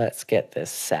 Let's get this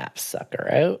sap sucker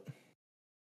out.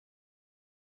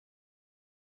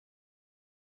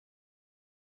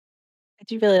 I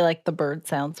do really like the bird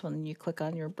sounds when you click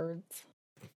on your birds.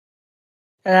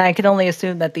 And I can only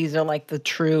assume that these are like the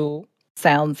true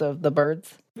sounds of the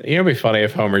birds. You know, it'd be funny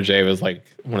if Homer J was like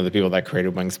one of the people that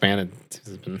created Wingspan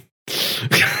and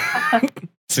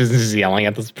Susan's yelling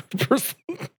at this person.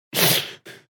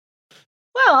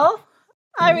 Well,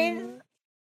 I mean,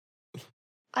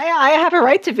 I have a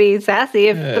right to be sassy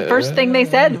if the first thing they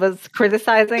said was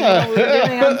criticizing what we were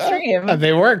doing on stream.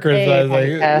 They weren't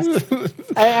criticizing.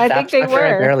 I think they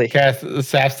were.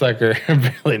 Sapsucker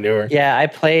barely knew her. Yeah, I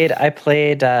played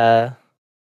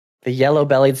the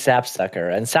yellow-bellied sapsucker,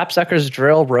 and sapsuckers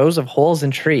drill rows of holes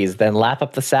in trees, then lap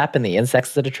up the sap and the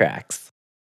insects it attracts.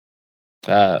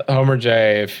 Homer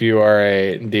J, if you are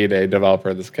indeed a developer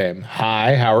of this game,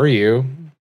 hi, how are you?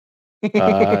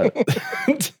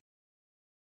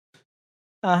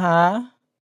 Uh-huh.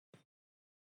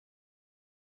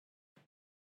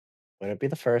 Would it be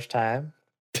the first time?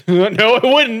 No, it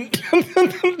wouldn't.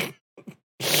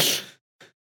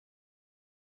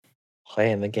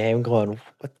 Playing the game going,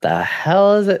 what the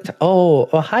hell is it? Oh,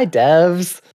 hi,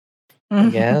 devs.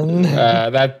 Again.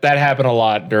 That happened a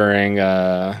lot during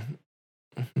that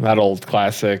old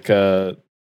classic Chicken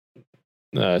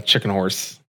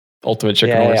Horse. Ultimate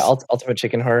Chicken Horse. Yeah, Ultimate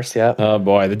Chicken Horse, yeah. Oh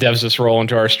boy, the devs just roll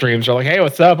into our streams. They're like, "Hey,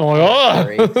 what's up?" I'm like, "Oh,"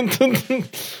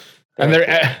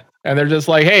 and they're just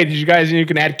like, "Hey, you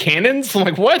can add cannons?" I'm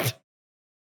like, "What?"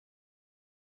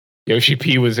 Yoshi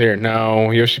P was here.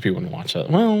 No, Yoshi P wouldn't watch it.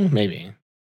 Well, maybe.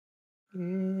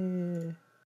 And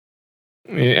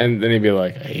then he'd be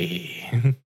like,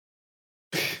 hey.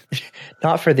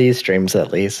 Not for these streams,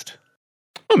 at least.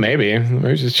 Well, maybe. Maybe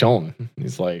he's just chilling.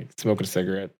 He's like smoking a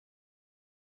cigarette.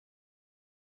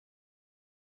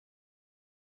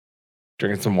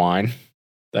 Drinking some wine.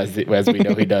 As we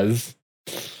know he does.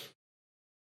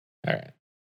 All right.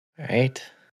 All right.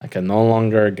 I can no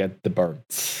longer get the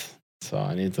birds. So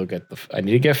I need to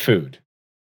get food.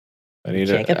 You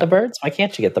can't get the birds? Why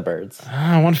can't you get the birds?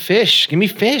 I want fish. Give me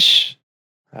fish.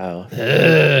 Oh.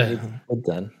 Well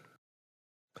done.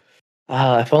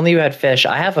 If only you had fish.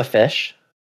 I have a fish.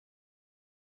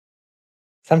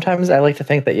 Sometimes I like to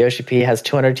think that Yoshi P has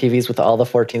 200 TVs with all the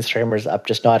 14 streamers up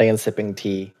just nodding and sipping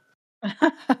tea.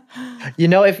 You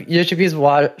know, if Yoshi P is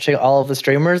watching all of the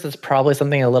streamers, it's probably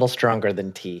something a little stronger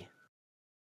than tea.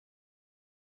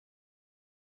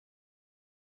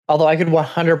 Although I could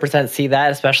 100% see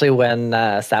that, especially when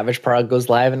Savage Prague goes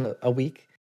live in a week.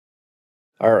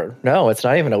 Or no, it's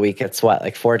not even a week. It's what,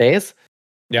 like 4 days?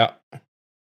 Yeah.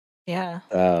 Yeah.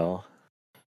 Oh.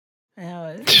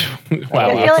 I Wow.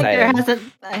 feel like there hasn't.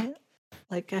 I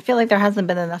feel like there hasn't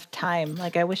been enough time.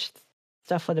 Like I wish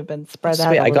stuff would have been spread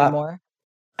out a little more.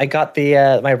 I got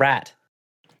the my rat.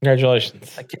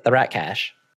 Congratulations. I get the rat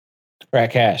cash.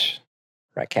 Rat cash.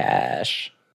 Rat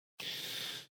cash.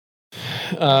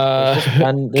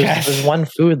 There's one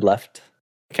food left.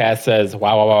 Cass says,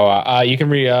 wow. You can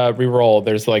re-roll.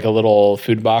 There's like a little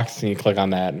food box, and you click on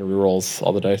that, and it re-rolls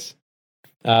all the dice.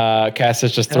 Cass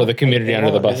says, just throw the community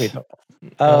under the bus.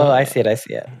 Oh, I see it.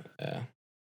 Yeah.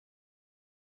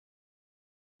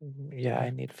 Yeah,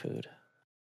 I need food.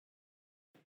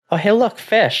 Oh, hey, look,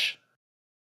 fish.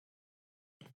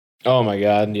 Oh my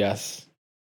God, yes.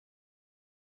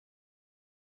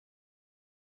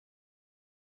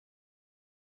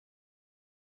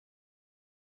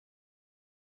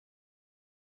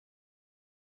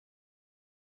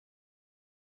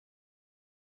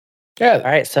 Yeah. All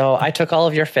right, so I took all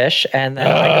of your fish, and then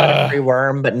I got a free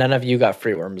worm, but none of you got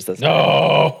free worms this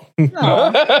time. No.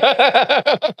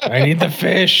 I need the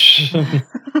fish.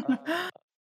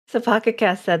 So Pocket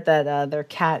Cast said that their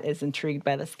cat is intrigued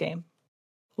by this game.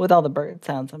 With all the bird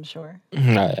sounds, I'm sure. Oh,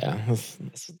 yeah.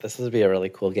 This would be a really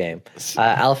cool game.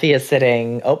 Alfie is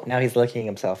sitting... Oh, now he's licking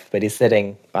himself, but he's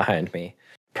sitting behind me.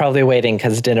 Probably waiting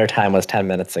because dinner time was 10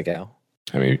 minutes ago.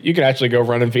 I mean, you could actually go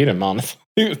run and feed him, honestly.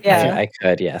 Yeah, I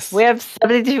could, yes. We have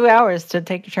 72 hours to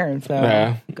take your turn, so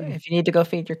yeah. If you need to go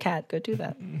feed your cat, go do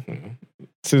that.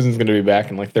 Susan's going to be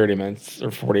back in like 30 minutes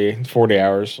or 40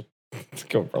 hours. Let's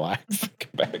go relax.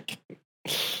 Come back.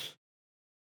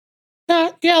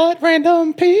 Not yell at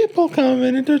random people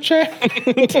coming into chat.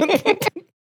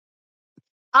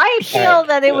 I feel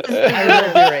that it was... I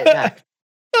will be right back.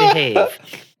 Behave.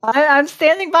 I'm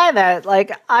standing by that.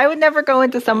 Like, I would never go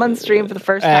into someone's stream for the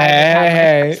first time.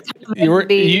 Hey,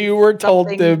 you were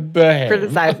told to behave.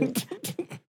 Criticizing.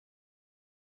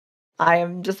 I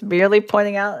am just merely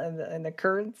pointing out an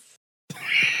occurrence.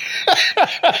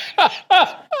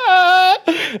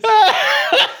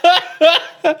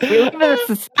 We live in a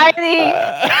society.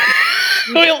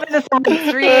 We live in a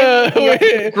stream.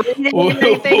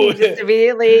 Just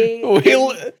immediately.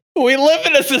 We live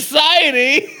in a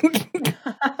society.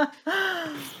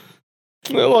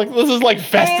 Look, this is like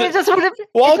festive.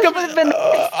 Welcome.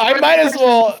 I might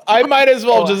as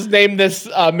well just name this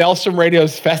Maelstrom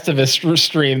Radio's Festivus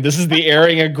stream. This is the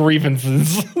airing of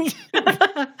grievances.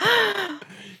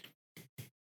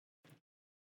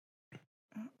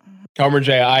 Homer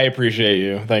J, I appreciate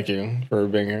you. Thank you for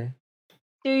being here.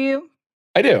 Do you?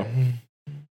 I do.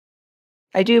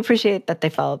 I do appreciate that they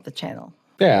followed the channel.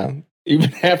 Yeah,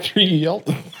 even after you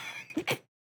yelled.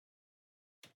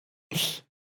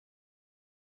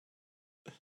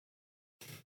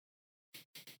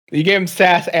 You gave them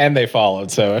sass and they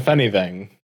followed, so if anything.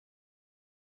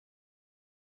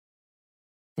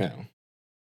 Yeah.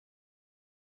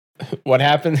 What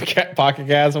happened to Pocket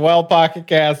Cast? Well, Pocket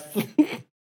Cast,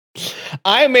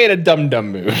 I made a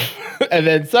dum-dum move, and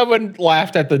then someone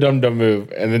laughed at the dum-dum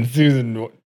move, and then Susan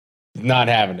not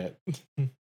having it.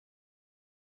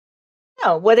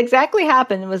 No, what exactly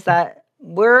happened was that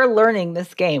we're learning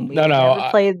this game.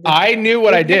 I knew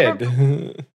what I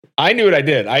did. I knew what I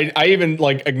did. I even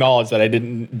like acknowledged that I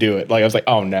didn't do it. Like I was like,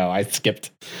 oh no, I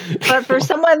skipped. But for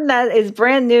someone that is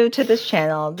brand new to this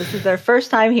channel, this is their first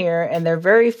time here, and their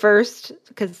very first,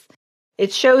 because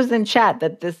it shows in chat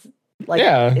that this,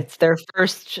 it's their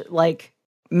first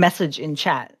message in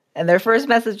chat, and their first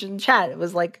message in chat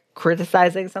was like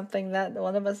criticizing something that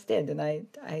one of us did, and I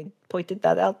pointed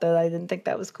that out that I didn't think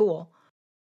that was cool.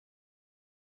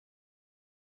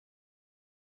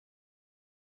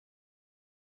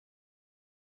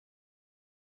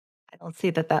 don't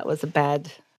see that was a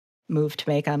bad move to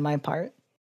make on my part.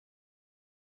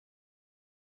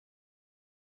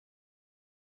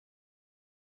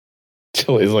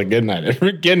 Chili's like, good night.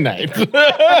 Good night. Thanks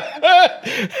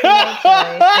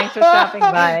for stopping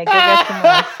by. Go get some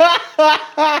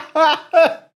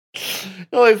rest.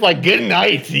 Chili's like, good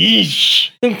night.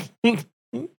 Yeesh. It's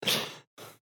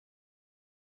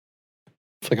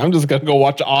like, I'm just going to go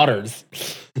watch otters.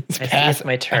 It's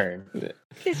my turn.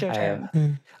 It's your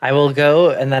turn. I will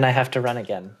go, and then I have to run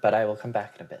again, but I will come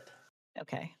back in a bit.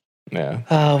 Okay.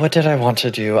 Yeah. What did I want to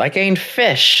do? I gained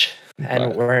fish,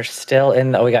 and we're still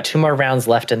in. We got 2 more rounds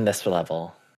left in this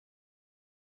level.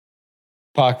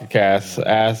 Pocket Cast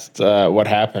asked what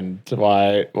happened,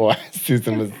 why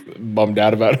Susan was bummed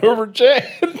out about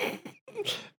Overjay.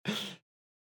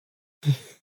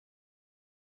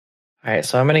 All right,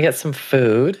 so I'm gonna get some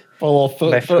food.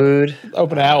 My food.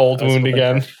 Open an old wound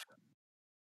again.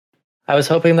 I was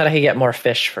hoping that I could get more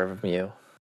fish from you.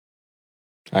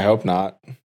 I hope not.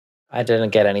 I didn't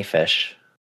get any fish.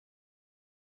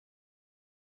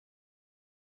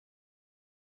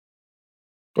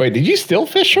 Wait, did you steal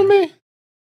fish from me?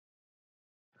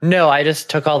 No, I just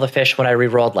took all the fish when I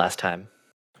re-rolled last time.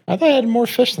 I thought I had more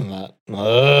fish than that.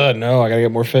 No, I gotta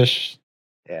get more fish.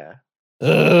 Yeah.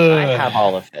 I have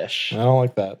all the fish. I don't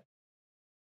like that.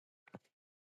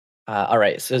 All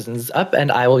right, Susan's up,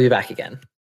 and I will be back again.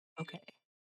 Okay.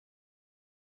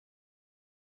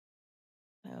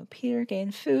 Peter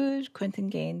gained food. Quentin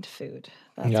gained food.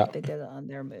 That's what they did on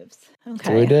their moves. Okay.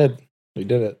 So we did. We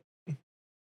did it.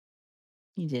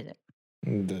 You did it.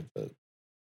 We did it.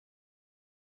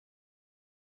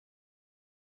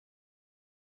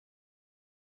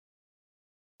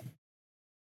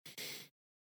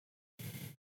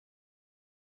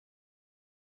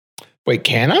 Wait,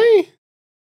 can I?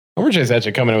 Overjay's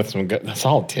actually coming in with some good,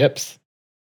 solid tips.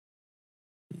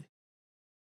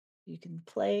 You can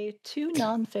play 2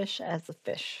 non-fish as a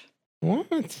fish.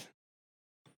 What?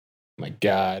 My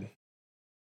God.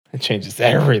 That changes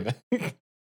everything.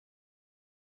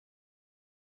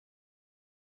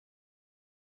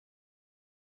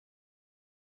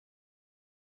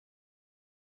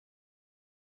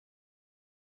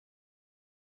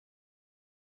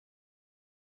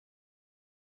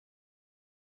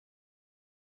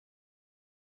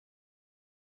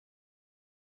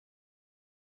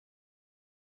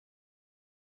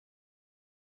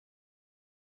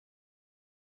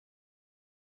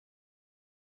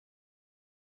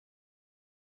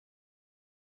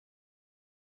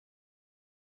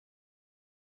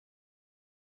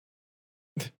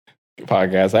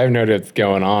 Podcast. I have no idea what's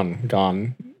going on.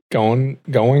 Going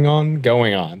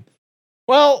on.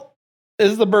 Well,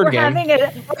 this is the bird game.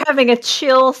 We're having a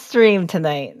chill stream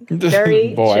tonight.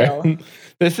 Very chill.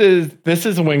 This is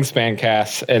Wingspan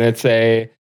Cast, and it's a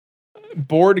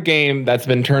board game that's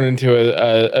been turned into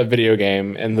a video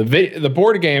game. And the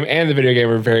board game and the video game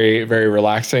are very, very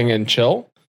relaxing and chill.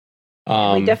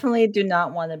 We definitely do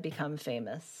not want to become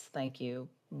famous. Thank you,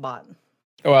 bot.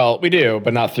 Well, we do,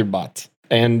 but not through bots.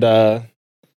 And we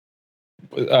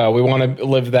want to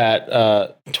live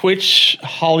that Twitch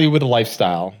Hollywood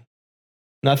lifestyle.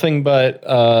 Nothing but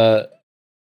I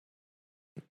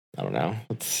don't know.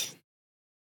 What's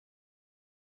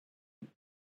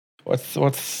I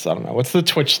don't know. What's the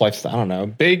Twitch lifestyle? I don't know.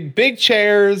 Big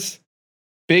chairs,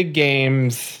 big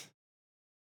games,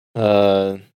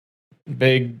 big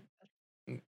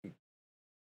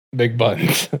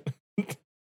buttons.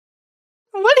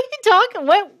 What are you talking?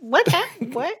 What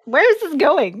happened? Where is this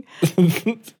going?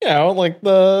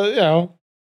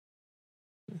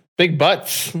 Big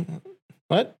butts.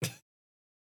 What?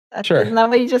 Sure. Isn't that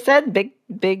what you just said?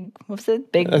 Big. What's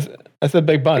it? Big. I said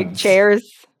big buns. Big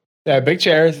chairs. Yeah, big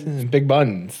chairs and big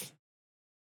buns.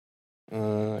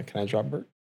 Can I drop bird?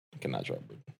 I cannot drop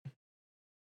bird.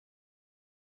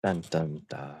 Dun dun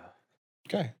dun.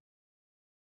 Okay.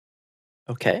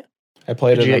 Okay. I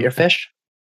played. Did you get your fish?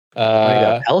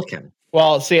 Pelican.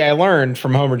 Well, see, I learned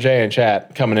from Homer J in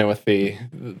chat coming in with the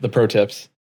pro tips.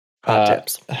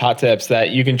 Hot tips that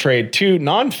you can trade 2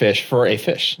 non-fish for a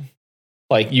fish.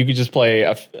 Like you could just play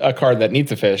a card that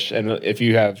needs a fish, and if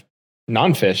you have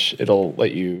non-fish, it'll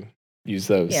let you use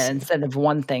those. Yeah, instead of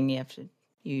one thing, you have to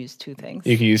use 2 things.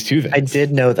 You can use 2 things. I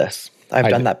did know this. I've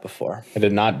done that before. I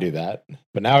did not do that,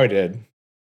 but now I did.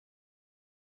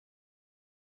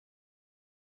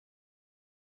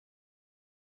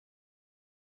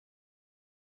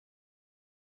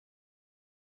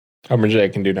 Homer J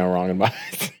can do no wrong in my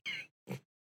eyes.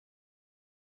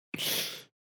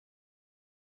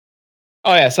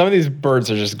 Oh yeah, some of these birds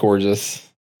are just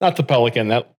gorgeous. Not the pelican.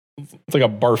 It's like a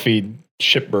barfy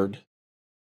shipbird.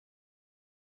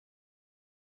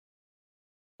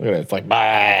 Look at it. It's like,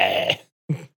 bye.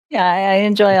 Yeah, I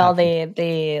enjoy all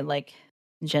the like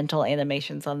gentle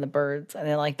animations on the birds, and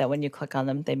I like that when you click on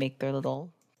them, they make their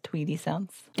little tweety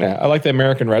sounds. Yeah, I like the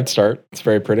American redstart. It's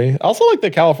very pretty. I also like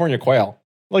the California quail.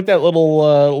 I like that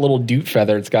little doot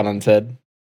feather it's got on its head.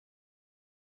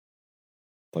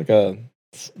 Like a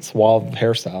suave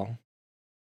hairstyle.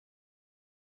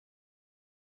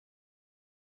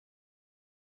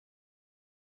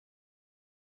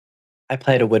 I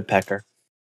played a woodpecker.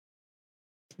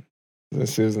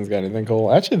 Susan's got anything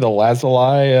cool? Actually, the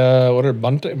lazuli, what are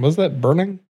bunting? Was that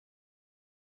burning?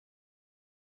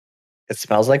 It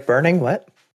smells like burning. What?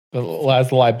 The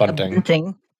lazuli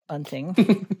bunting. Bunting.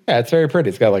 Yeah, it's very pretty.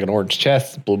 It's got like an orange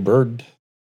chest, blue bird.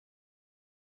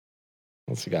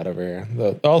 What's he got over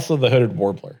here? Also the hooded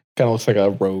warbler. Kind of looks like a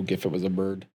rogue if it was a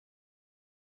bird.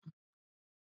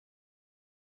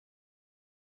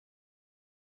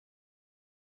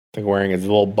 I think wearing his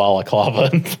little balaclava.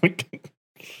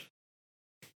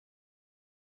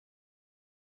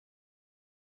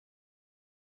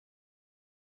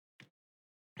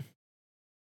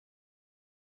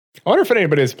 I wonder if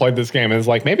anybody has played this game and is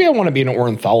like, maybe I want to be an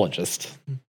ornithologist.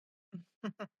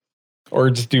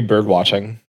 Or just do bird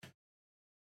watching.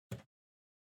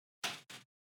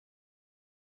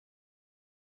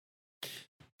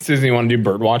 Susan, you want to do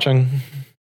bird watching?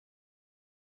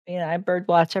 Yeah, I bird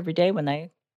watch every day when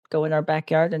I go in our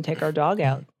backyard and take our dog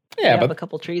out. Yeah, we have a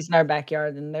couple trees in our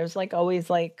backyard, and there's like always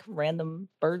like random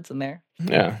birds in there.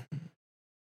 Yeah.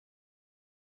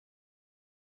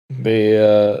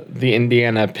 The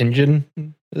Indiana pigeon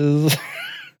is.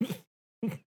 Yeah,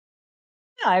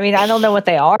 I mean, I don't know what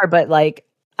they are, but like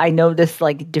I notice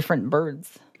like different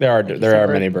birds. There are Like, there are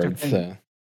many birds. different-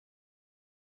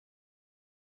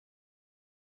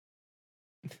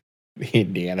 The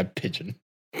Indiana pigeon.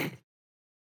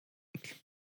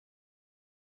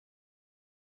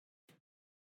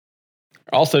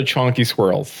 Also, chonky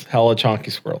squirrels. Hella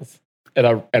chonky squirrels.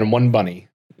 And one bunny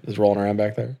is rolling around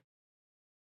back there.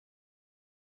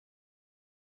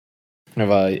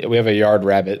 We have a yard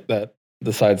rabbit that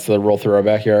decides to roll through our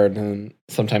backyard, and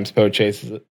sometimes Poe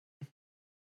chases it.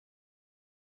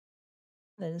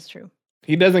 That is true.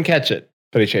 He doesn't catch it,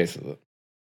 but he chases it.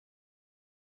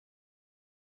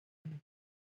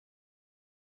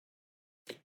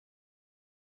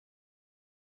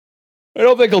 I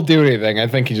don't think he'll do anything. I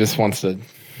think he just wants to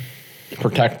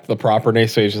protect the property,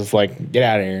 so he's just like, get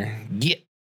out of here. Get.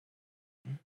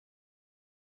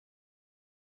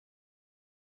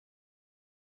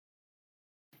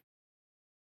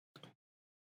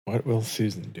 What will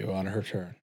Susan do on her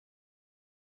turn?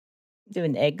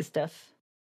 Doing egg stuff.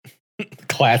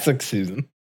 Classic Susan.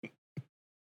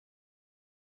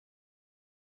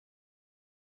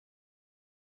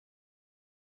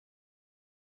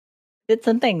 Did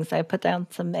some things. I put down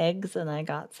some eggs and I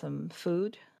got some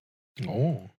food.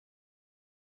 Oh.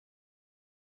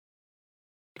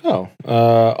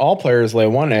 All players lay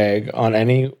one egg on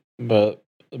any but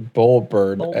bull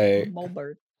bird egg. Bull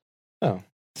bird. Oh,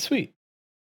 sweet.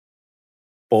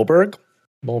 Bullberg?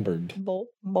 Bull bird.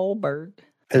 Bull bird.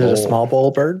 Is it a small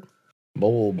bull bird?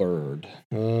 Bull bird.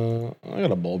 I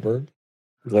got a bull bird.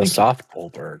 The soft bull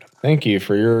bird. Thank you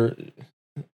for your.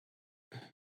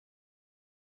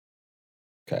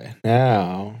 Okay,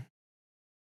 now.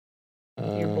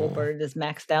 Your bull bird is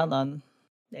maxed out on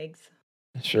eggs.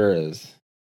 Sure is.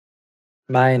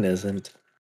 Mine isn't.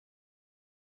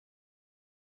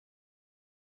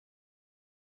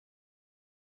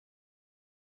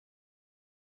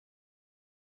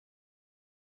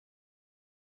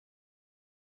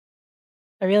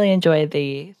 I really enjoy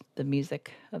the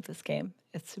music of this game.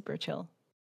 It's super chill.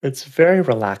 It's very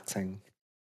relaxing.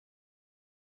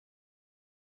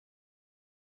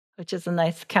 Which is a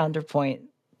nice counterpoint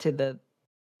to the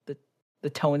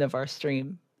tone of our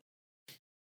stream.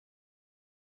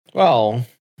 Well,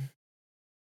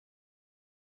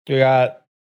 you got.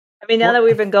 I mean, now that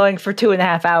we've been going for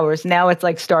 2.5 hours, now it's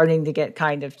like starting to get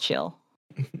kind of chill.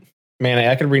 Man,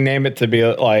 I could rename it to be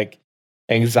like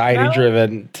anxiety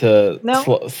driven to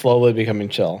slowly becoming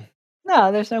chill.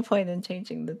 No, there's no point in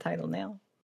changing the title now.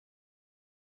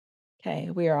 Okay,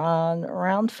 we are on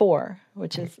round 4,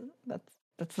 which is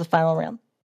that's the final round.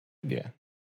 Yeah.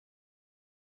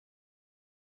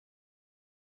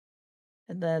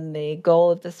 And then the goal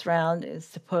of this round is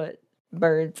to put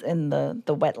birds in the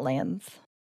wetlands.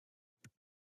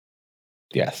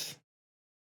 Yes.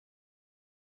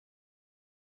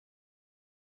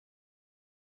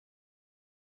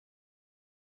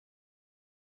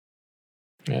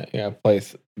 Yeah,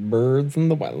 place birds in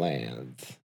the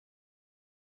wetlands.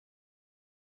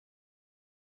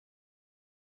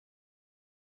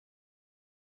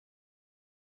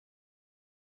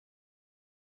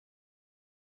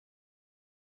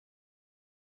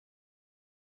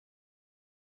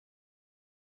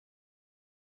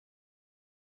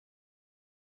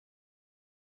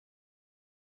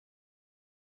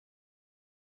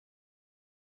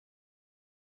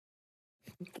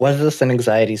 Was this an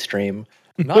anxiety stream?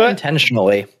 Not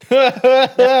intentionally. No,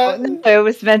 it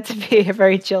was meant to be a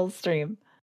very chill stream.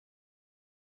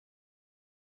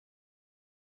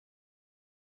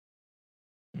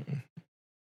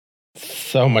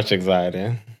 So much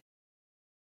anxiety.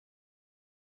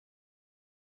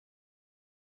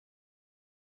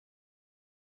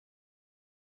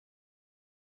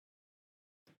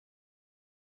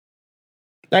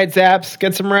 Night Zaps,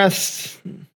 get some rest.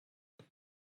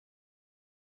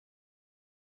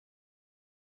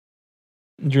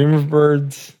 Dream of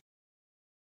birds.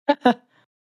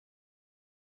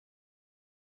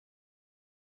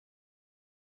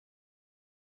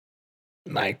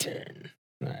 My turn.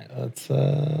 All right, let's.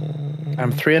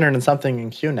 I'm 300 and something in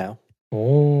queue now.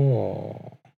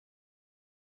 Oh.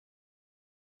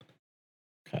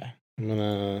 Okay, I'm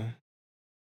gonna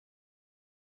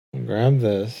grab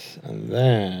this, and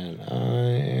then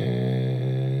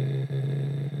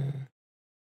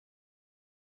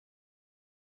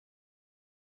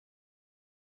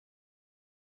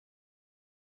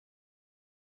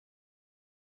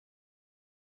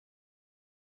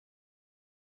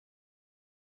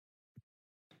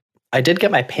I did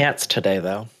get my pants today,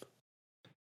 though.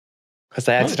 Because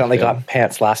I accidentally got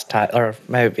pants last time, or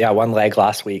maybe, one leg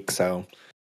last week. So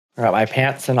I got my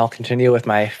pants, and I'll continue with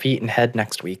my feet and head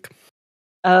next week.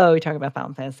 Oh, you're talking about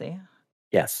Final Fantasy.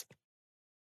 Yes.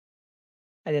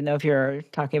 I didn't know if you were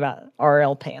talking about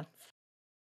RL pants.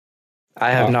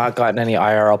 I have not gotten any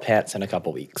IRL pants in a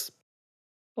couple weeks.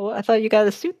 Well, I thought you got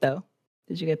a suit, though.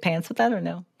 Did you get pants with that or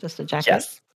no? Just a jacket?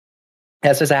 Yes.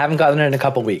 Yes, I haven't gotten it in a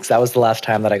couple weeks. That was the last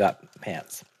time that I got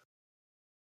pants.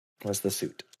 Was the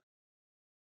suit.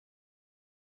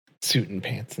 suit and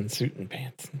pants and suit and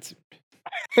pants and suit.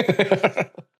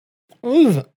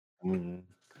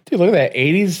 Dude, look at that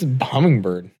 80s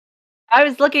hummingbird. I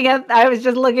was just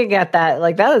looking at that.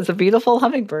 Like, that is a beautiful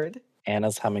hummingbird.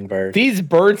 Anna's hummingbird. These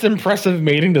birds' impressive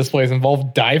mating displays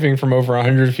involve diving from over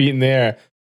 100 feet in the air.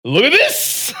 Look at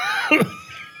this!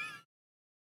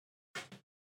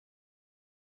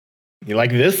 You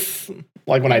like this?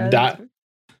 Like when I die?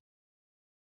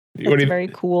 That's very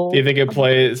cool. Do you think it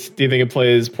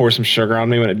plays Pour Some Sugar on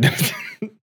Me when it does?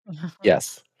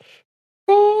 Yes.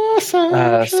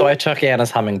 So I took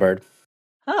Anna's hummingbird.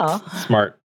 Oh.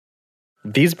 Smart.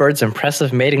 These birds'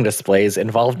 impressive mating displays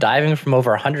involve diving from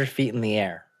over 100 feet in the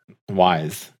air.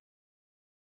 Wise.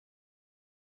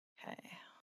 Okay.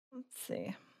 Let's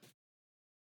see.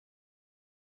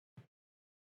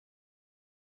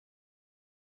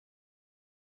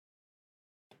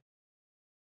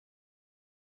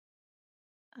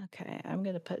 Okay, I'm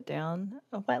going to put down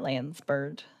a wetlands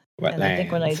bird. Wetlands. And I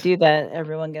think when I do that,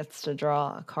 everyone gets to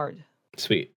draw a card.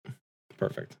 Sweet.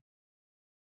 Perfect.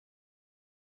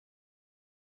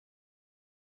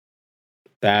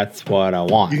 That's what I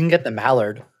want. You can get the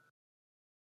mallard.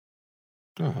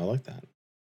 Oh, I like that.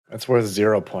 It's worth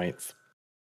 0 points.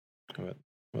 I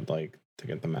would like to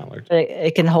get the mallard.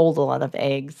 It can hold a lot of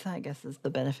eggs, I guess is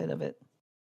the benefit of it.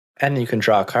 And you can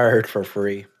draw a card for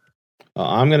free. Well,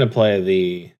 I'm going to play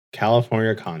the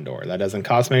California Condor. That doesn't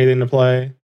cost me anything to play.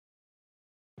 I'm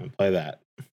going to play that.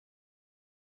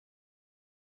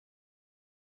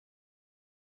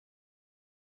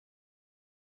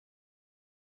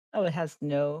 Oh, it has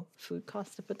no food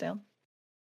cost to put down?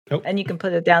 Nope. And you can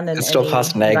put it down in It still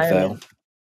costs an egg, though.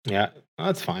 Yeah,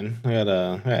 that's fine. I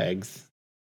got eggs.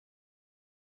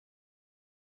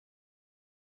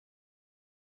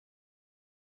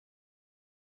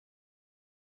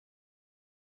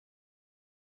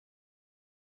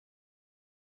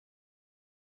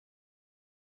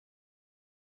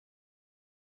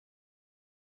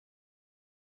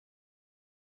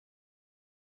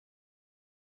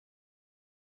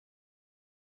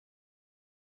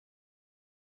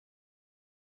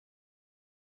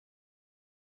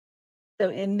 So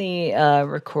in the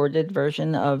recorded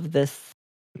version of this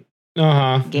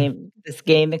game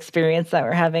experience that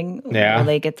we're having, will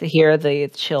they get to hear the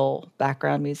chill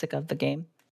background music of the game?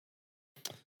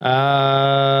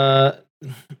 No,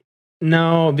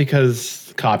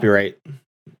 because copyright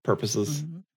purposes.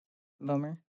 Mm-hmm.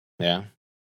 Bummer. Yeah.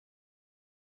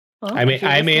 Well, I mean,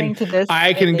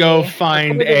 I can go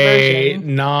find a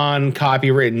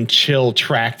non-copywritten chill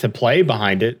track to play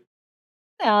behind it.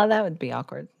 No, that would be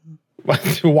awkward.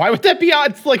 Why would that be?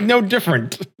 It's like no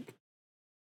different.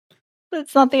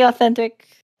 It's not the authentic.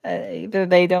 Either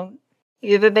they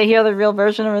hear the real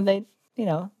version, or they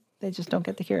just don't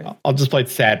get to hear it. I'll just play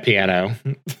sad piano,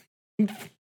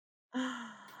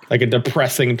 like a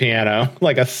depressing piano,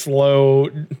 like a slow.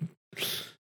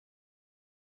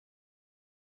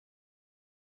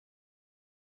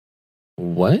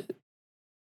 What?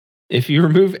 If you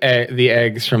remove the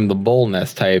eggs from the bowl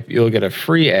nest type, you'll get a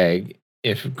free egg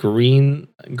if green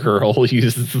girl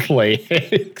uses lay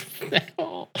eggs.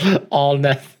 all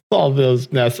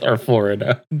those nests are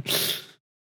Florida.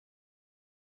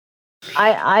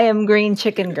 I am Green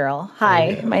Chicken Girl.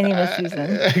 Hi, my name is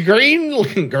Susan.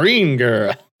 Green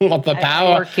girl. What the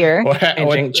power? I work here.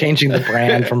 Changing the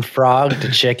brand from frog to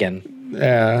chicken.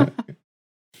 Yeah.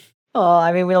 Oh,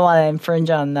 I mean, we don't want to infringe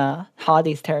on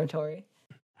Hottie's territory.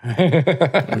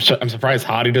 I'm surprised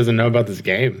Hottie doesn't know about this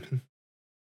game.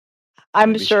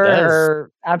 I'm sure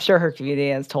her community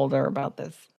has told her about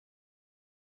this.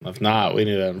 If not, we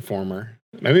need to inform her.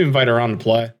 Maybe invite her on to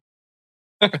play.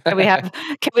 Can we have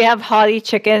Hottie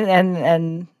Chicken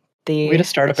and the? We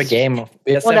just start up a game.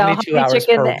 We have 72 hours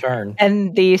per turn.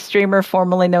 And the streamer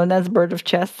formerly known as Bird of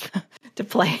Chess to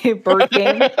play a bird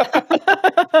game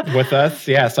with us.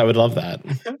 Yes, I would love that.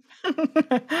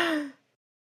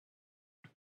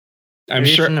 I'm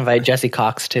sure. Invite Jesse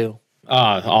Cox too.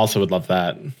 Also would love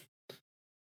that.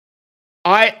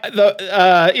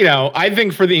 I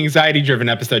think for the anxiety-driven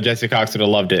episode, Jesse Cox would have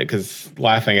loved it because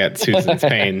laughing at Susan's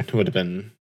pain would have been.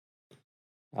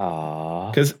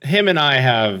 Because him and I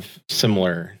have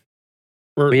similar.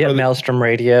 We at Maelstrom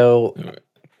Radio.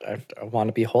 I want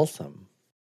to be wholesome.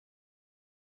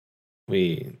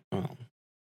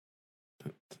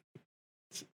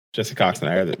 Jesse Cox and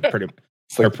I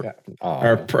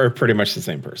are pretty much the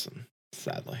same person,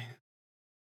 sadly,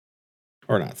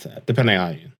 or not sad, depending on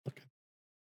how you look.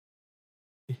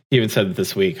 He even said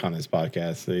this week on his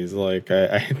podcast. He's like,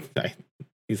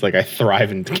 I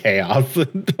thrive in chaos. I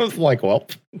was like, well,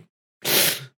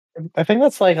 I think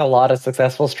that's like a lot of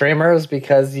successful streamers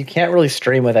because you can't really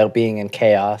stream without being in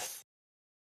chaos.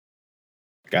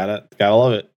 Gotta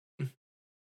love it.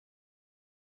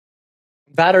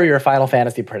 That or you're a Final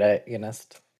Fantasy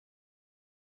protagonist.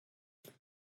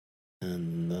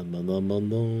 And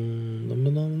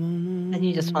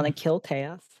you just want to kill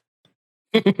chaos.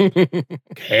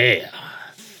 Chaos.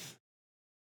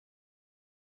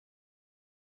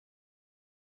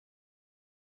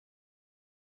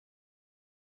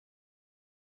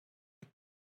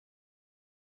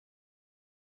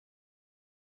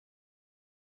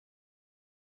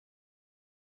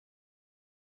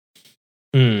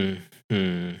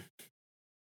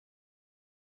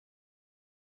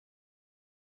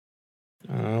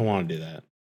 I don't want to do that.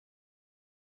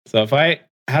 So all right.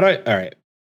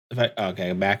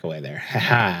 Okay, back away there.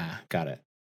 Haha, got it.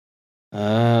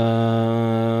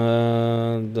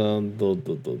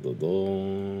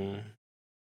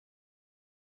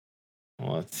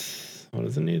 What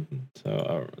does it need?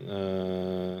 So,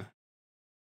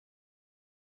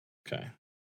 okay.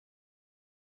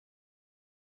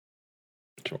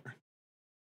 Sure.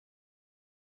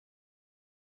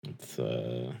 It's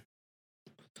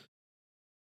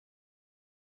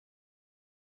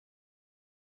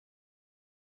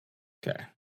okay.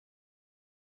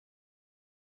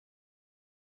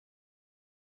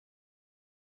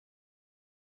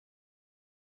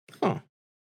 Oh,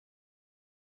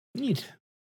 neat.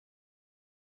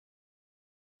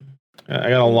 I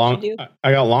got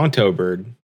long toe bird.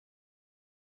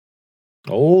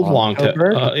 Old long toe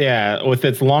bird. Yeah, with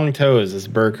its long toes, this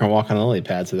bird can walk on the lily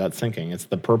pads without sinking. It's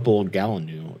the purple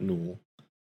gallinule.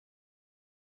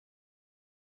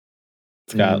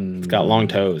 It's got long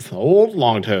toes. Old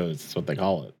long toes is what they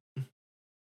call it.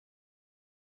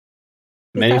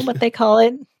 Is that what they call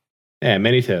it? Yeah,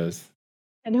 many toes.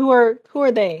 And who are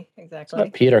they exactly? That's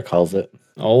what Peter calls it.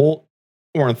 Old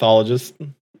ornithologist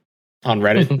on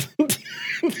Reddit.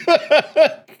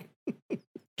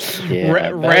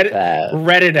 Yeah,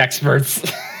 Reddit experts.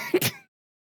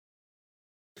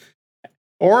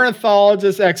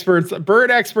 Ornithologist experts,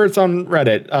 bird experts on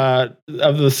Reddit of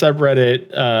the subreddit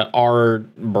r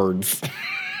birds.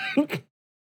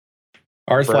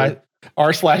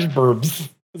 r/burbs.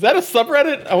 Is that a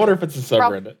subreddit? I wonder if it's a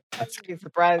subreddit. I'd be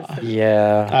surprised.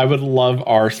 Yeah. I would love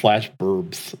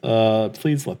r/burbs.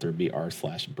 Please let there be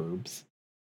r/burbs.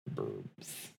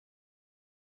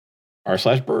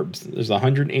 r/burbs. There's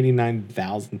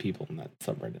 189,000 people in that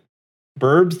subreddit.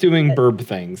 Burbs doing burb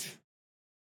things.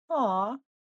 Aw.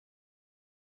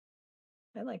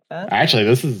 I like that. Actually,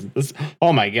 this.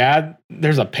 Oh my god!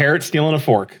 There's a parrot stealing a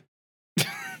fork.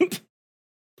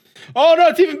 Oh no!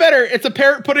 It's even better. It's a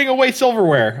parrot putting away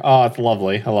silverware. Oh, it's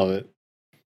lovely. I love it.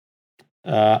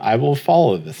 I will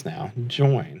follow this now.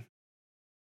 Join.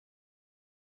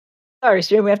 Sorry,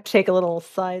 stream. We have to take a little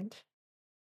side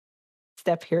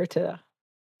step here to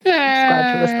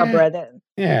subscribe to the subreddit.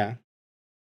 Yeah.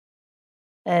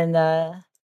 And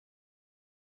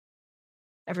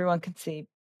everyone can see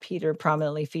Peter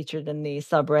prominently featured in the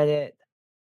subreddit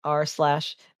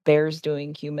r/bears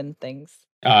doing human things.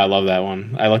 Oh, I love that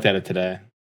one. I looked at it today.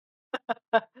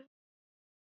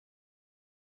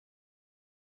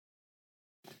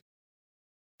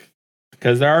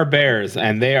 Because there are bears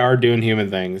and they are doing human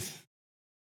things.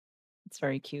 It's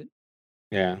very cute.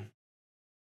 Yeah.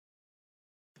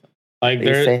 Like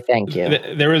Please say thank you.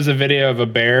 There was a video of a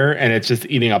bear and it's just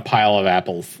eating a pile of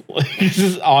apples. He's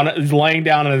just he's laying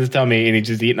down on his tummy and he's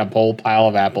just eating a whole pile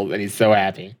of apples and he's so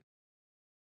happy.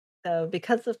 So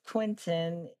because of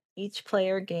Quentin, each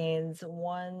player gains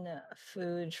 1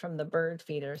 food from the bird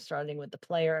feeder, starting with the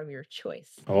player of your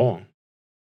choice. Oh.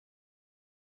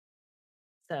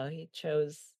 So he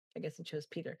chose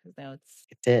Peter because now it's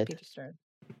Peter's turn.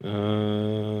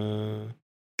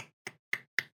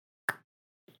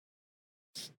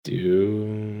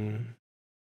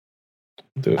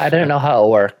 I didn't know how it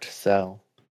worked, so.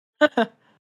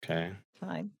 Okay.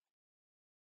 Fine.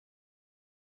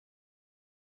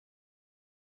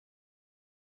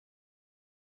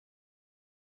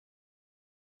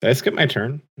 Did I skip my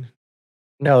turn?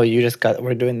 No,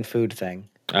 we're doing the food thing.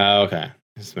 Oh, okay.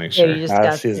 Just make sure.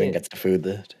 Susan gets the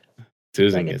food.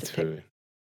 Susan gets food.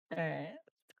 All right.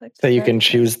 So you can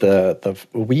choose the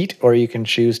wheat, or you can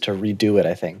choose to redo it,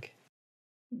 I think.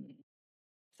 Let's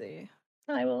see.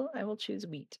 I will choose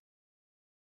wheat.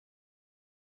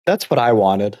 That's what I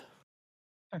wanted.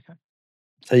 Okay.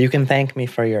 So you can thank me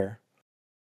for your...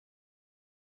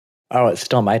 Oh, it's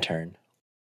still my turn.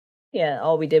 Yeah,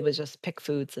 all we did was just pick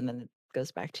foods, and then it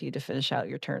goes back to you to finish out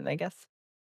your turn, I guess.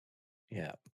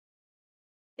 Yeah.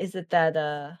 Is it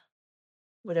that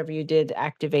whatever you did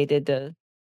activated a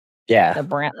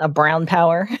brown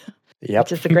power? Yep.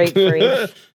 Which is a great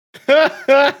phrase.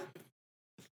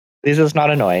 This is not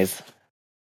a noise.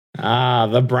 Ah,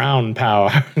 the brown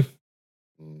power.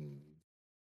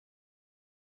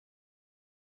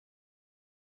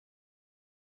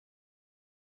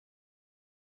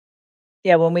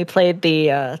 Yeah, when we played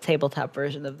the tabletop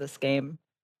version of this game,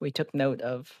 we took note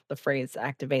of the phrase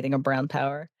activating a brown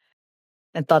power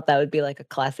and thought that would be like a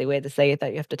classy way to say it,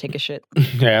 that you have to take a shit.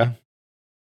 Yeah.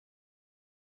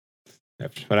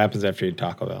 What happens after you eat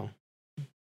Taco Bell?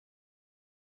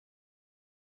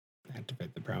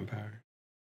 Activate the brown power.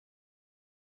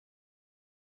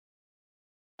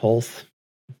 Pulse.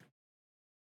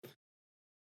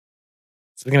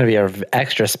 It's going to be an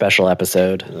extra special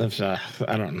episode.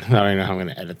 I don't know how I'm going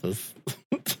to edit this.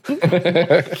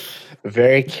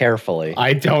 Very carefully.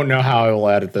 I don't know how I will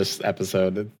edit this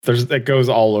episode. It goes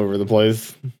all over the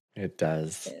place. It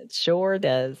does. It sure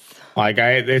does. Like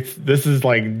this is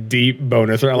like deep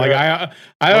bonus round. Like I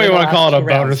don't even want to call it a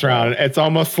bonus round. It's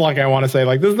almost like I want to say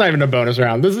like this is not even a bonus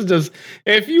round. This is just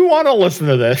if you want to listen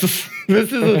to this,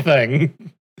 this is a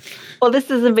thing. Well,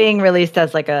 this isn't being released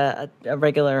as like a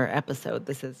regular episode.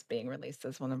 This is being released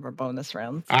as one of our bonus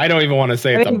rounds. I don't even want to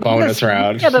say it's a bonus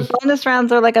round. Yeah, but bonus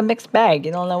rounds are like a mixed bag.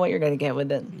 You don't know what you're going to get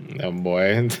with it. Oh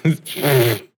boy.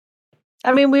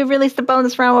 I mean, we released a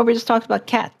bonus round where we just talked about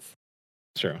cats.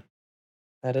 True.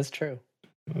 That is true.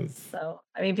 So,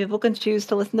 I mean, people can choose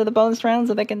to listen to the bonus rounds,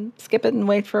 or they can skip it and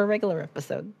wait for a regular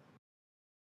episode.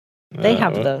 They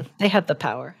have the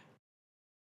power.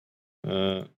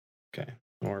 Okay.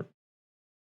 Or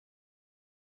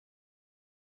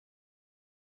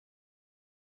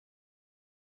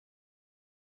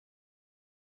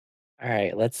all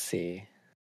right, let's see.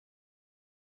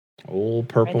 Old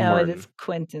purple Right now Martin. it is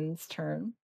Quentin's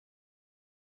turn.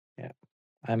 Yeah.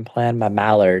 I'm playing my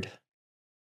Mallard.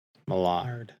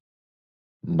 Mallard.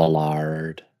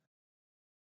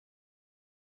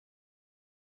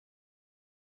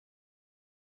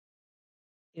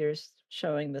 Here's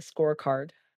showing the scorecard.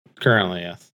 Currently,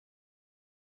 yes.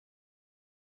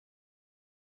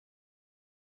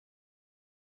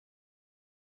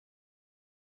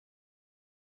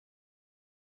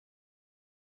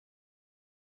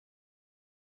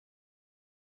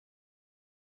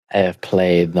 I have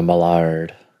played the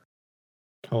Mallard.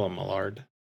 Hello, Mallard.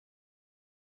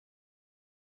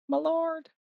 Mallard.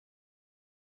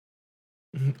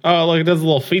 Oh, look, it does a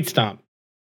little feet stomp.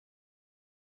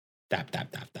 Tap,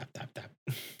 tap, tap, tap, tap, tap.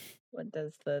 What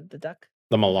does the duck?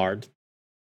 The Mallard.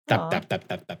 Tap, Aw. tap, tap,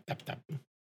 tap, tap, tap,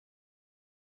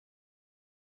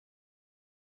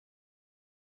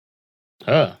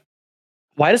 tap.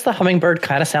 Why does the hummingbird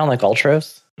kind of sound like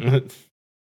Ultros? Nope.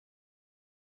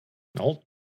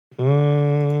 Yeah,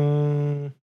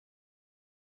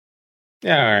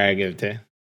 all right, I give it to you.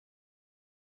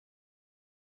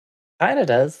 Kind of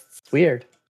does. It's weird.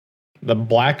 The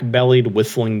black-bellied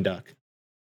whistling duck.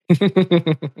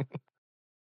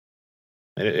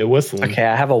 It whistling. Okay,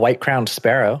 I have a white-crowned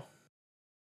sparrow.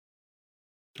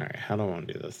 All right, how do I want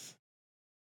to do this?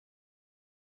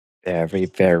 Very,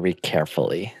 very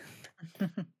carefully.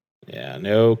 Yeah,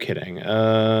 no kidding.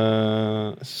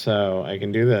 So I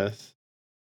can do this.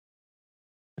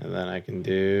 And then I can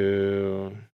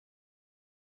do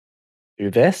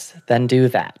this, then do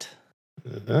that.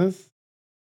 this.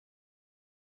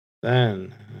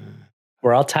 Then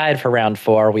we're all tied for round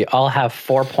 4. We all have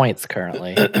 4 points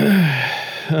currently. 4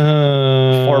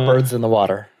 birds in the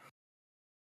water.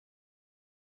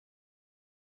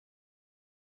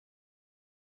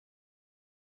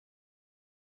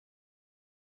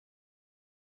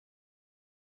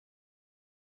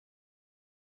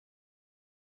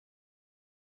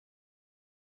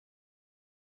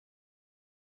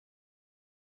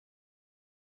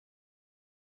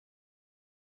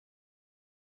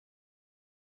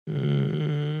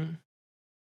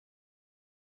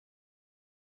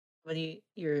 What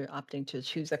you're opting to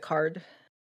choose a card?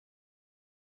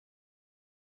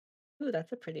 Ooh,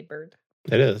 that's a pretty bird.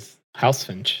 It is. House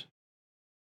finch.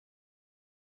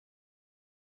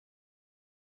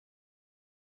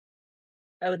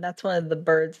 Oh, and that's one of the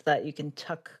birds that you can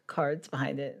tuck cards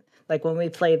behind it. Like when we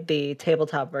played the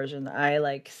tabletop version, I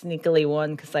like sneakily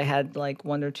won because I had like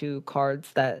 1 or 2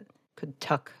 cards that could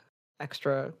tuck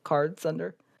extra cards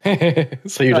under.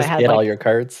 So you just get all your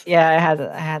cards? Yeah, I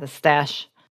had a stash.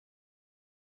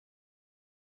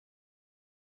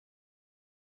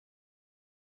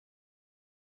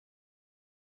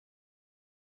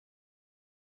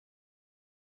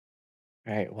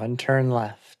 All right, 1 turn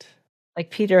left. Like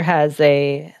Peter has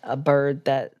a bird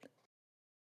that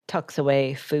tucks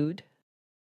away food.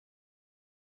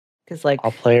 Because like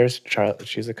all players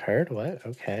choose a card. What?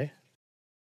 Okay.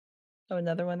 Oh,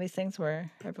 another one of these things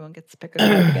where everyone gets to pick a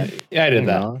card again. Yeah, I did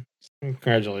that.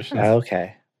 Congratulations.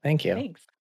 Okay, thank you. Thanks.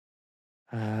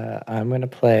 I'm going to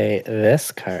play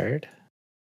this card.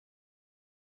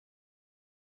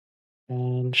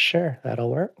 And sure, that'll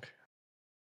work.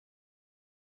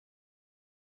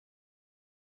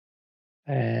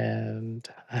 And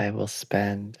I will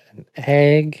spend an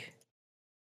egg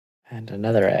and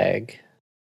another egg.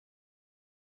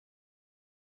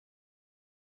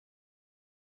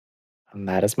 And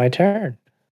that is my turn.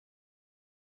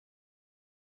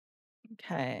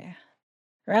 Okay.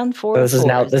 Round 4. So this is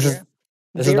now this is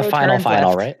the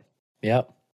final, right?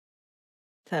 Yep.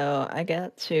 So I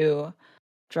get to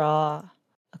draw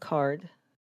a card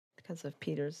because of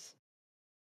Peter's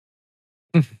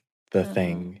the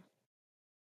thing.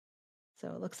 So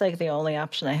it looks like the only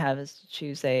option I have is to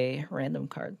choose a random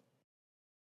card.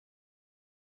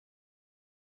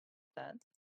 That.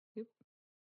 Oop.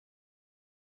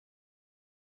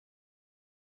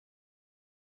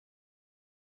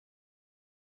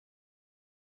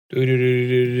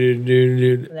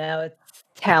 Now it's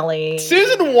tallying.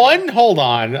 Susan won? Hold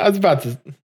on. I was about to.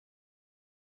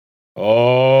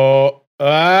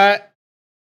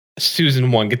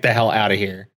 Susan won. Get the hell out of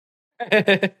here.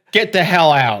 Get the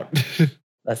hell out.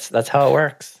 That's how it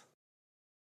works.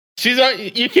 She's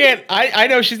you can't. I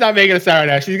know she's not making a sound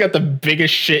right now. She's got the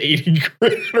biggest shit eating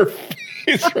grin on her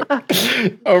face.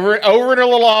 over in her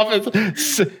little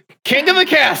office. King of the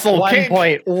castle. 1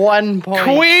 point. 1 point.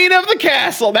 Queen of the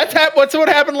castle. That's what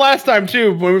happened last time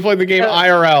too when we played the game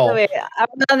IRL. So wait, I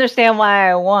don't understand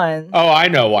why I won. Oh, I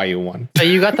know why you won. So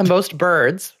you got the most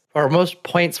birds, or most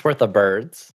points worth of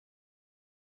birds.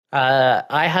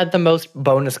 I had the most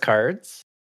bonus cards.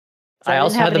 So I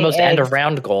also had the most end of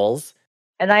round goals.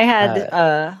 And I had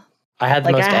I had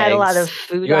the most eggs. I had a lot of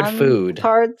food. You had food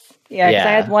cards. Yeah, because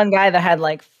I had one guy that had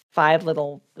like 5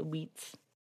 little wheats.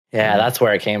 Yeah, that's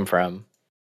where it came from.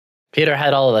 Peter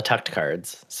had all of the tucked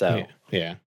cards. So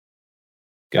yeah.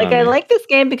 Like I like this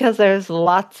game because there's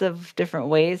lots of different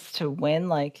ways to win.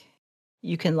 Like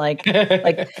you can like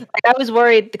I was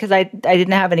worried because I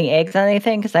didn't have any eggs on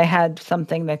anything because I had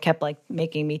something that kept like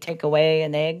making me take away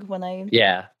an egg when I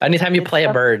anytime you play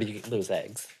a bird, you lose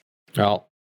eggs. Well,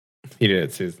 you did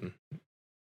it, Susan.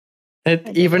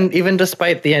 Even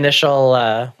despite the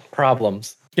initial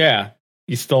problems. Yeah,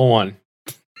 you still won.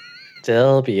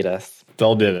 Still beat us.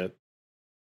 Still did it.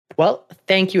 Well,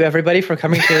 thank you everybody for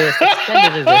coming to this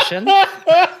extended edition.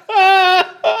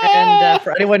 And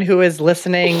for anyone who is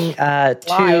listening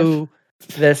to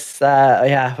this,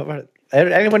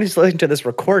 anyone who's listening to this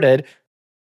recorded,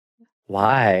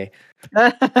 why?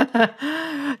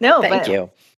 Thank you.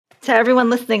 To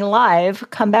everyone listening live,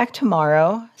 come back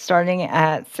tomorrow, starting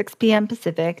at 6 p.m.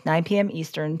 Pacific, 9 p.m.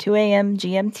 Eastern, 2 a.m.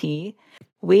 GMT.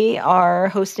 We are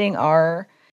hosting our,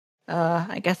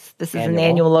 I guess this is an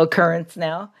annual occurrence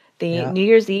now, the New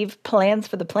Year's Eve Plans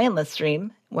for the Planless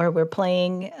stream, where we're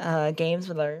playing games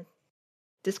with our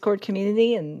Discord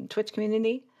community and Twitch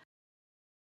community.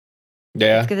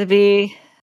 Yeah. It's going to be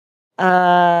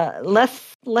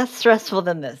less stressful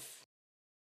than this.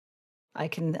 I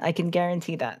can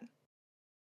guarantee that.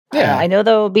 Yeah. I know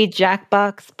there will be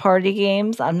Jackbox party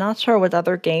games. I'm not sure what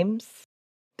other games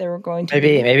they were going to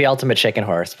be. Maybe Ultimate Chicken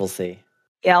Horse. We'll see.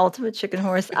 Yeah, Ultimate Chicken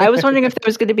Horse. I was wondering if there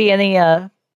was going to be any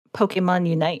Pokemon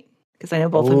Unite, because I know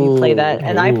both of you play that,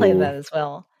 and I play that as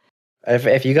well.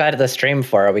 If you got the stream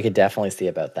for it, we could definitely see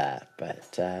about that.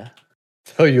 But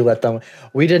so you let them.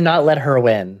 We did not let her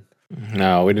win.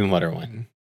 No, we didn't let her win.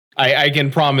 I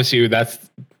can promise you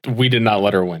we did not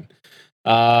let her win.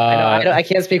 I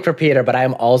can't speak for Peter, but I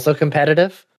am also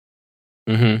competitive.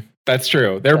 Mm-hmm. That's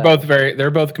true. They're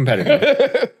both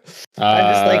competitive.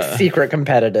 I'm just like secret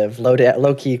competitive,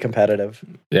 low key competitive.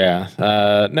 Yeah.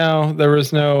 No, there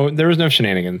was no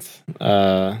shenanigans.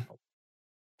 I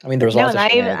mean, there was lots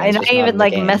of shenanigans. I even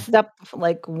like messed up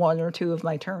like one or two of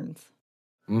my turns.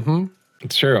 Mm-hmm.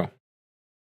 It's true.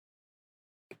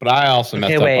 But I also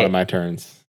messed up one of my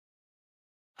turns.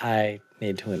 I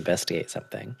need to investigate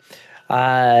something.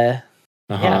 Yeah.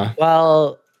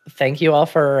 Well, thank you all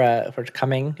for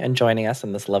coming and joining us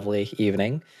on this lovely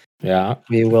evening. Yeah.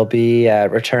 We will be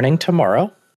returning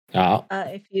tomorrow. Yeah.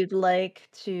 If you'd like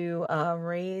to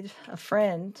raid a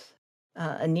friend,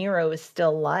 Aniro is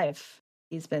still live.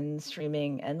 He's been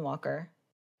streaming Endwalker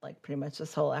like pretty much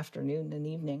this whole afternoon and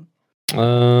evening.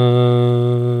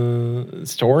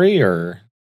 Story or?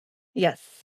 Yes.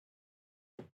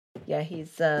 Yeah,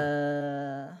 he's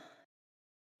it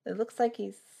looks like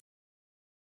he's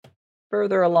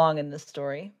further along in the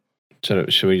story.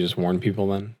 Should we just warn people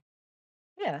then?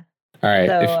 Yeah. All right.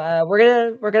 So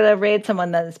we're gonna raid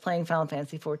someone that is playing Final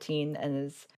Fantasy 14 and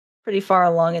is pretty far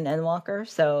along in Endwalker.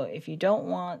 So if you don't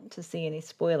want to see any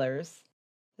spoilers,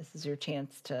 this is your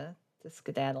chance to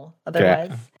skedaddle.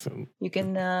 Otherwise, you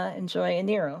can enjoy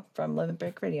Aniro from Limit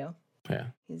Break Radio. Yeah.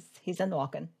 He's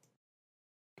Endwalking.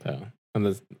 So on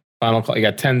the final call, you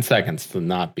got 10 seconds to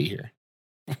not be here.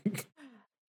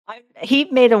 He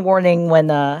made a warning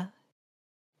when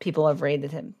people have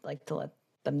raided him, like to let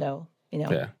them know,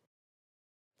 Yeah.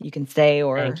 You can stay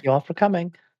or thank you all for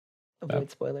coming.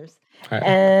 Avoid spoilers. Right.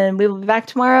 And we will be back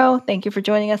tomorrow. Thank you for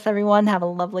joining us, everyone. Have a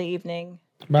lovely evening.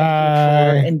 Bye.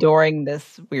 Thank you for enduring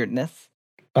this weirdness.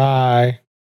 Bye.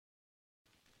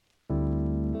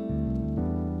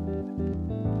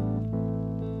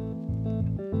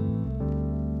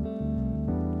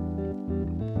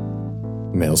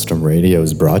 Maelstrom Radio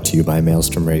is brought to you by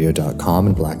maelstromradio.com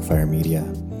and Blackfire Media.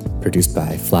 Produced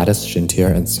by Flatus,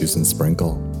 Shintir, and Susan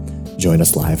Sprinkle. Join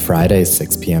us live Fridays,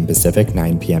 6 p.m. Pacific,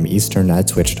 9 p.m. Eastern at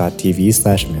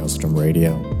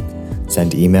twitch.tv/maelstromradio.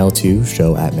 Send email to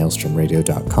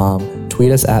show@maelstromradio.com,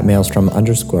 tweet us at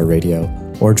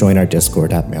maelstrom_radio, or join our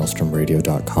Discord at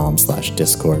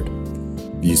maelstromradio.com/discord.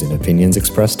 Views and opinions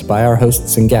expressed by our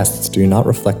hosts and guests do not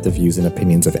reflect the views and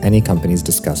opinions of any companies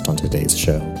discussed on today's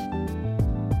show.